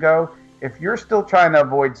 years ago. If you're still trying to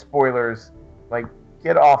avoid spoilers, like,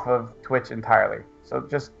 get off of Twitch entirely. So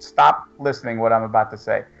just stop listening what I'm about to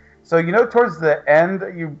say. So, you know, towards the end,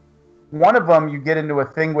 one of them, you get into a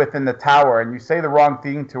thing within the tower, and you say the wrong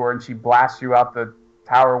thing to her, and she blasts you out the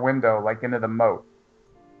tower window, like into the moat.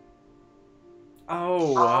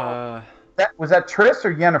 Oh, Was that Triss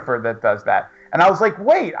or Yennefer that does that? And I was like,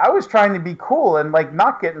 wait, I was trying to be cool and like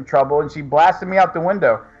not get in trouble, and she blasted me out the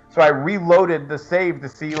window. So I reloaded the save to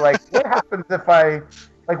see like what happens if I,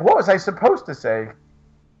 like, what was I supposed to say?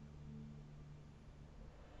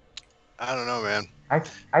 I don't know, man.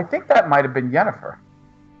 I think that might have been Yennefer.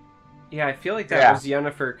 yeah, I feel like that was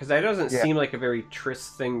Yennefer, because that doesn't seem like a very Triss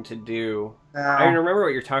thing to do. I don't remember what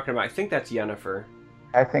you're talking about. I think that's Yennefer.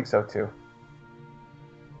 I think so too.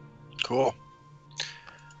 Cool.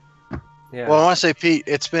 Yeah. Well, I want to say, Pete,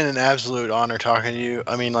 it's been an absolute honor talking to you.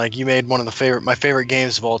 I mean, like, you made one of my favorite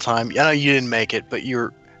games of all time. I know you didn't make it, but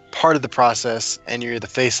you're part of the process, and you're the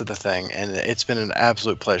face of the thing, and it's been an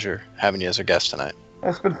absolute pleasure having you as a guest tonight.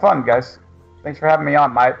 It's been fun, guys. Thanks for having me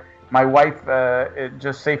on. My wife it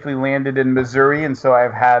just safely landed in Missouri, and so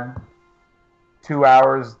I've had 2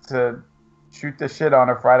 hours to shoot the shit on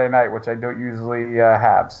a Friday night, which I don't usually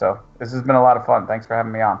have. So this has been a lot of fun. Thanks for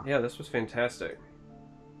having me on. Yeah, this was fantastic.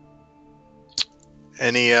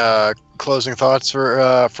 Any closing thoughts for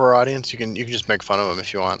our audience? You can just make fun of them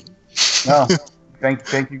if you want. No,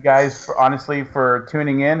 thank you guys honestly for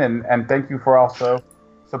tuning in, and thank you for also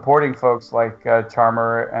supporting folks like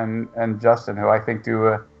Charmer and Justin, who I think do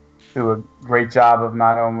a great job of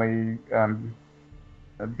not only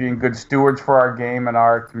being good stewards for our game and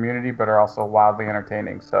our community, but are also wildly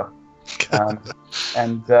entertaining. So,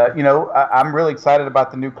 you know, I'm really excited about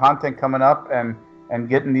the new content coming up and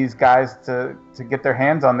getting these guys to get their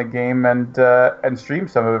hands on the game and stream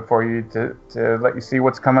some of it for you to let you see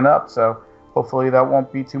what's coming up. So hopefully that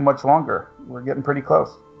won't be too much longer. We're getting pretty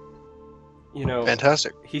close. You know,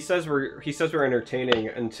 fantastic. He says we're entertaining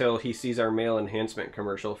until he sees our male enhancement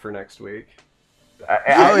commercial for next week.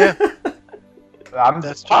 Oh yeah. I'm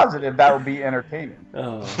positive that will be entertaining.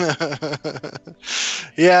 Oh.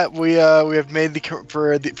 Yeah, we have made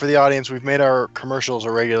for the audience. We've made our commercials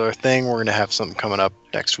a regular thing. We're gonna have something coming up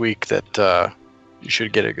next week that you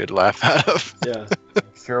should get a good laugh out of. Yeah.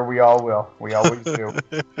 Sure, we all will. We always do.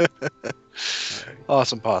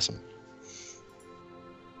 Awesome, possum.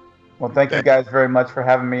 Well, thank you guys very much for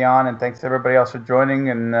having me on, and thanks to everybody else for joining.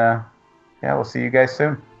 And yeah, we'll see you guys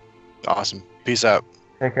soon. Awesome. Peace out.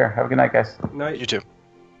 Take care. Have a good night, guys. Night. You too.